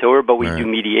Dinei Torah, but we do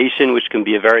mediation, which can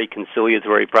be a very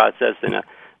conciliatory process and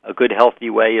a good,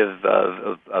 healthy way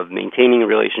of maintaining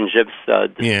relationships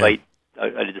despite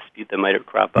a dispute that might have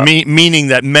cropped up. Meaning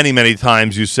that many, many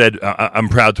times you said, I'm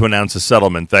proud to announce a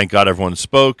settlement. Thank God everyone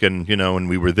spoke, and and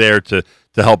we were there to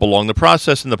help along the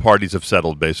process, and the parties have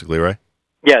settled, basically, right?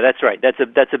 Yeah, that's right. That's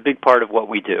a big part of what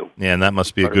we do. Yeah, and that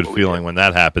must be a good feeling when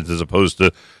that happens, as opposed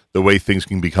to the way things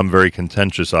can become very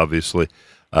contentious, obviously,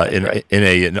 in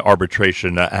an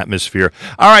arbitration atmosphere.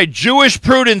 All right, Jewish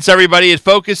Prudence, everybody. It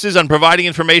focuses on providing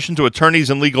information to attorneys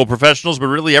and legal professionals, but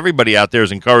really everybody out there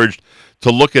is encouraged to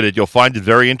look at it. You'll find it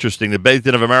very interesting. The Beth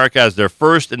Din of America has their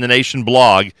first in the nation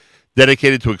blog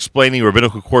dedicated to explaining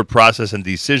rabbinical court process and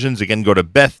decisions. Again, go to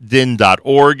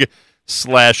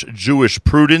bethdin.org/Jewish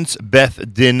Prudence,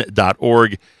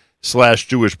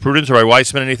 bethdin.org/Jewish Prudence. All right,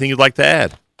 Weissman, anything you'd like to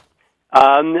add?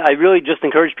 I really just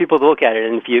encourage people to look at it,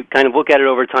 and if you kind of look at it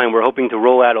over time, we're hoping to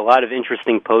roll out a lot of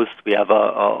interesting posts. We have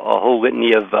a whole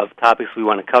litany of topics we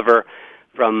want to cover,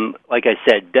 from, like I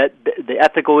said, the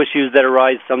ethical issues that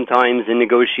arise sometimes in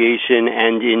negotiation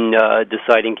and in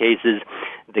deciding cases.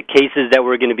 The cases that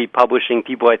we're going to be publishing,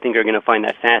 people I think are going to find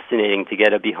that fascinating to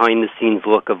get a behind-the-scenes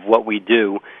look of what we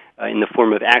do in the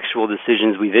form of actual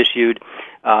decisions we've issued,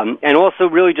 and also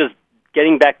really just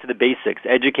getting back to the basics,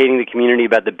 educating the community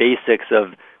about the basics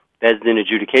of bezdin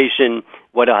adjudication,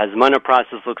 what a hazmana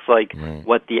process looks like,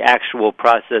 what the actual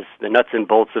process, the nuts and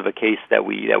bolts of a case that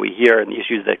we hear, and the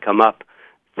issues that come up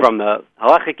from a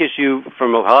halachic issue,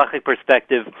 from a halachic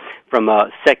perspective, from a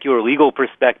secular legal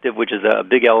perspective, which is a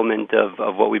big element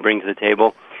of what we bring to the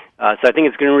table. So I think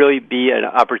it's going to really be an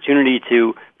opportunity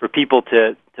for people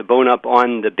to bone up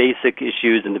on the basic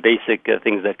issues and the basic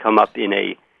things that come up in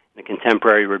a the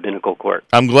contemporary rabbinical court.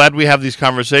 I'm glad we have these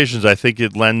conversations. I think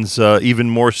it lends even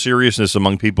more seriousness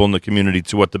among people in the community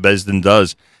to what the Beis Din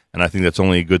does, and I think that's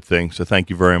only a good thing. So thank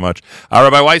you very much.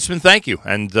 Rabbi Weissman, thank you,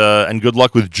 and good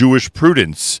luck with Jewish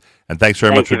prudence. And thanks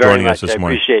very much for joining us this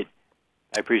morning.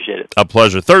 I appreciate it. A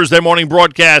pleasure. Thursday morning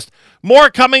broadcast. More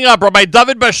coming up. Rabbi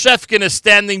Dovid Bashevkin is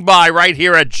standing by right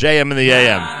here at JM in the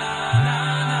AM.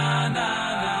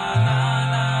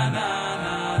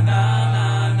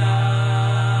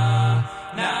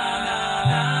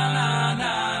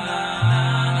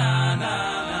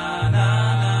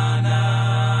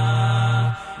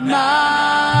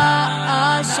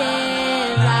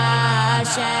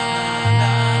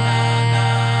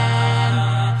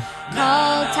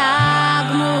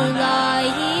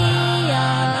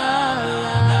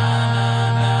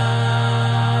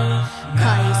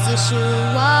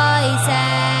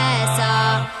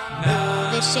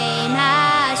 B'Shem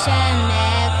Hashem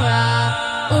Ekra,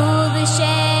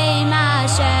 U'B'Shem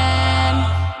Hashem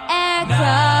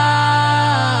Ekra.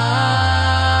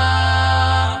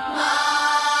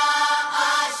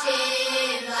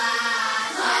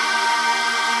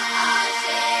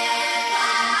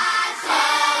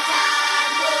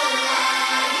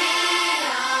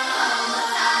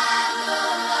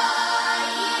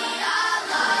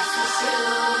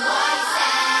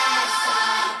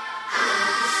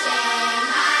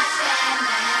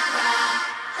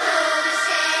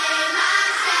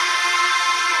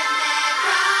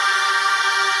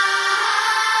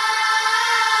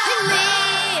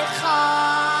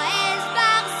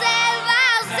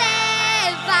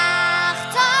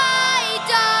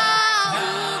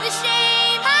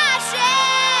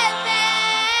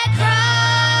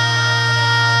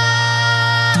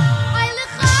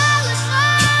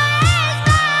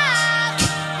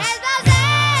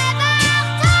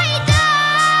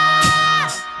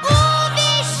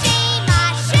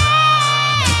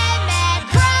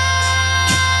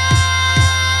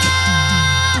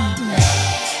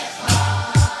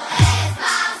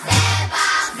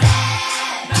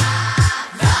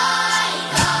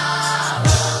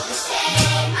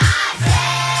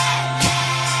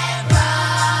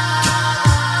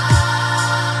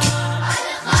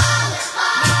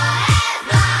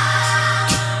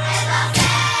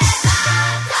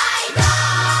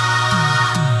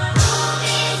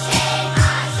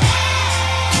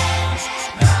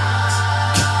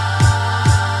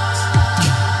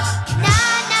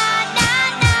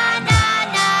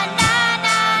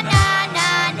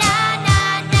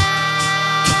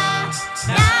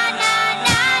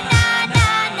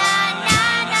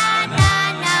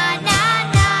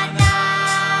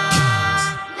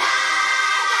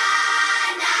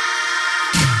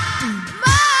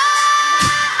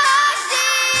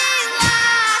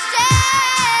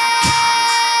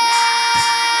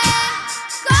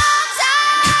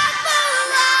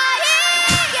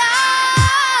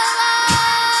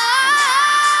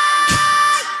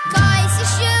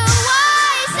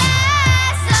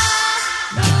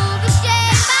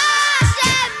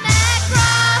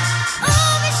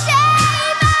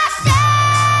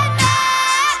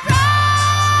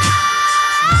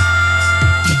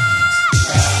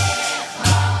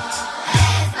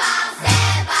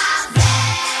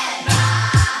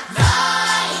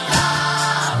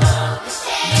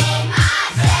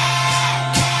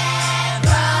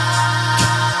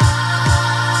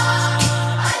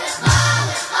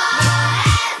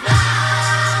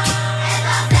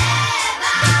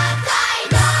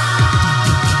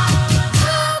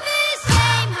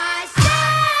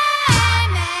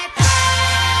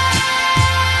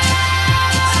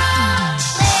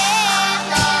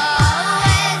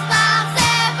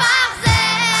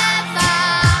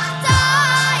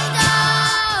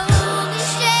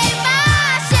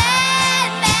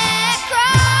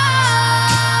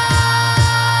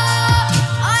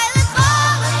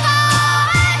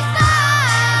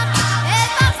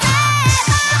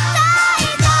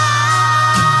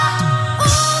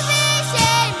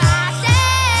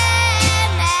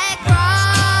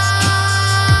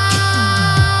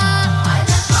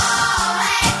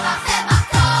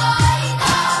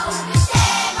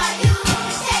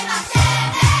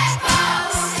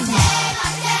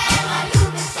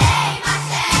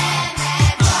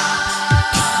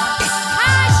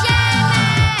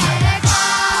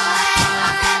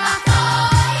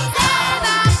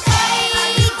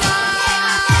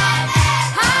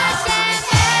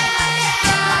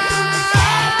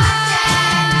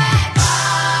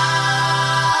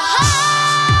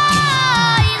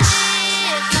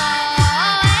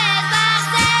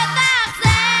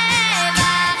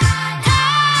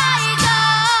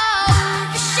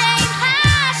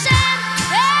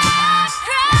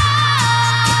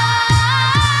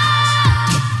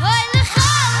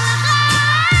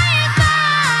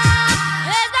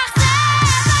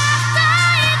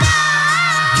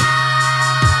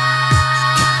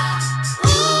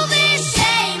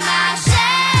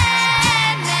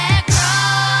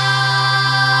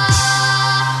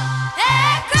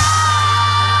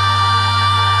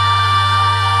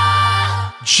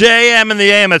 JM in the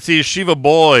AM, that's the Yeshiva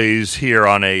Boys here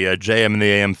on a JM in the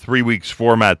AM 3 weeks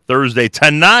format Thursday.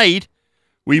 Tonight,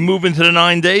 we move into the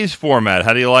 9 days format.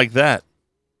 How do you like that?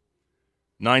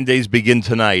 9 days begin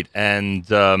tonight. And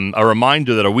a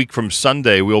reminder that a week from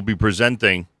Sunday, we'll be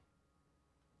presenting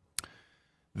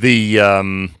the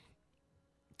Tisha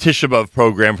B'Av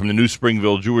program from the New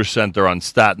Springville Jewish Center on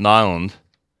Staten Island.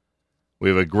 We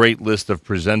have a great list of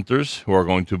presenters who are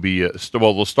going to be, we'll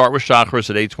start with Shacharis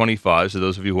at 8:25. So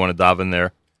those of you who want to dive in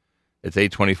there, it's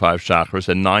 8:25 Shacharis.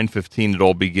 At 9:15 it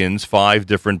all begins. 5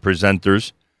 different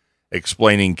presenters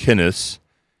explaining Kinnis.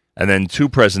 And then 2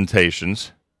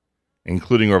 presentations,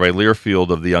 including Rabbi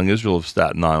Learfield of the Young Israel of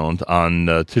Staten Island on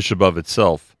Tisha B'Av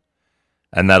itself.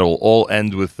 And that'll all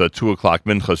end with 2 o'clock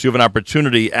mincha. So you have an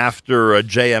opportunity after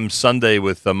JM Sunday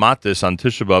with Matis on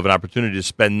Tisha B'Av, an opportunity to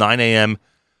spend 9 a.m.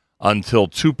 until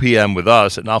 2 p.m. with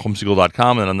us at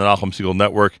NachumSegal.com and on the Nachum Segal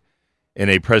Network in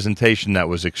a presentation that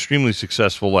was extremely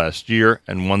successful last year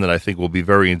and one that I think will be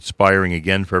very inspiring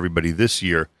again for everybody this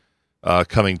year,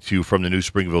 coming to you from the New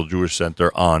Springville Jewish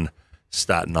Center on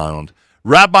Staten Island.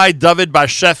 Rabbi Dovid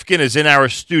Bashevkin is in our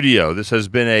studio. This has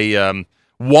been a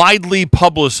widely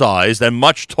publicized and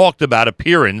much talked about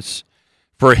appearance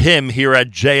for him here at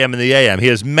JM in the AM. He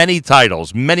has many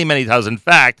titles, many titles. In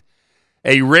fact,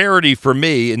 a rarity for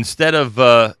me, instead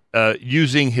of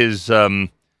using his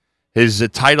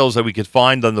titles that we could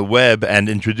find on the web and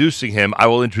introducing him, I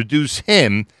will introduce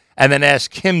him and then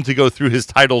ask him to go through his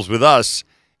titles with us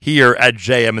here at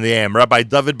JM in the AM. Rabbi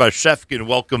Dovid Bashevkin,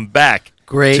 welcome back.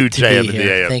 Great to JM be in the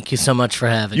here. AM. Thank you so much for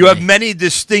having me. You have many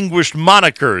distinguished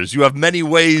monikers. You have many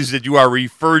ways that you are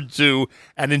referred to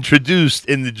and introduced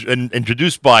in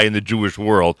the Jewish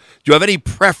world. Do you have any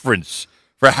preference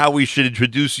for how we should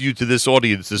introduce you to this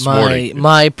audience this morning?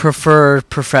 My preferred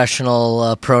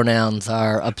professional pronouns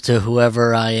are up to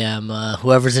whoever I am,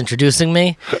 whoever's introducing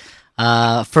me.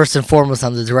 First and foremost,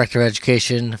 I'm the Director of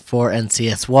Education for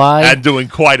NCSY. And doing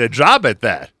quite a job at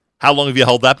that. How long have you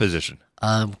held that position?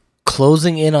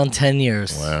 Closing in on 10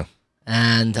 years. Wow.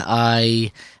 And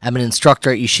I am an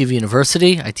instructor at Yeshiva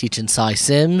University. I teach in Sci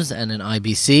Sims and in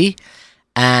IBC.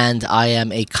 And I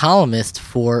am a columnist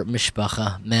for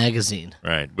Mishpacha magazine.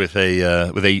 Right, with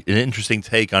an interesting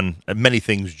take on many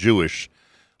things Jewish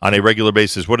on a regular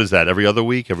basis. What is that? Every other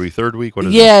week? Every third week? What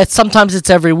is that? Sometimes it's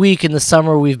every week. In the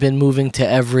summer, we've been moving to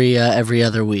every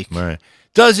other week. Right.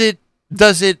 Does it?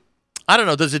 I don't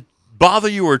know. Does it bother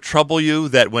you or trouble you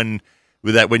that when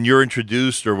you're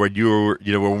introduced or when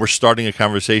when we're starting a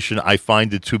conversation, I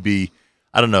find it to be,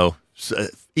 I don't know,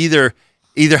 either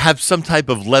have some type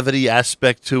of levity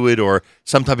aspect to it or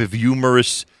some type of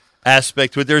humorous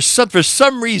aspect to it. For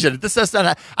some reason, this does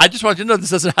not. I just want you to know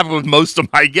this doesn't happen with most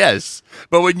of my guests.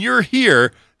 But when you're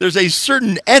here, there's a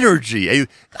certain energy. I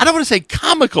don't want to say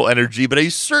comical energy, but a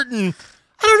certain,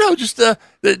 I don't know, just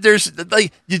there's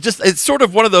like it's sort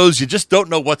of one of those you just don't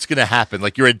know what's going to happen.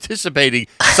 Like you're anticipating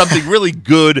something really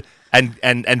good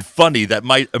and funny that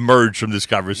might emerge from this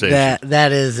conversation.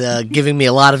 That is giving me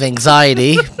a lot of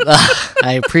anxiety.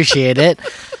 I appreciate it.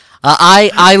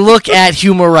 I look at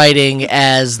humor writing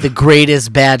as the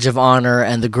greatest badge of honor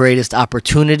and the greatest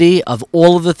opportunity of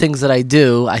all of the things that I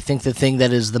do. I think the thing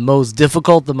that is the most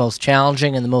difficult, the most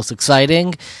challenging, and the most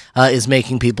exciting is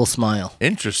making people smile.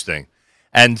 Interesting.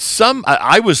 And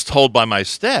I was told by my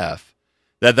staff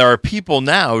that there are people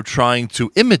now trying to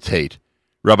imitate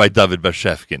Rabbi Dovid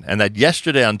Bashevkin, and that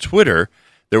yesterday on Twitter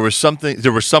there was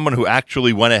someone who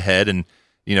actually went ahead and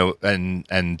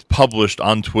published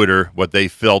on Twitter what they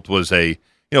felt was a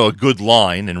good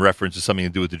line in reference to something to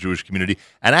do with the Jewish community,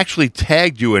 and actually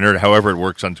tagged you in it, however it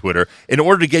works on Twitter, in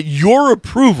order to get your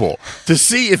approval to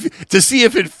see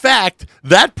if in fact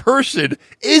that person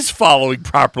is following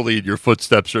properly in your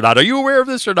footsteps or not. Are you aware of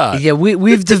this or not? Yeah,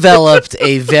 we've developed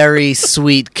a very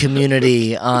sweet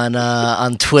community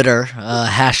on Twitter,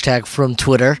 hashtag from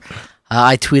Twitter.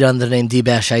 I tweet under the name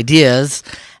D-Bash Ideas.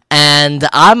 And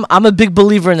I'm a big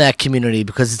believer in that community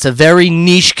because it's a very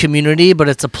niche community, but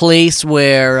it's a place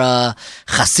where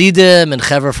Hasidim and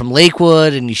Chevra from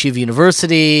Lakewood and Yeshiva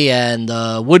University and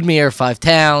Woodmere, 5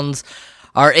 towns,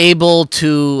 are able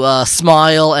to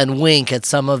smile and wink at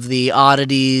some of the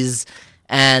oddities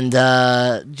and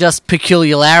just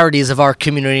peculiarities of our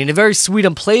community in a very sweet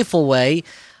and playful way.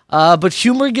 But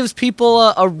humor gives people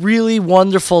a really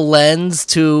wonderful lens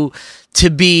to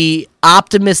be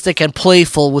optimistic and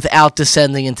playful without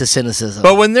descending into cynicism.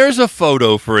 But when there's a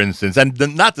photo, for instance, and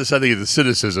not descending into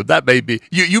cynicism, that may be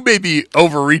you may be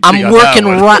overreaching. I'm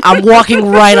walking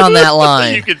right on that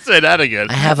line. You can say that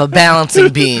again. I have a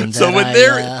balancing beam.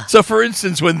 So for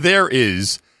instance, when there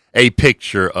is a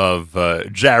picture of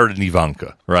Jared and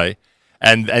Ivanka, right?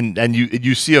 and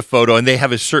you see a photo and they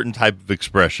have a certain type of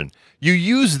expression. You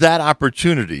use that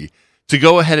opportunity to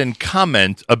go ahead and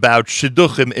comment about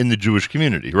shidduchim in the Jewish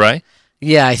community, right?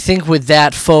 Yeah, I think with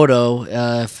that photo,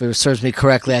 if it serves me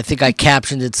correctly, I think I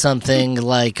captioned it something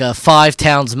like 5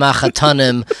 towns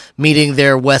Machatanim meeting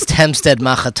their West Hempstead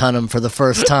Machatanim for the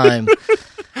first time.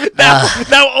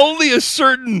 Now, only a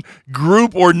certain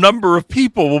group or number of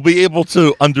people will be able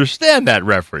to understand that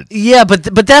reference. Yeah, but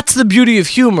that's the beauty of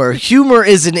humor. Humor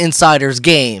is an insider's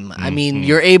game. I mean,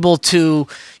 you're able to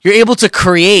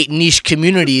create niche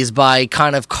communities by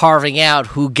kind of carving out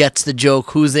who gets the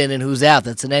joke, who's in and who's out.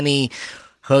 That's in any,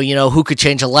 who could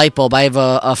change a light bulb. I have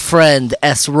a friend,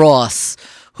 S. Ross,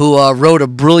 who wrote a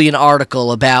brilliant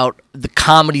article about the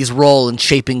comedy's role in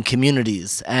shaping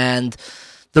communities. And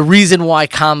the reason why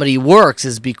comedy works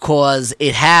is because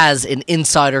it has an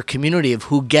insider community of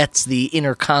who gets the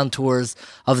inner contours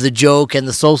of the joke and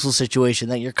the social situation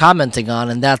that you're commenting on,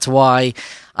 and that's why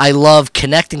I love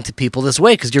connecting to people this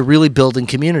way, because you're really building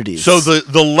communities. So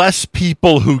the less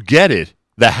people who get it,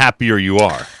 the happier you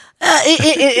are.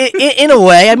 In a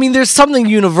way, I mean, there's something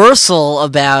universal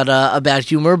about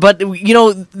humor, but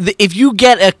if you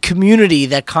get a community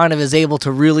that kind of is able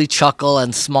to really chuckle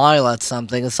and smile at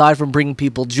something, aside from bringing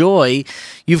people joy,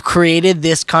 you've created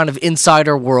this kind of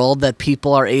insider world that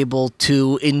people are able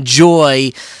to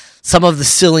enjoy some of the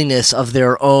silliness of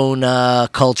their own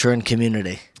culture and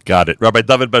community. Got it. Rabbi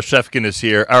Dovid Bashevkin is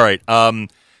here. All right.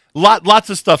 Lots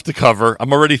of stuff to cover.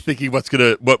 I'm already thinking what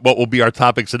will be our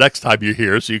topics the next time you're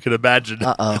here, so you can imagine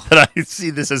that I see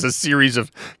this as a series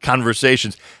of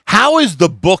conversations. How is the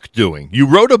book doing? You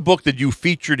wrote a book that you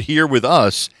featured here with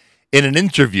us in an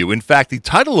interview. In fact, the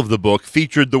title of the book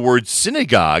featured the word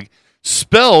synagogue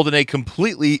spelled in a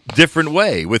completely different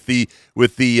way, with the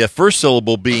first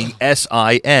syllable being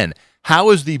S-I-N. How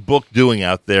is the book doing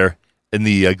out there in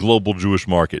the global Jewish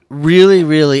market? Really,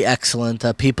 really excellent.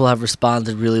 People have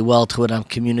responded really well to it. I'm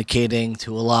communicating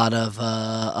to a lot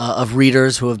of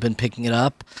readers who have been picking it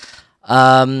up.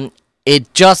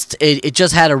 It just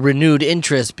had a renewed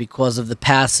interest because of the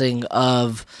passing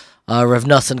of Rav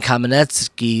Nosson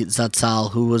Kamenetsky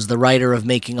Zatzal, who was the writer of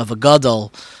Making of a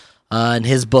Gadol. And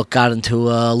his book got into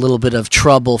a little bit of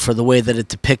trouble for the way that it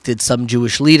depicted some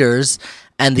Jewish leaders.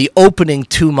 And the opening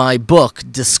to my book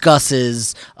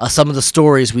discusses some of the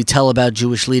stories we tell about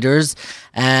Jewish leaders,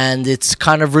 and it's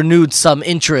kind of renewed some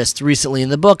interest recently in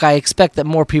the book. I expect that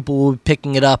more people will be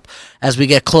picking it up as we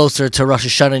get closer to Rosh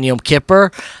Hashanah and Yom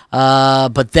Kippur,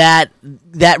 but that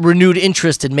renewed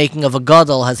interest in Making of a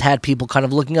Gadol has had people kind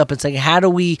of looking up and saying, how do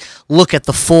we look at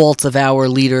the faults of our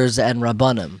leaders and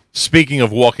Rabbanim? Speaking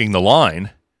of walking the line,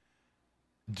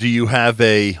 do you have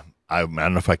I don't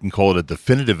know if I can call it a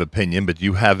definitive opinion, but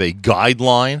you have a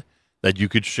guideline that you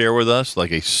could share with us,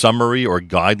 like a summary or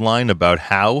guideline about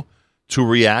how to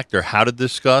react or how to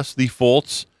discuss the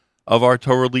faults of our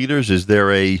Torah leaders? Is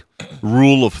there a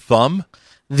rule of thumb?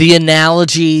 The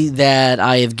analogy that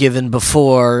I have given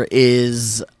before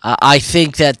is I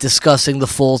think that discussing the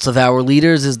faults of our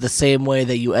leaders is the same way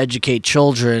that you educate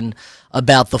children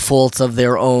about the faults of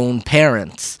their own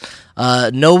parents.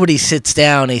 Nobody sits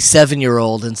down a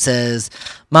 7-year-old and says,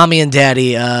 "Mommy and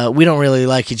Daddy, we don't really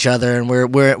like each other, and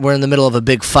we're in the middle of a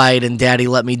big fight, and Daddy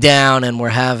let me down, and we're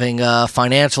having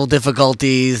financial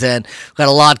difficulties, and we've got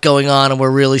a lot going on, and we're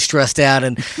really stressed out,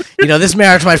 and this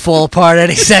marriage might fall apart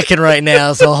any second right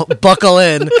now, so buckle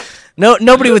in."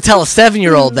 Nobody would tell a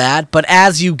 7-year-old that, but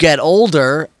as you get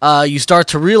older, you start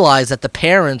to realize that the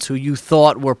parents who you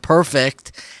thought were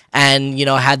perfect and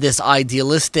had this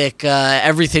idealistic,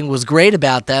 everything was great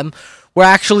about them, were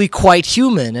actually quite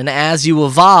human. And as you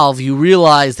evolve, you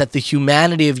realize that the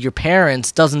humanity of your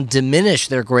parents doesn't diminish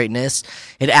their greatness.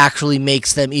 It actually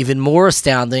makes them even more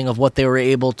astounding of what they were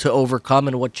able to overcome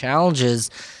and what challenges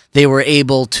they were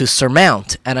able to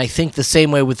surmount. And I think the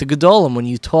same way with the Gedolim. When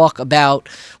you talk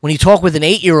with an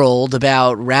 8-year-old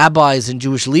about rabbis and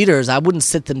Jewish leaders, I wouldn't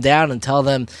sit them down and tell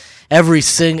them every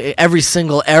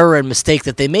single error and mistake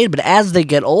that they made. But as they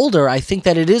get older, I think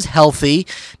that it is healthy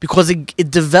because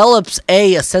it develops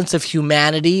a sense of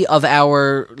humanity of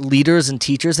our leaders and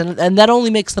teachers, and that only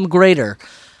makes them greater.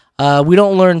 We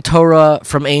don't learn Torah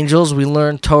from angels. We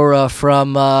learn Torah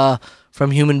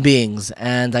from human beings,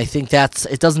 and I think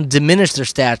it doesn't diminish their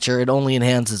stature, it only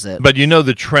enhances it. But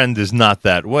the trend is not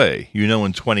that way. In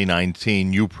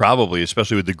 2019, you probably,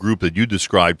 especially with the group that you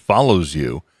described follows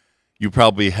you, you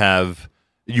probably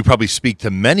speak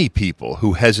to many people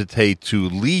who hesitate to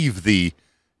leave the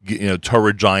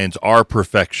Torah giants are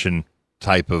perfection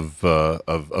type of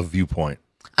viewpoint.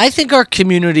 I think our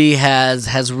community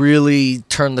has really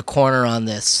turned the corner on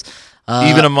this.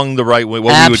 Even among the right wing,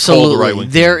 what absolutely. we would call the right wing.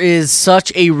 There is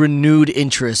such a renewed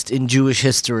interest in Jewish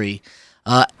history,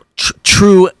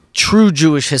 true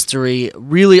Jewish history,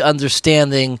 really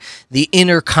understanding the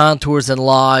inner contours and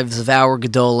lives of our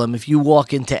Gedolim. If you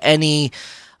walk into any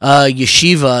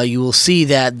yeshiva, you will see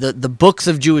that the books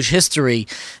of Jewish history,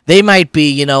 they might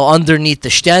be, underneath the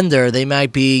stender, they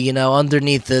might be,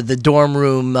 underneath the dorm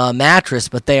room mattress,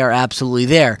 but they are absolutely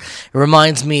there. It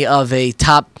reminds me of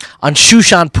on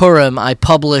Shushan Purim, I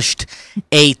published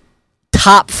a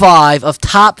top five list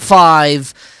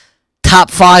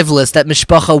that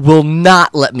Mishpacha will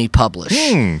not let me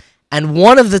publish. And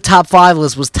one of the top 5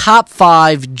 lists was top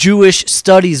 5 Jewish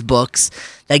studies books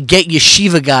that get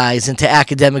yeshiva guys into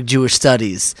academic Jewish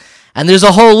studies. And there's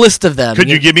a whole list of them. Could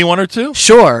you give me one or two?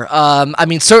 Sure.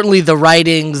 Certainly the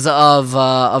writings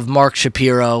of Mark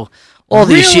Shapiro. All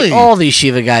the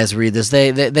yeshiva guys read this.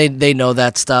 They know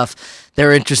that stuff.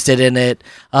 They're interested in it.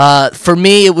 For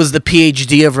me, it was the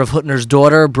PhD of Rav Hutner's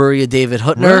daughter, Bruria David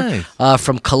Hutner,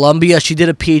 from Columbia. She did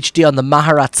a PhD on the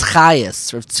Maharatz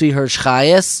Chayes, Rav Tzvi Hirsch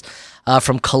Chayes,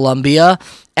 from Columbia.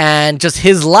 And just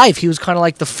his life, he was kind of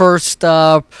like the first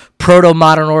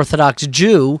proto-modern Orthodox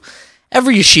Jew.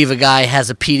 Every yeshiva guy has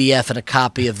a PDF and a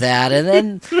copy of that. And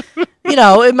then,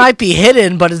 it might be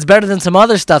hidden, but it's better than some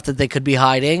other stuff that they could be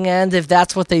hiding. And if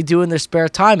that's what they do in their spare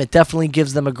time, it definitely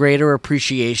gives them a greater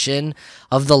appreciation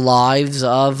of the lives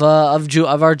of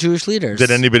our Jewish leaders.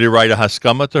 Did anybody write a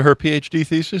haskama to her PhD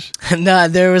thesis? No,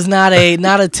 there was not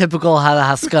a typical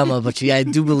haskama, but I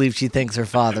do believe she thanks her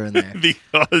father in there.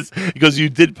 because you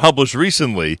did publish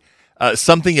recently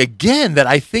something, again, that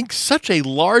I think such a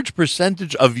large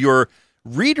percentage of your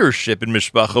readership in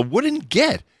Mishpacha wouldn't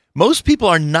get. Most people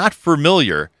are not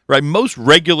familiar, right? Most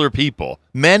regular people,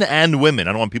 men and women,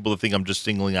 I don't want people to think I'm just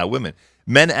singling out women,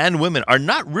 men and women are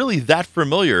not really that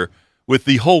familiar with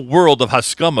the whole world of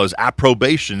haskamas,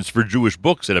 approbations for Jewish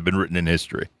books that have been written in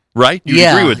history, right? You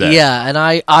agree with that? Yeah, and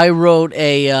I wrote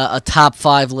a top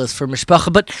 5 list for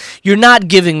Mishpacha, but you're not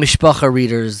giving Mishpacha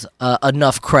readers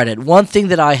enough credit. One thing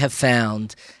that I have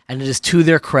found, and it is to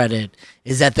their credit,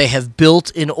 is that they have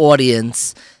built an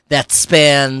audience that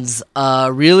spans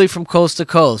really from coast to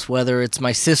coast, whether it's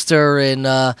my sister in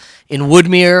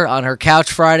Woodmere on her couch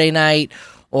Friday night,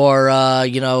 or a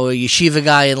yeshiva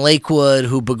guy in Lakewood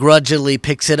who begrudgingly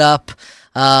picks it up,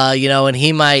 and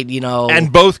he might,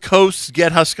 And both coasts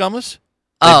get haskamas?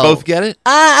 They both get it?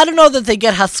 I don't know that they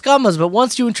get haskamas, but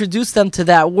once you introduce them to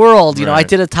that world, I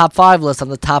did a top 5 list on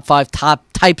the top 5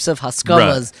 types of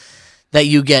haskamas. Right. That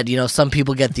you get, some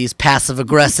people get these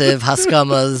passive-aggressive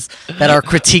haskamas that are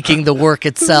critiquing the work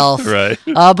itself. Right.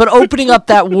 But opening up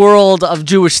that world of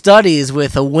Jewish studies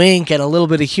with a wink and a little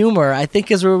bit of humor, I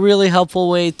think, is a really helpful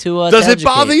way to Does to it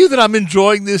bother you that I'm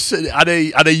enjoying this at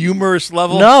a humorous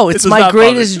level? No, it's my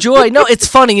greatest joy. No, it's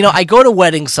funny. I go to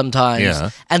weddings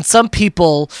sometimes, and some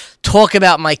people talk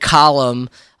about my column,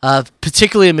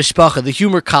 particularly in Mishpacha, the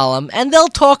humor column, and they'll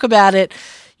talk about it,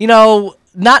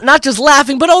 not just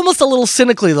laughing, but almost a little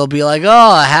cynically. They'll be like,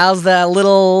 "Oh, how's that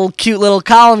cute little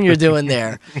column you're doing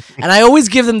there?" And I always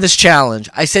give them this challenge.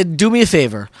 I said, "Do me a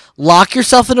favor. Lock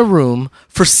yourself in a room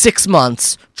for 6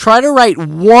 months. Try to write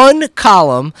one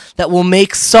column that will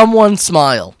make someone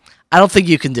smile." I don't think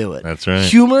you can do it. That's right.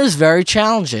 Humor is very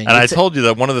challenging. And I told you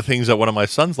that one of the things that one of my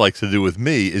sons likes to do with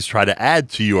me is try to add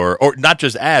to or not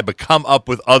just add, but come up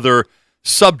with other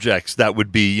subjects that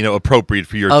would be, appropriate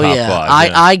for your top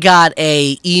 5. I got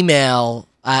a email.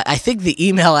 I think the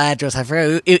email address, I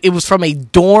forgot. It was from a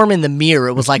dorm in the Mirror.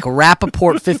 It was like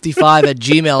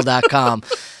Rappaport55@gmail.com.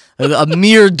 A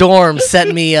mere dorm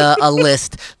sent me a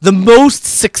list. The most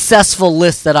successful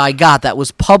list that I got that was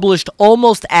published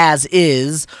almost as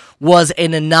is was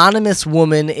an anonymous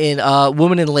woman in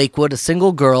Lakewood, a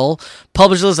single girl,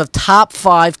 published a list of top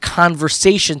 5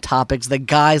 conversation topics that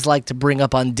guys like to bring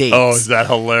up on dates. Oh, is that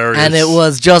hilarious? And it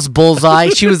was just bullseye.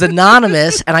 She was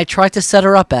anonymous, and I tried to set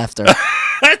her up after.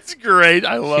 That's great.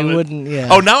 I love it. She wouldn't, yeah.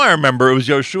 Oh, now I remember. It was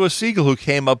Yoshua Siegel who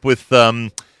came up with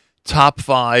top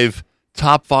five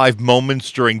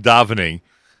moments during davening.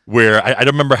 Where I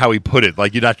don't remember how he put it.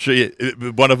 Like, you're not sure.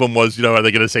 One of them was, are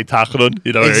they going to say Tachanun?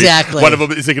 Exactly. One of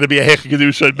them, is it going to be a Heichi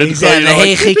Kedusha at Mincha?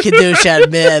 Exactly. Heichi Kedusha at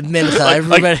Mincha.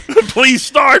 Everybody. Please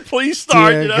start.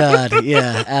 Dear God.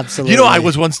 Yeah, absolutely. I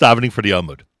was once davening for the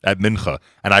Amud at Mincha,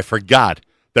 and I forgot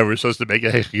that we were supposed to make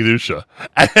a Heichi Kedusha.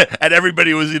 And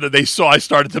everybody was, they saw I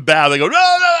started to bow. They go,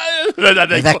 no.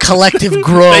 That collective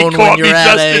groan when you're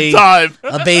at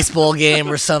a baseball game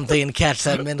or something and catch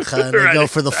that mincha and they go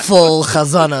for the full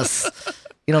chazanas.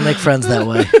 You don't make friends that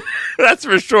way. That's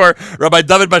for sure. Rabbi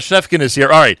Dovid Bashevkin is here.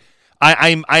 All right.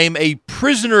 I am a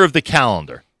prisoner of the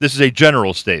calendar. This is a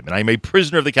general statement. I'm a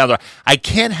prisoner of the calendar. I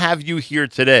can't have you here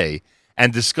today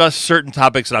and discuss certain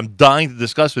topics that I'm dying to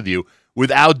discuss with you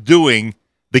without doing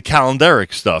the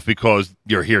calendaric stuff, because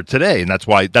you're here today, and that's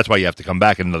why you have to come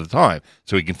back at another time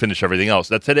so we can finish everything else.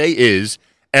 That today is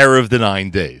Erev the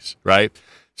 9 days, right?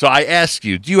 So I ask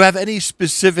you, do you have any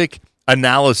specific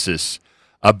analysis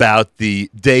about the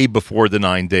day before the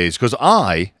 9 days? Because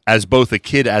I, as both a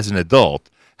kid as an adult,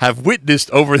 have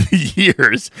witnessed over the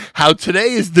years how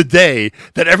today is the day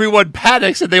that everyone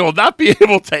panics and they will not be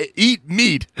able to eat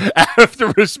meat after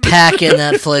a pack in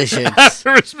that fleishix.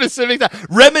 After a specific time.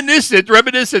 Reminiscent,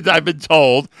 I've been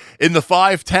told, in the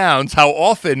 5 towns, how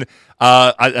often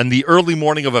on the early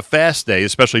morning of a fast day,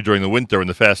 especially during the winter when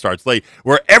the fast starts late,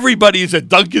 where everybody's at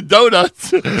Dunkin'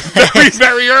 Donuts very,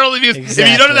 very early. Because if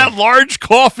you don't have that large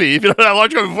coffee, before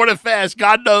the fast,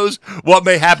 God knows what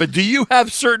may happen. Do you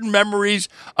have certain memories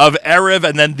of Erev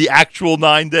and then the actual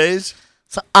 9 days?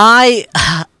 So I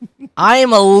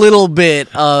am a little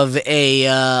bit of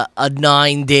a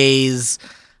 9 days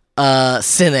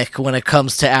cynic when it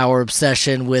comes to our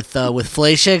obsession with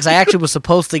fleischigs. I actually was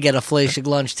supposed to get a fleishig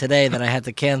lunch today that I had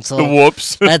to cancel.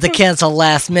 Whoops! I had to cancel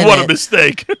last minute. What a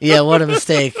mistake! Yeah, what a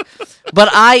mistake. But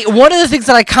one of the things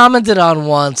that I commented on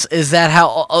once is that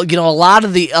how a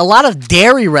lot of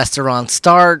dairy restaurants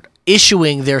start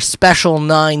issuing their special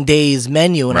 9 days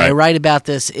menu, and right. I write about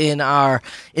this in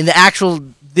the actual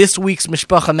this week's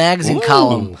Mishpacha magazine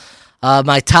column.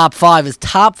 My top 5 is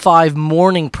top 5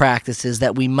 morning practices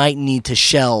that we might need to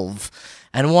shelve,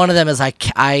 and one of them is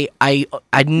I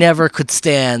never could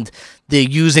stand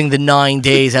using the 9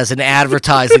 days as an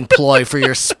advertising ploy for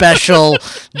your special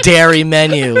dairy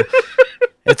menu.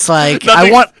 It's like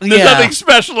there's nothing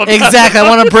special about exactly. I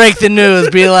want to break the news.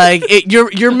 Be like,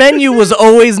 your menu was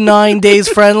always 9 days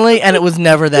friendly, and it was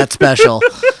never that special.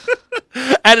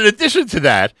 And in addition to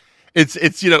that, it's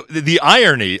the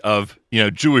irony of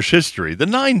Jewish history. The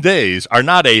 9 days are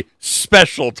not a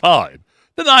special time.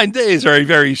 The 9 days are a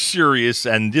very serious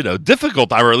and difficult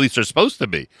time, or at least they're supposed to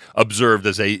be observed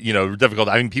as a difficult.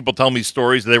 I mean, people tell me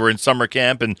stories that they were in summer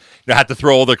camp and had to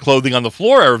throw all their clothing on the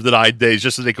floor of the 9 days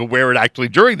just so they could wear it actually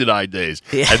during the 9 days,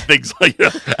 and things like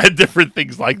and different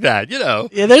things like that. Yeah,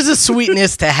 there's a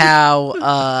sweetness to how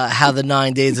the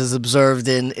 9 days is observed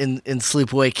in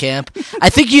sleepaway camp. I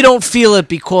think you don't feel it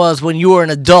because when you are an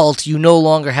adult, you no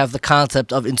longer have the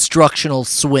concept of instructional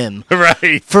swim.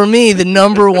 Right. For me, the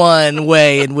number one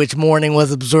way in which morning was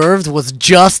observed was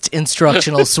just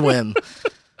instructional swim.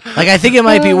 Like, I think it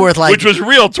might be worth which was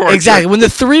real torture. Exactly. When the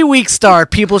 3 weeks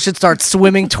start, people should start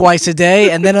swimming twice a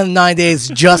day, and then on the 9 days,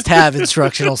 just have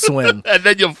instructional swim. And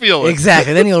then you'll feel it.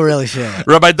 Exactly. Then you'll really feel it.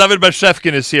 Rabbi Dovid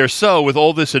Bashevkin is here. So, with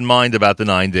all this in mind about the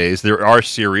 9 days, there are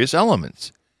serious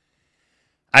elements.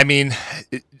 I mean,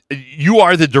 you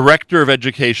are the director of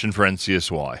education for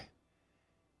NCSY.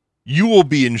 You will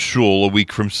be in shul a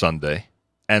week from Sunday,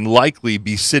 and likely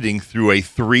be sitting through a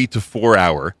 3 to 4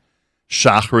 hour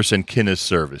Shacharis and Kinnis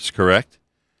service, correct?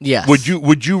 Yes.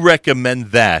 Would you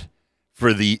recommend that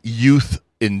for the youth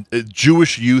in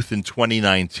Jewish youth in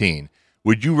 2019?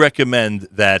 Would you recommend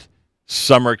that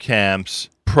summer camps,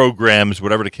 programs,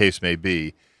 whatever the case may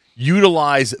be,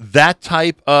 utilize that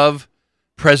type of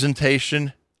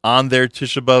presentation on their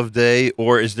Tisha B'Av day,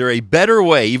 or is there a better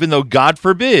way, even though God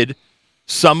forbid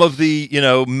some of the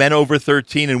men over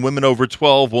 13 and women over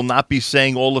 12 will not be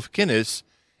saying all of Kinnis?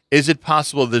 Is it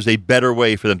possible there's a better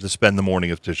way for them to spend the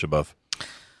morning of Tisha B'Av?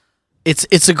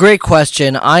 It's a great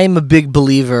question. I am a big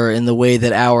believer in the way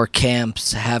that our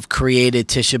camps have created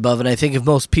Tisha B'Av, and I think if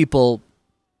most people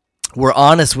were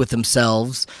honest with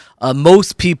themselves,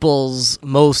 most people's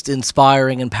most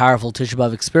inspiring and powerful Tisha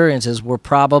B'Av experiences were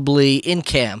probably in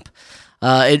camp.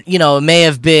 It may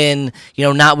have been,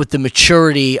 not with the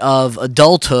maturity of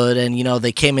adulthood, and,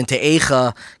 they came into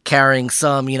Eicha carrying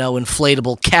some,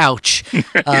 inflatable couch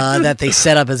that they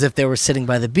set up as if they were sitting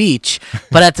by the beach.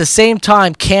 But at the same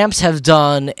time, camps have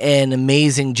done an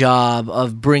amazing job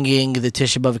of bringing the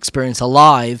Tisha B'Av experience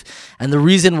alive. And the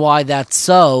reason why that's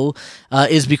so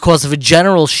is because of a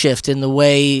general shift in the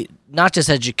way not just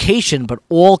education, but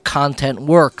all content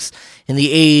works in the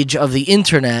age of the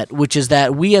internet, which is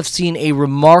that we have seen a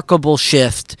remarkable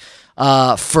shift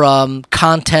from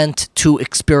content to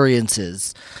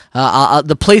experiences.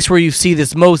 The place where you see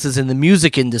this most is in the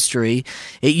music industry.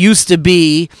 It used to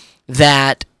be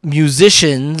that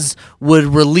musicians would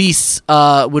release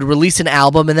an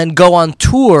album and then go on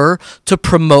tour to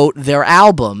promote their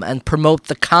album and promote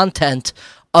the content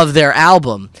of their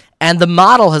album. And the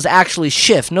model has actually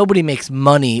shifted. Nobody makes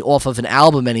money off of an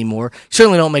album anymore. You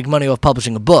certainly don't make money off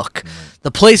publishing a book. The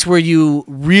place where you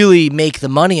really make the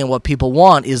money and what people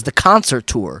want is the concert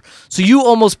tour. So you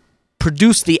almost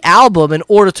produce the album in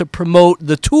order to promote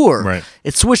the tour. Right.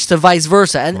 It switched to vice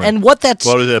versa. And what that's...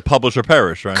 Well, it publish or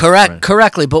perish, right?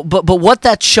 Correctly. But what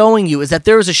that's showing you is that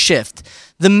there is a shift.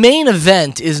 The main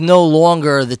event is no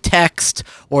longer the text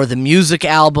or the music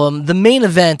album. The main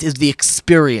event is the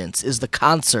experience, is the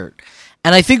concert.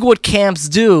 And I think what camps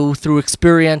do through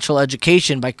experiential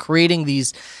education by creating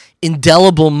these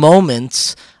indelible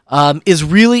moments is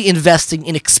really investing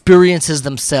in experiences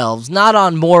themselves, not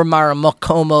on more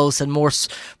Maramokomos and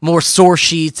more source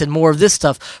sheets and more of this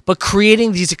stuff, but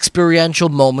creating these experiential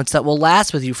moments that will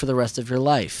last with you for the rest of your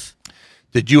life.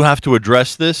 Did you have to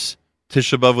address this,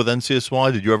 Tisha B'Av, with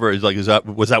NCSY? Did you ever,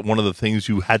 was that one of the things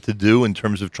you had to do in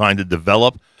terms of trying to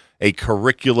develop a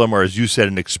curriculum, or as you said,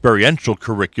 an experiential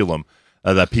curriculum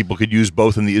that people could use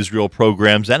both in the Israel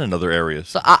programs and in other areas?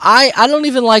 So I don't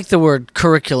even like the word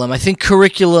curriculum. I think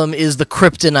curriculum is the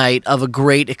kryptonite of a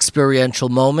great experiential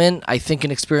moment. I think an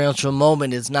experiential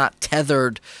moment is not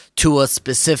tethered to a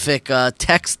specific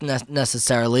text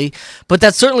necessarily, but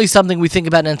that's certainly something we think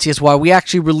about in NCSY. We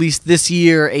actually released this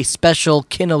year a special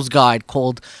Kiddos guide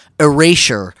called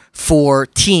Erasure for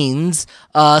teens,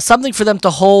 something for them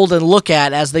to hold and look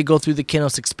at as they go through the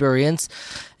Kiddos experience.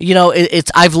 You know,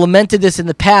 I've lamented this in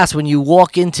the past when you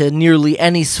walk into nearly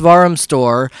any Svarim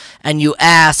store and you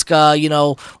ask,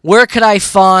 where could I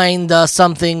find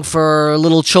something for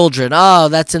little children? Oh,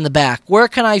 that's in the back. Where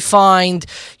can I find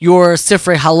your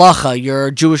Sifrei Halacha,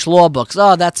 your Jewish law books?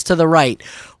 Oh, that's to the right.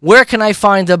 Where can I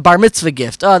find a bar mitzvah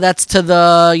gift? Oh, that's to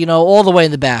the, all the way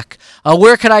in the back.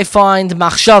 Where could I find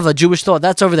machshava, Jewish thought?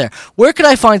 That's over there. Where could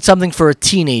I find something for a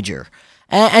teenager?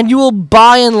 And you will,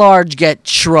 by and large, get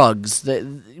shrugs.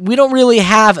 We don't really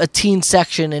have a teen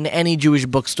section in any Jewish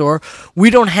bookstore. We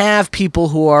don't have people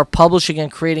who are publishing and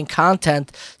creating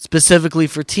content specifically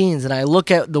for teens. And I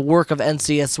look at the work of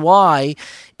NCSY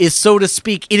is, so to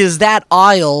speak, it is that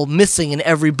aisle missing in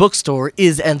every bookstore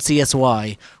is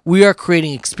NCSY. We are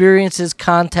creating experiences,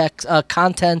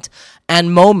 content,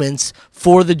 and moments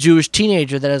for the Jewish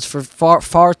teenager that has for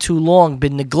far too long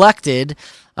been neglected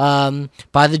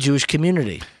by the Jewish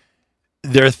community.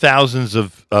 There are thousands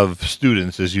of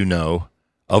students, as you know,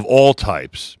 of all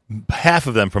types, half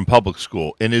of them from public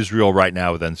school in Israel right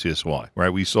now with NCSY, right?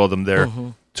 We saw them there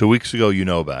 2 weeks ago. You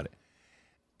know about it.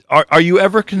 Are you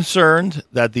ever concerned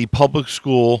that the public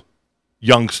school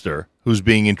youngster who's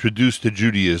being introduced to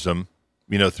Judaism,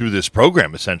 through this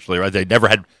program, essentially, right? They never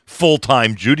had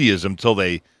full-time Judaism till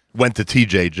they went to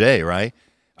TJJ, right?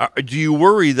 Do you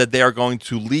worry that they are going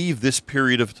to leave this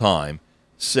period of time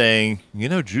saying,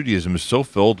 Judaism is so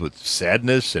filled with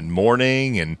sadness and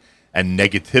mourning and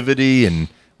negativity, and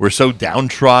we're so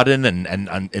downtrodden, and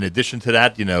in addition to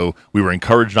that, we were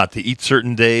encouraged not to eat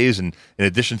certain days, and in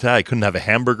addition to that, I couldn't have a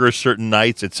hamburger certain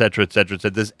nights, et cetera, et cetera, et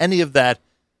cetera. Does any of that...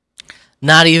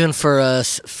 Not even for a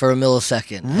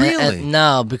millisecond. Really?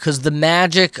 No, because the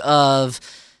magic of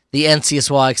the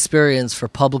NCSY experience for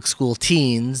public school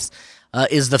teens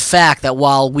is the fact that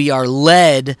while we are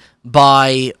led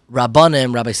by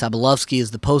Rabbanim, Rabbi Sabalovsky is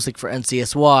the posik for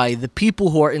NCSY, the people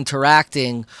who are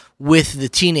interacting with the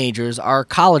teenagers are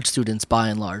college students by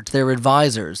and large. They're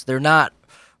advisors. They're not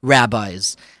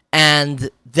rabbis. And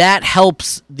that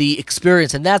helps the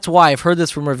experience. And that's why I've heard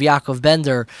this from Rav Yaakov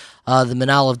Bender, the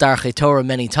Menal of Darchei Torah,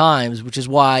 many times, which is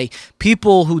why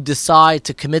people who decide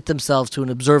to commit themselves to an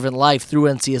observant life through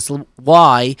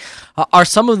NCSY are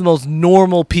some of the most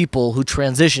normal people who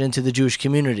transition into the Jewish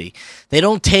community. They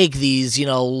don't take these,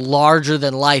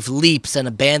 larger-than-life leaps and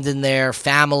abandon their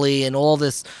family and all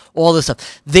this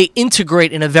stuff. They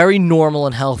integrate in a very normal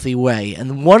and healthy way.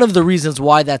 And one of the reasons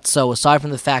why that's so, aside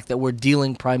from the fact that we're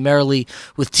dealing primarily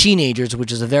with teenagers,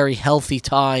 which is a very healthy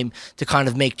time to kind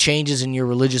of make changes in your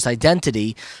religious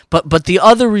identity, but the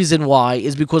other reason why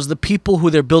is because the people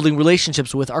who they're building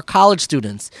relationships with are college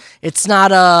students. It's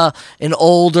not an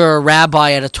older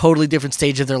rabbi at a totally different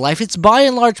stage of their life. It's by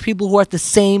and large people who are at the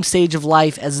same stage of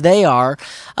life as they are.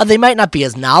 They might not be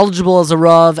as knowledgeable as a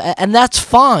Rav, and that's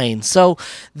fine. So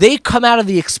they come out of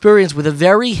the experience with a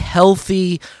very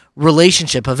healthy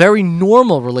relationship, a very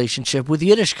normal relationship with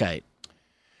Yiddishkeit.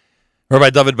 Rabbi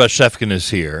Dovid Bashevkin is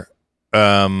here.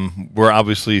 We're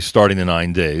obviously starting the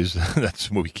 9 days.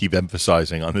 That's what we keep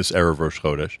emphasizing on this Erev Rosh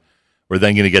Chodesh. We're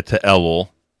then going to get to Elul,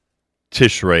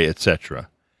 Tishrei, etc.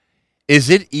 Is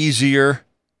it easier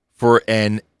for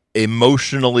an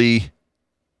emotionally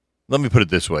let me put it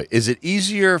this way. Is it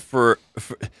easier for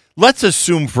let's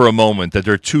assume for a moment that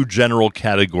there are two general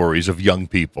categories of young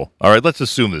people. All right, let's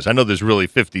assume this. I know there's really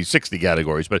 50, 60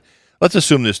 categories, but let's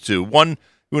assume this too. One,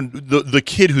 the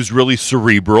kid who's really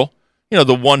cerebral,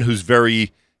 the one who's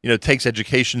very, takes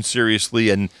education seriously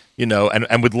and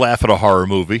would laugh at a horror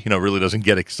movie, really doesn't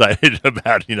get excited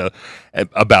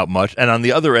about much. And on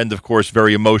the other end, of course,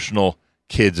 very emotional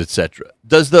kids, etc.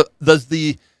 Does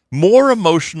the more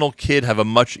emotional kid have a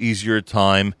much easier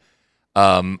time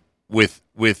with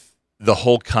the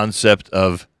whole concept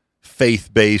of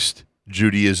faith-based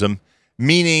Judaism?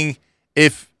 Meaning,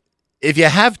 if you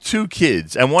have two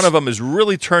kids and one of them is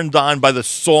really turned on by the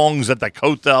songs at the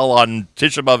Kotel on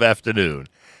Tisha B'Av afternoon,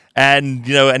 and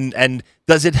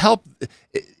does it help?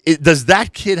 Does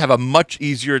that kid have a much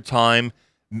easier time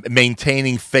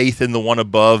maintaining faith in the one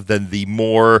above than the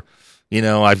more,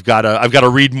 I've got to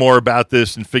read more about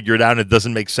this and figure it out, and it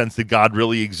doesn't make sense that God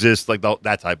really exists, like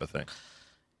that type of thing?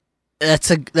 That's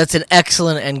an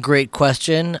excellent and great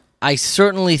question. I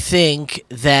certainly think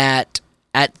that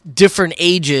at different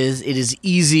ages, it is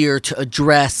easier to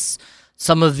address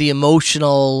some of the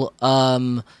emotional,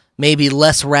 maybe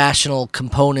less rational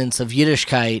components of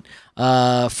Yiddishkeit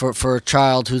for a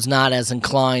child who's not as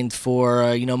inclined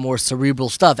for more cerebral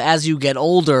stuff. As you get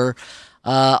older,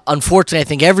 unfortunately, I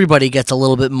think everybody gets a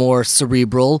little bit more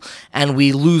cerebral, and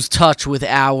we lose touch with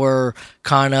our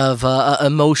kind of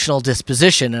emotional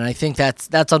disposition, and I think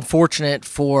that's unfortunate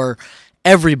for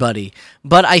everybody.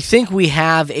 But I think we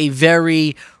have a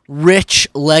very rich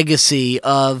legacy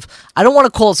of, I don't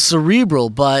want to call it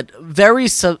cerebral, but very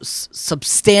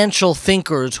substantial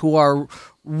thinkers who are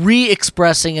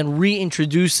re-expressing and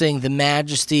reintroducing the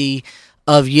majesty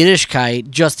of Yiddishkeit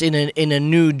just in a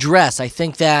new dress. I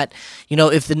think that,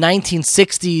 if the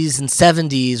 1960s and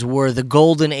 70s were the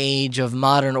golden age of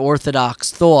modern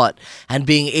Orthodox thought and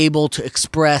being able to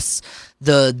express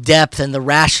the depth and the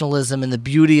rationalism and the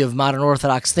beauty of modern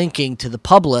Orthodox thinking to the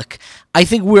public, I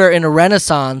think we're in a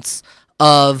renaissance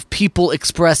of people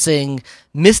expressing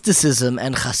mysticism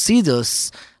and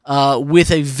Hasidus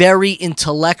with a very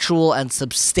intellectual and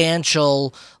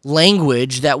substantial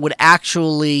language that would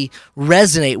actually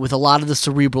resonate with a lot of the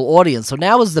cerebral audience. So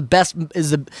now is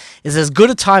as good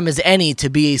a time as any to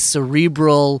be a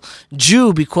cerebral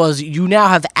Jew, because you now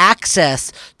have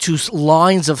access to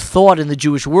lines of thought in the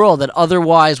Jewish world that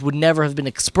otherwise would never have been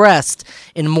expressed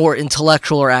in more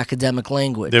intellectual or academic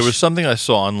language. There was something I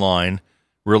saw online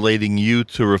relating you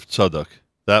to Rav Tzadok.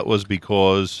 That was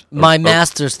because my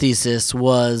master's thesis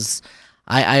was,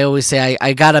 I always say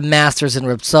I got a master's in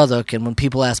Reb Tzadok, and when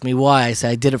people ask me why, I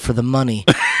say I did it for the money.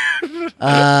 Did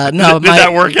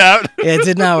that work out? Yeah, it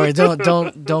did not work.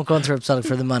 Don't go into Reb Tzadok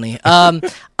for the money.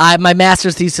 My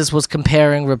master's thesis was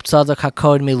comparing Reb Tzadok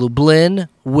HaKohen Lublin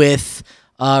with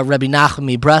Rabbi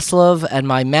Nachum Breslov, and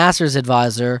my master's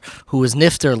advisor, who was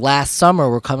Nifter last summer,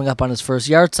 we're coming up on his first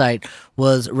yahrzeit,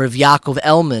 was Rav Yaakov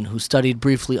Elman, who studied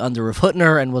briefly under Rav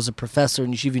Hutner and was a professor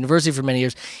in Yeshiva University for many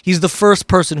years. He's the first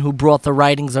person who brought the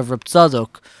writings of Reb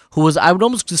Tzadok, who was, I would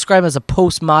almost describe him as a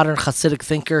postmodern Hasidic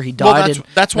thinker. He died in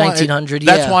 1900.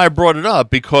 That's why I brought it up,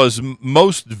 because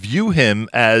most view him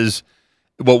as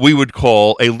what we would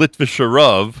call a Litvischer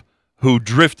Rav who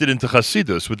drifted into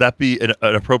Hasidus. Would that be an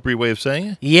appropriate way of saying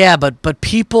it? Yeah, but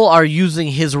people are using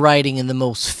his writing in the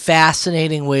most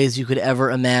fascinating ways you could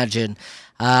ever imagine.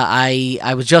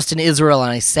 I was just in Israel,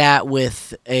 and I sat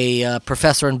with a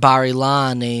professor in Bar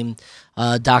Ilan named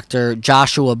Dr.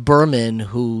 Joshua Berman,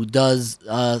 who does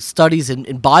studies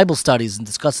in Bible studies and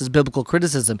discusses biblical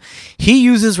criticism. He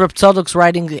uses Reb Tzadok's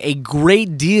writing a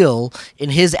great deal in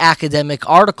his academic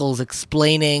articles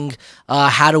explaining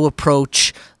how to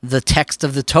approach the text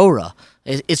of the Torah.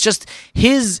 It's just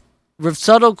Reb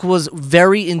Tzadok was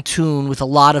very in tune with a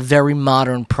lot of very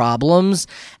modern problems,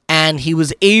 and he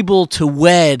was able to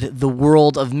wed the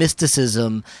world of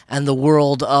mysticism and the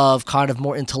world of kind of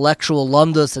more intellectual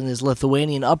lumdus and his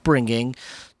Lithuanian upbringing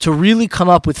to really come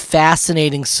up with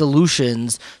fascinating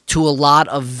solutions to a lot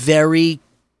of very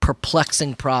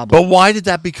perplexing problems. But why did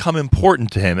that become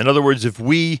important to him? In other words, if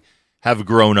we have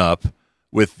grown up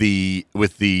with the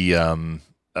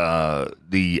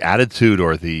attitude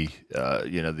or the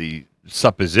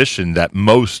supposition that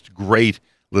most great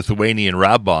Lithuanian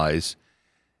rabbis,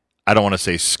 I don't want to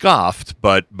say scoffed,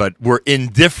 but were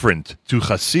indifferent to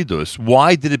Hasidus,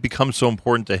 why did it become so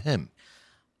important to him?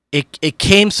 It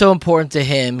came so important to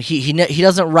him. He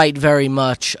doesn't write very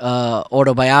much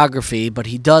autobiography, but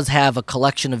he does have a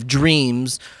collection of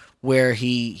dreams where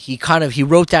he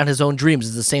wrote down his own dreams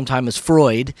at the same time as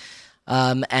Freud,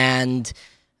 and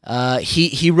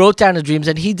he wrote down his dreams,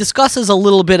 and he discusses a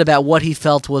little bit about what he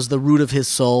felt was the root of his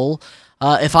soul.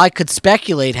 If I could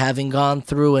speculate, having gone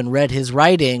through and read his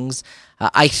writings,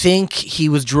 I think he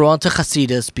was drawn to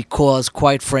Hasidus because,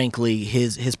 quite frankly,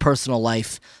 his personal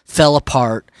life fell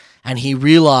apart, and he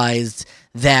realized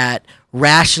that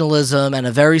rationalism and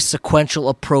a very sequential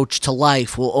approach to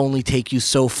life will only take you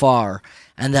so far,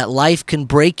 and that life can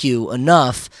break you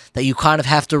enough that you kind of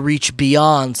have to reach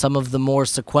beyond some of the more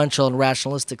sequential and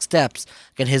rationalistic steps.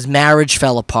 Again, his marriage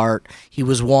fell apart. He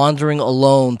was wandering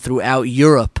alone throughout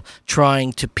Europe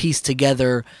trying to piece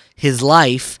together his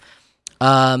life.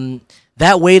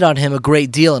 That weighed on him a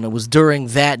great deal, and it was during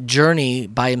that journey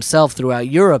by himself throughout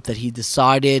Europe that he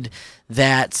decided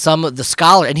that some of the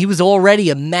scholar, and he was already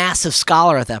a massive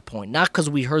scholar at that point, not because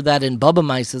we heard that in Bubba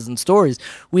Mises and stories.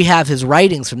 We have his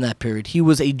writings from that period. He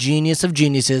was a genius of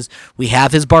geniuses. We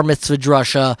have his bar mitzvah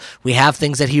drasha. We have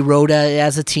things that he wrote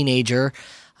as a teenager.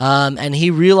 And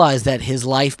he realized that his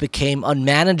life became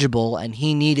unmanageable, and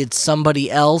he needed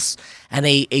somebody else and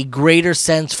a greater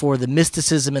sense for the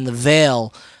mysticism and the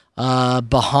veil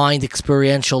behind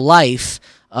experiential life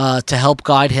to help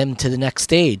guide him to the next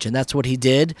stage. And that's what he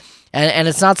did. And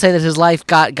it's not to say that his life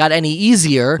got any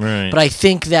easier, Right. but I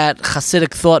think that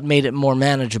Hasidic thought made it more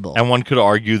manageable. And one could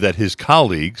argue that his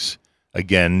colleagues,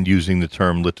 again, using the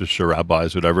term literature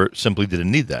rabbis, whatever, simply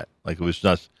didn't need that. Like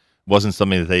wasn't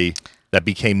something that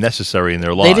became necessary in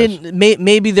their lives. They didn't.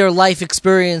 Maybe their life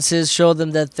experiences showed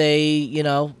them that they,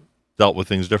 dealt with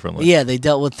things differently. Yeah, they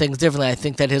dealt with things differently. I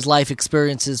think that his life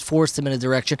experiences forced him in a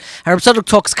direction. And Rabbi Tzadok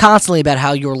talks constantly about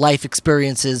how your life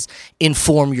experiences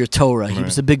inform your Torah. He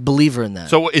was a big believer in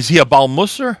that. So is he a Baal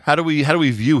Musar? How do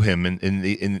we view him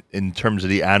in terms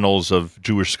of the annals of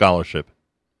Jewish scholarship?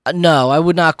 No, I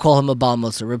would not call him a Baal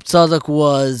Musar. Rabbi Tzadok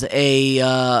was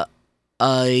a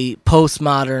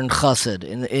postmodern chassid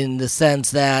in the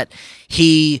sense that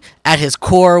he, at his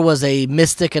core, was a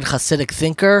mystic and Hasidic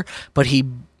thinker, but he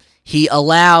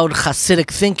allowed Hasidic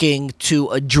thinking to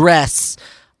address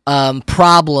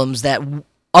problems that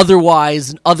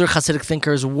otherwise other Hasidic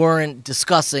thinkers weren't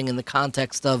discussing in the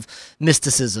context of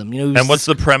mysticism. And what's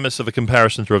the premise of a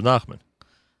comparison to Rav Nachman?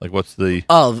 Like, what's the...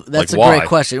 Oh, that's a great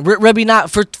question.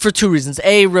 For two reasons.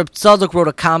 A, Reb Tzadok wrote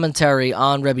a commentary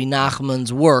on Rabbi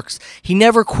Nachman's works. He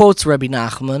never quotes Rabbi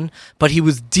Nachman, but he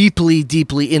was deeply,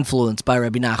 deeply influenced by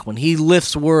Rabbi Nachman. He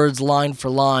lifts words line for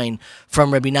line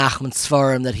from Rabbi Nachman's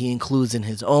Sfarim that he includes in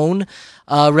his own.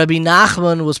 Rabbi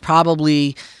Nachman was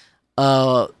probably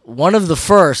one of the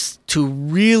first to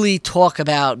really talk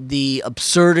about the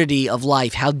absurdity of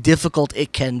life, how difficult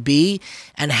it can be,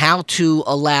 and how to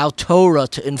allow Torah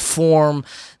to inform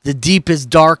the deepest,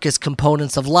 darkest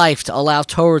components of life, to allow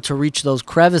Torah to reach those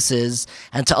crevices,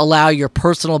 and to allow your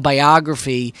personal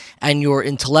biography and your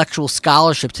intellectual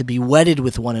scholarship to be wedded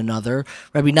with one another.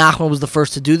 Rabbi Nachman was the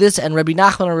first to do this, and Rabbi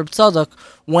Nachman and Rabbi Tzadok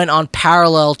went on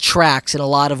parallel tracks in a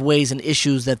lot of ways and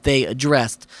issues that they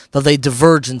addressed, though they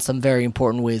diverged in some very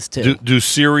important ways too. Do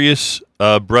serious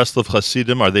Breslov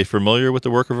Hasidim, are they familiar with the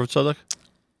work of Rav Tzadok?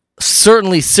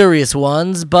 Certainly serious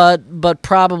ones, but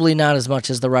probably not as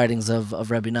much as the writings of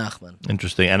Rabbi Nachman.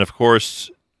 Interesting. And of course,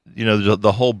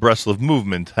 the whole Breslov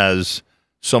movement has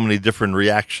so many different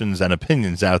reactions and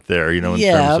opinions out there, in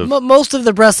terms of... most of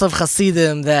the Breslov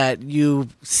Hasidim that you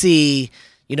see,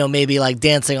 maybe like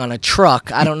dancing on a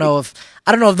truck, I don't know if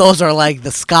those are like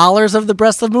the scholars of the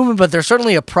Breslov movement, but they're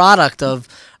certainly a product of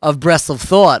Breslov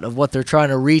thought, of what they're trying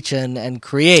to reach and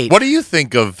create. What do you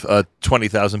think of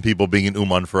 20,000 people being in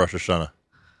Uman for Rosh Hashanah?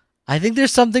 I think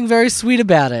there's something very sweet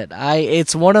about it.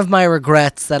 It's one of my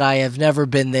regrets that I have never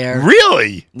been there.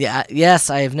 Really? Yeah. Yes,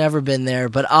 I have never been there,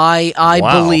 but I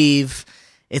believe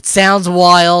it sounds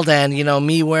wild, and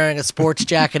me wearing a sports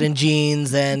jacket and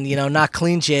jeans, and not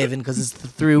clean shaven because it's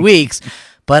 3 weeks.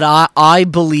 But I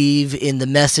believe in the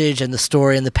message and the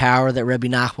story and the power that Rabbi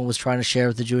Nachman was trying to share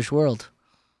with the Jewish world.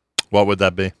 What would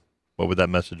that be? What would that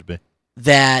message be?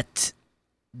 That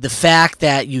the fact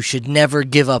that you should never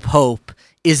give up hope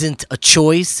isn't a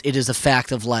choice, it is a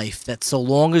fact of life. That so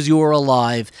long as you are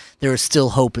alive, there is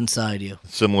still hope inside you.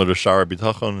 Similar to Shara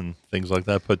B'tachon and things like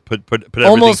that. Put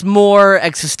almost more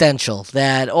existential.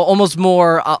 That almost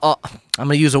more. I'm going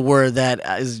to use a word that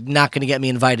is not going to get me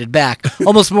invited back.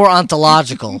 Almost more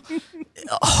ontological.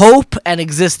 Hope and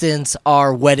existence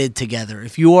are wedded together.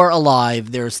 If you are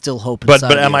alive, there is still hope inside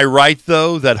But am you. I right,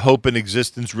 though, that hope and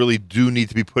existence really do need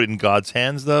to be put in God's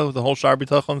hands, though, the whole Shara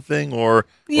B'tachon thing?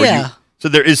 So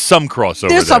there is some crossover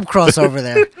There's some crossover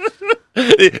there.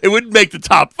 It wouldn't make the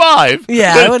top 5.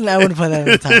 Yeah, I wouldn't put that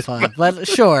in the top 5, but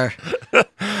sure.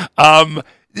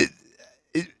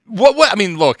 What? I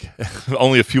mean, look,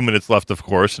 only a few minutes left, of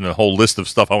course, and a whole list of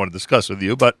stuff I want to discuss with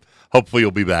you, but hopefully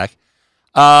you'll be back.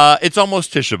 It's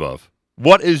almost Tisha B'Av.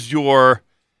 What is your...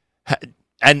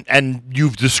 And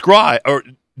you've described, or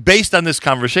based on this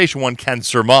conversation, one can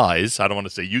surmise, I don't want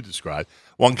to say you describe,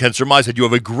 one can surmise that you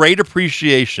have a great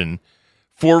appreciation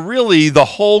for really the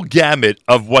whole gamut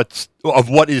of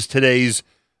what is today's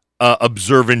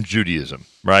observant Judaism,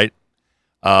 right?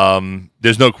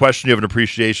 There's no question you have an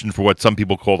appreciation for what some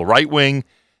people call the right wing.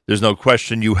 There's no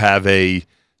question you have a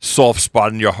soft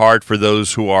spot in your heart for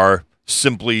those who are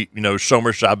simply,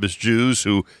 Shomer Shabbos Jews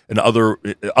who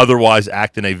otherwise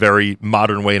act in a very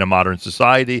modern way in a modern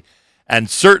society. And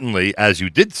certainly, as you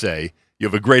did say, you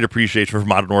have a great appreciation for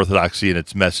modern Orthodoxy and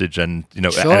its message and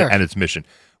and its mission.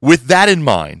 With that in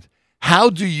mind, how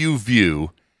do you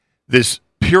view this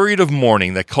period of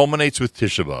mourning that culminates with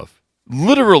Tisha B'Av?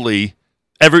 Literally,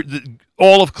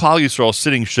 all of Klal Yisrael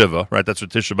sitting Shiva, right? That's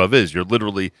what Tisha B'Av is. You're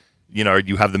literally,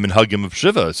 you have the minhagim of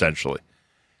Shiva, essentially.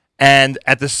 And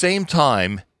at the same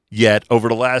time, yet, over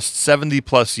the last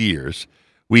 70-plus years,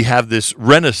 we have this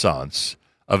renaissance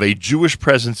of a Jewish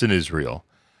presence in Israel,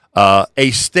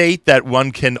 a state that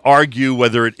one can argue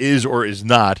whether it is or is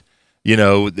not,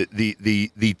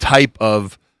 the type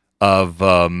of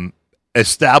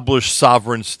established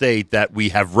sovereign state that we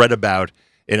have read about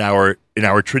in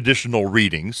our traditional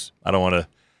readings. I don't want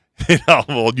to,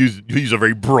 we'll use a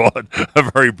very broad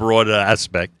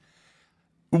aspect.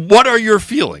 What are your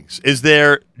feelings?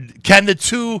 Can the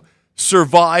two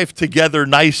survive together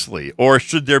nicely, or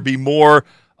should there be more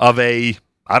of a,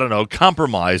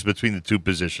 compromise between the two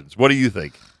positions? What do you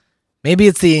think? Maybe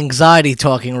it's the anxiety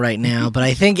talking right now, but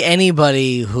I think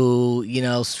anybody who,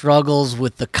 struggles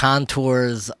with the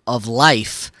contours of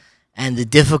life and the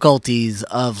difficulties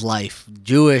of life,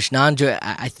 Jewish, non-Jewish,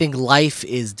 I think life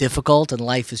is difficult and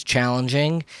life is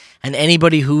challenging. And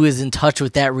anybody who is in touch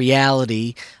with that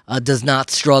reality does not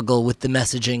struggle with the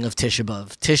messaging of Tisha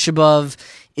B'Av. Tisha B'Av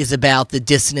is about the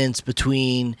dissonance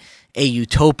between a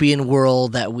utopian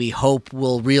world that we hope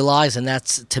will realize, and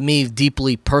that's, to me,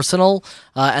 deeply personal,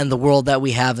 and the world that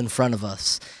we have in front of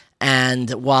us. And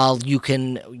while you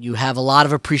have a lot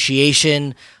of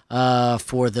appreciation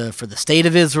for the state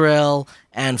of Israel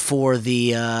and for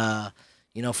the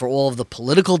for all of the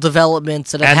political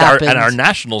developments that have happened, and our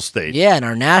national state, and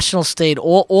our national state,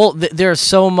 there's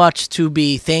so much to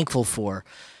be thankful for.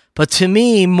 But to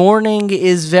me, mourning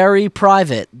is very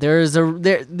private. There's an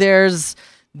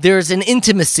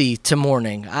intimacy to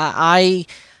mourning.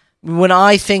 When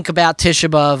I think about Tisha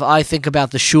B'Av, I think about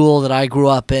the shul that I grew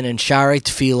up in Sharei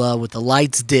Tefillah with the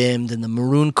lights dimmed and the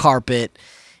maroon carpet.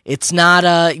 It's not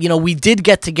we did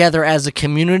get together as a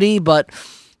community, but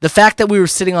the fact that we were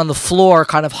sitting on the floor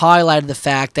kind of highlighted the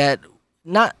fact that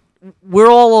we're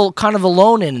all kind of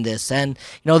alone in this. And,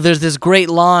 there's this great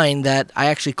line that I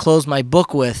actually closed my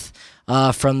book with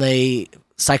from the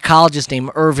psychologist named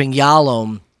Irving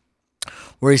Yalom,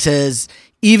 where he says,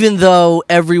 even though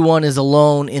everyone is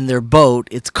alone in their boat,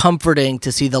 it's comforting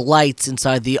to see the lights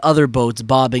inside the other boats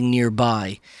bobbing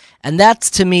nearby. And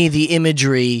that's, to me, the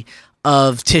imagery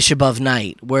of Tisha B'Av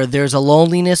night, where there's a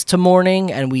loneliness to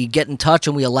mourning, and we get in touch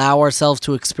and we allow ourselves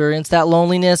to experience that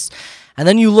loneliness. And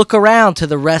then you look around to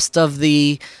the rest of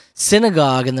the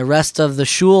synagogue and the rest of the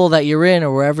shul that you're in,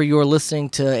 or wherever you're listening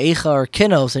to Eicha or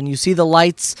Kinos, and you see the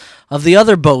lights of the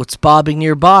other boats bobbing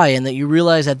nearby, and that you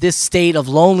realize that this state of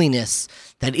loneliness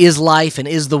that is life and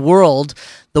is the world,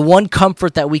 the one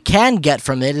comfort that we can get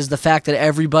from it is the fact that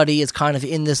everybody is kind of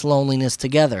in this loneliness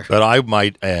together. But I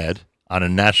might add, on a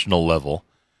national level,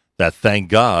 that thank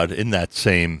God in that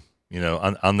same,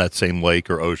 on that same lake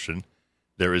or ocean,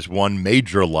 there is one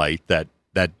major light that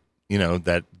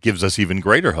gives us even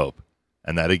greater hope,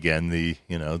 and that again, the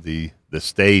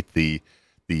state, the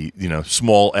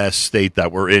small s state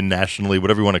that we're in nationally,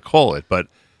 whatever you want to call it, but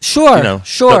sure.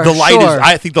 The light is.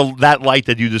 I think that light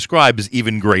that you describe is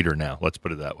even greater now. Let's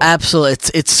put it that way. Absolutely,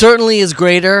 it certainly is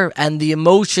greater, and the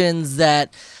emotions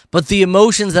that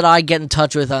I get in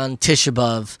touch with on Tisha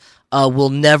B'Av will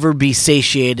never be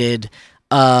satiated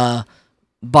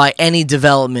by any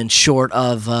development short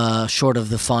of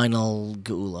the final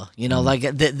geula. Like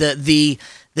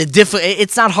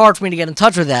it's not hard for me to get in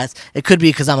touch with that. It could be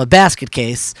because I'm a basket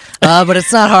case, but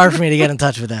it's not hard for me to get in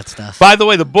touch with that stuff. By the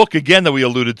way, the book again that we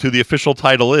alluded to, the official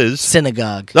title is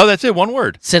Synagogue. No, that's it. One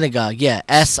word. Synagogue. Yeah,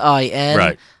 S-I-N.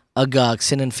 Right. Agog,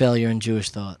 Sin and Failure in Jewish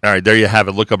Thought. All right, there you have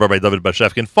it. Look up Rabbi Dovid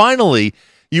Bashevkin. Finally,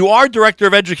 you are Director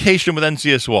of Education with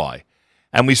NCSY,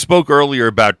 and we spoke earlier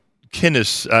about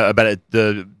Kinnis, about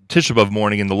the Tisha B'Av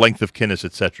morning and the length of Kinnis,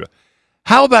 etc.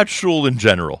 How about shul in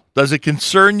general? Does it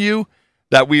concern you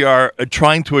that we are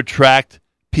trying to attract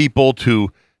people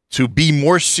to be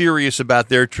more serious about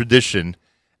their tradition,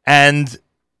 and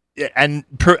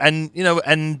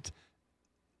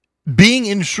being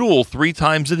in shul 3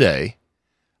 times a day,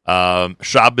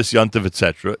 Shabbos, Yontiv,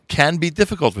 etc., can be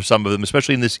difficult for some of them,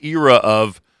 especially in this era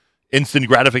of instant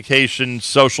gratification,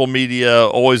 social media,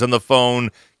 always on the phone,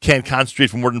 can't concentrate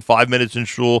for more than 5 minutes in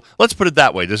shul. Let's put it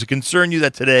that way. Does it concern you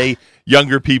that today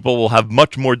younger people will have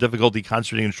much more difficulty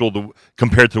concentrating in shul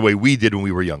compared to the way we did when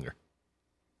we were younger?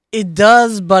 It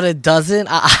does, but it doesn't.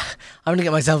 I'm going to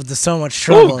get myself into so much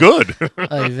trouble. Oh, good.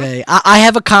 I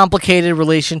have a complicated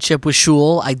relationship with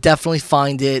shul. I definitely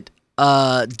find it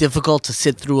difficult to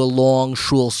sit through a long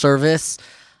shul service.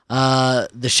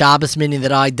 The Shabbos minyan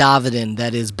that I daven in,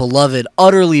 that is beloved,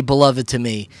 utterly beloved to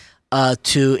me,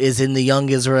 is in the Young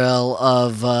Israel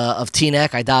of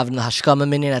Teaneck. I daven the Hashkama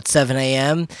minyan at 7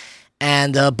 a.m.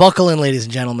 And buckle in, ladies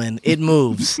and gentlemen, it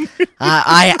moves.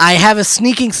 I have a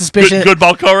sneaking suspicion. Good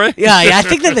Balkore? Yeah, I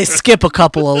think that they skip a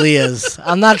couple aliyahs.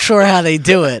 I'm not sure how they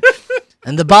do it.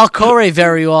 And the Balkore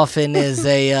very often is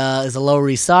a Lower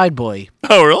East Side boy.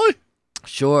 Oh, really?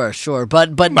 Sure,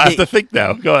 but I have to think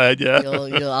now. Go ahead, yeah.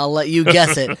 I'll let you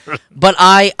guess it. But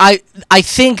I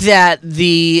think that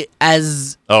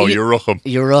Yerucham,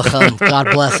 God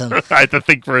bless him. I had to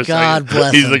think for a second. God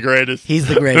bless him. He's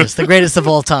the greatest of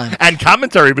all time. And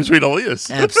commentary between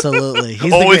aliyahs. Absolutely,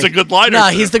 he's always a good liner. No,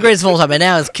 he's the greatest of all time, and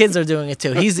now his kids are doing it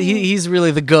too. He's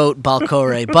really the GOAT,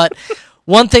 Balkore. But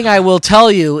one thing I will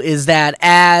tell you is that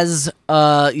as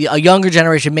a younger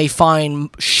generation may find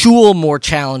shul more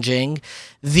challenging,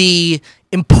 the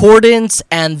importance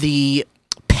and the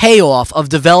payoff of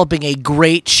developing a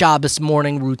great Shabbos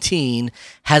morning routine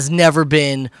has never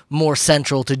been more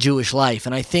central to Jewish life.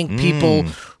 And I think people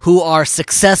who are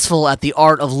successful at the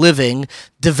art of living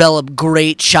develop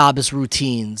great Shabbos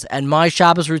routines. And my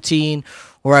Shabbos routine,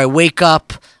 where I wake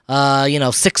up,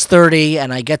 6:30,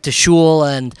 and I get to shul,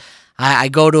 and I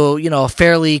go to a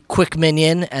fairly quick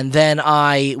minyan, and then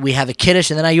we have a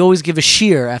kiddush, and then I always give a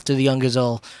shir after the Young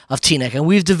Israel of Teaneck. And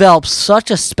we've developed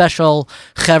such a special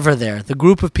chevra there. The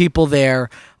group of people there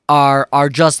are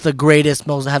just the greatest,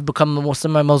 have become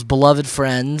some of my most beloved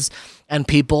friends and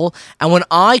people. And when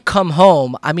I come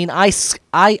home, I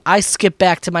skip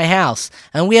back to my house,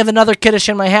 and we have another kiddush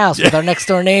in my house with our next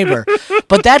door neighbor.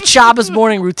 But that Shabbos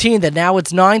morning routine, that now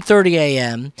it's 9:30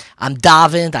 a.m., I'm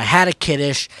davened, I had a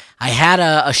kiddush, I had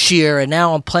a shir, and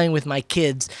now I'm playing with my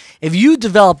kids. If you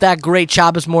develop that great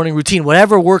Shabbos morning routine,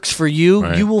 whatever works for you,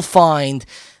 you will find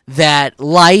that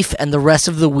life and the rest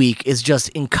of the week is just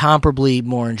incomparably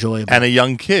more enjoyable. And a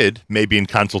young kid, maybe in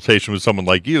consultation with someone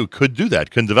like you, could do that,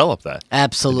 can develop that.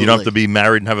 Absolutely. You don't have to be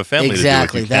married and have a family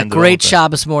Exactly. to do it. That great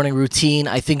Shabbos morning routine,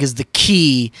 I think, is the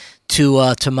key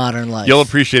to modern life. You'll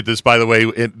appreciate this, by the way.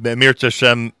 Mir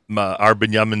Tashem, our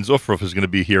Binyamin's Ufruf is going to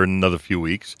be here in another few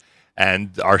weeks.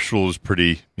 And our shul is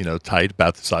pretty, tight,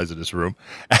 about the size of this room.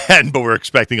 But we're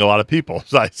expecting a lot of people.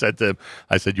 So I said to him,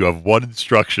 you have one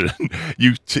instruction.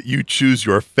 You choose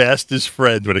your fastest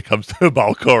friend when it comes to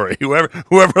Balkori.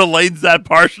 Whoever lanes that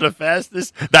parsha the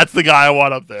fastest, that's the guy I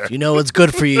want up there. You know what's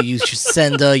good for you? You should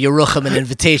send Yerucham an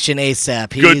invitation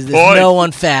ASAP. There's no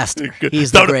one faster.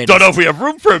 He's the greatest. Don't know if we have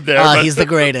room for him there. He's the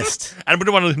greatest. And we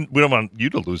don't want you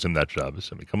to lose him that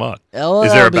Shabbos. Come on. Oh,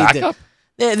 is there a backup?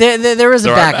 There is a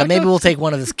backup. Maybe we'll take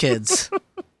one of his kids.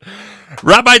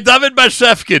 Rabbi Dovid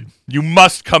Bashevkin, you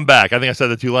must come back. I think I said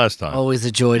that to you last time. Always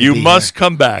a joy to You be must here.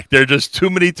 come back. There are just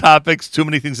too many topics, too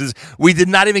many things. We did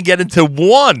not even get into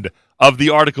one of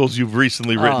the articles you've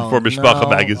recently written for Mishpacha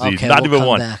magazine. Okay, not we'll even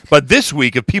one. back. But this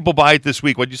week, if people buy it this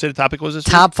week, what did you say the topic was this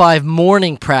week? Top 5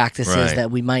 morning practices Right.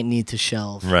 that we might need to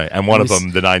shelve. Right, and one of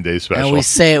them, the 9-day special. And we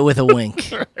say it with a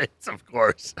wink. Right, of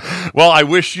course. Well, I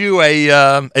wish you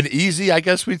an easy, I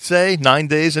guess we'd say, 9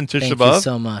 days in Tisha Thank B'Av. you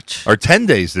so much. Or 10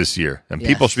 days this year. And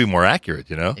people Yes. should be more accurate,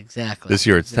 Exactly. This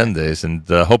year it's 10 days. And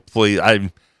hopefully,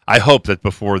 I hope that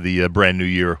before the brand new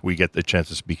year, we get the chance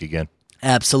to speak again.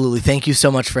 Absolutely. Thank you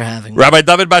so much for having me. Rabbi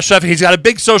Dovid Bashevkin, he's got a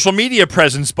big social media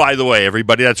presence, by the way,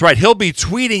 everybody. That's right. He'll be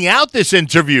tweeting out this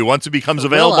interview once it becomes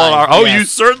available on our... Oh, Yes. you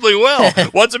certainly will.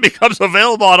 Once it becomes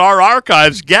available on our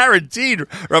archives, guaranteed,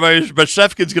 Rabbi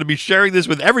Bashevkin's going to be sharing this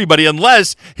with everybody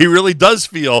unless he really does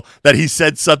feel that he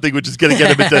said something which is going to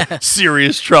get him into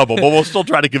serious trouble. But we'll still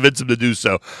try to convince him to do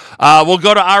so. We'll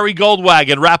go to Ari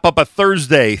Goldwagon, wrap up a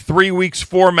Thursday, 3 weeks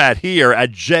format here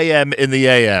at JM in the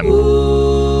AM.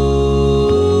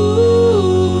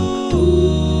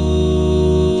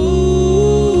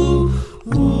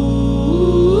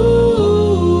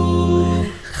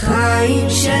 חיים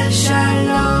של שלום,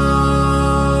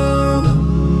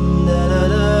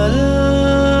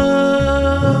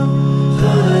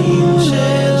 חיים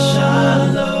של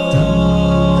שלום.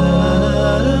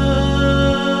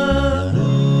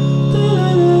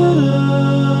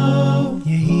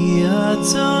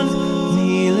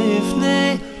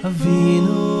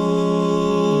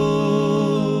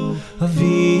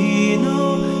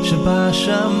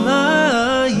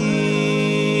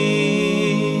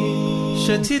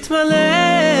 שתתמלא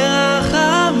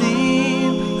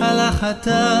רחמים על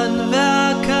החתן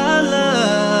והכלה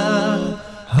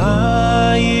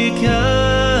היקרים.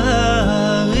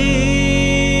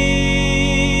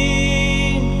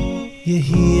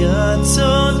 יהי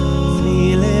רצון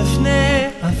מלפני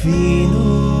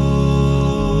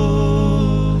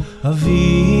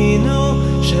אבינו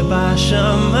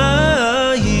שבשמיים,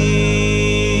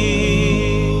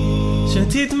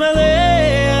 שתתמלא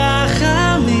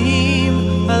רחמים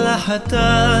על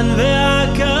החתן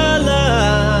והכלה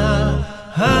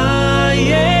היקרים.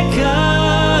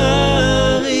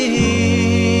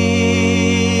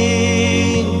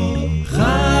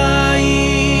 חיים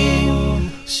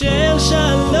של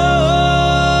שלום,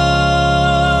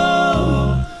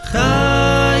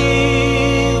 חיים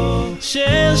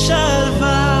של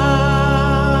שלווה,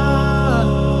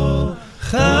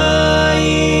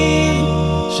 חיים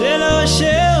של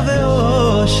אושר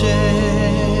ואושר,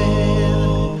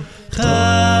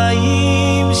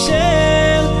 חיים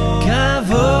של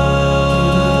כבוד.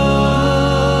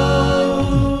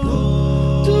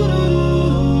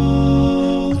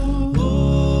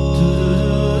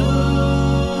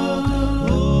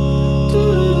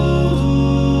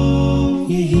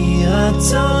 יהי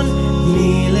רצון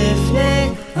מלפני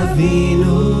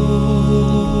אבינו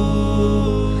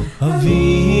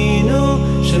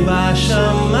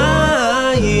שבשמיים,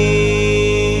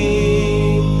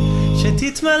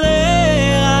 שתתמלא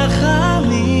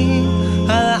רחמים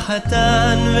על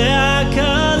החתן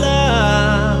והכלה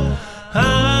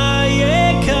היקרים.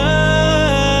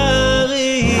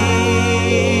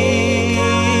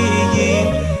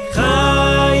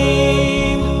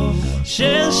 חיים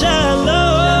של שלום,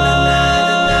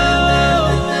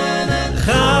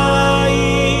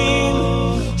 חיים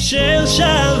של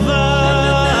שלווה,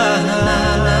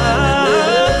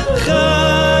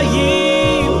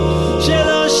 חיים של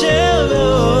אושר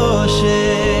ואושר,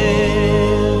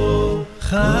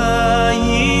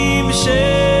 חיים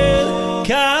של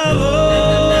כבוד,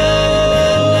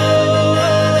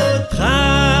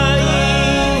 חיים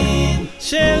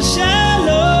של שלום,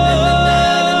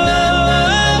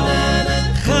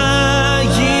 חיים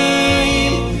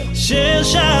של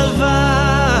שלווה,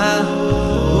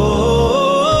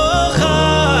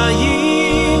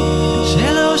 חיים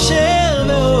של אושר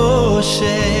ואושר,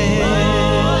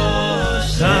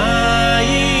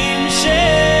 חיים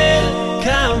של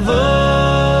כבוד.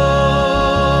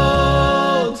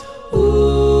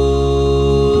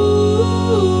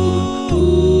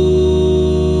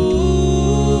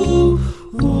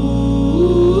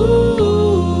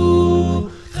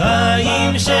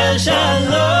 חיים של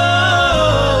שלום,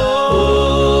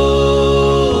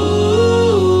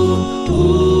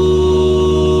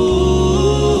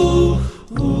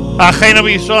 Achenu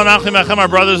Yisrael, Nachim Achem, our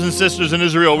brothers and sisters in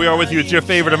Israel, we are with you. It's your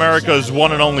favorite America's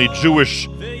one and only Jewish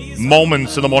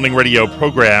Moments in the Morning radio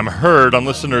program, heard on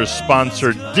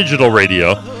listeners-sponsored digital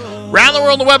radio. Around the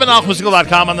world on the web at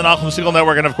NachumSegal.com, on the Nachum Segal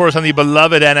Network, and of course on the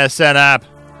beloved NSN app.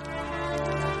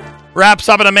 Wraps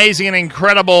up an amazing and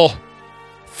incredible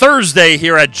Thursday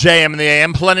here at JM in the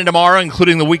AM. Plenty tomorrow,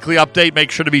 including the weekly update.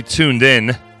 Make sure to be tuned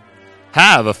in.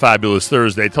 Have a fabulous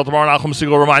Thursday. Till tomorrow, Nachum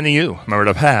Segal reminding you, remember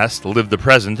the past, live the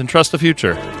present, and trust the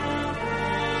future.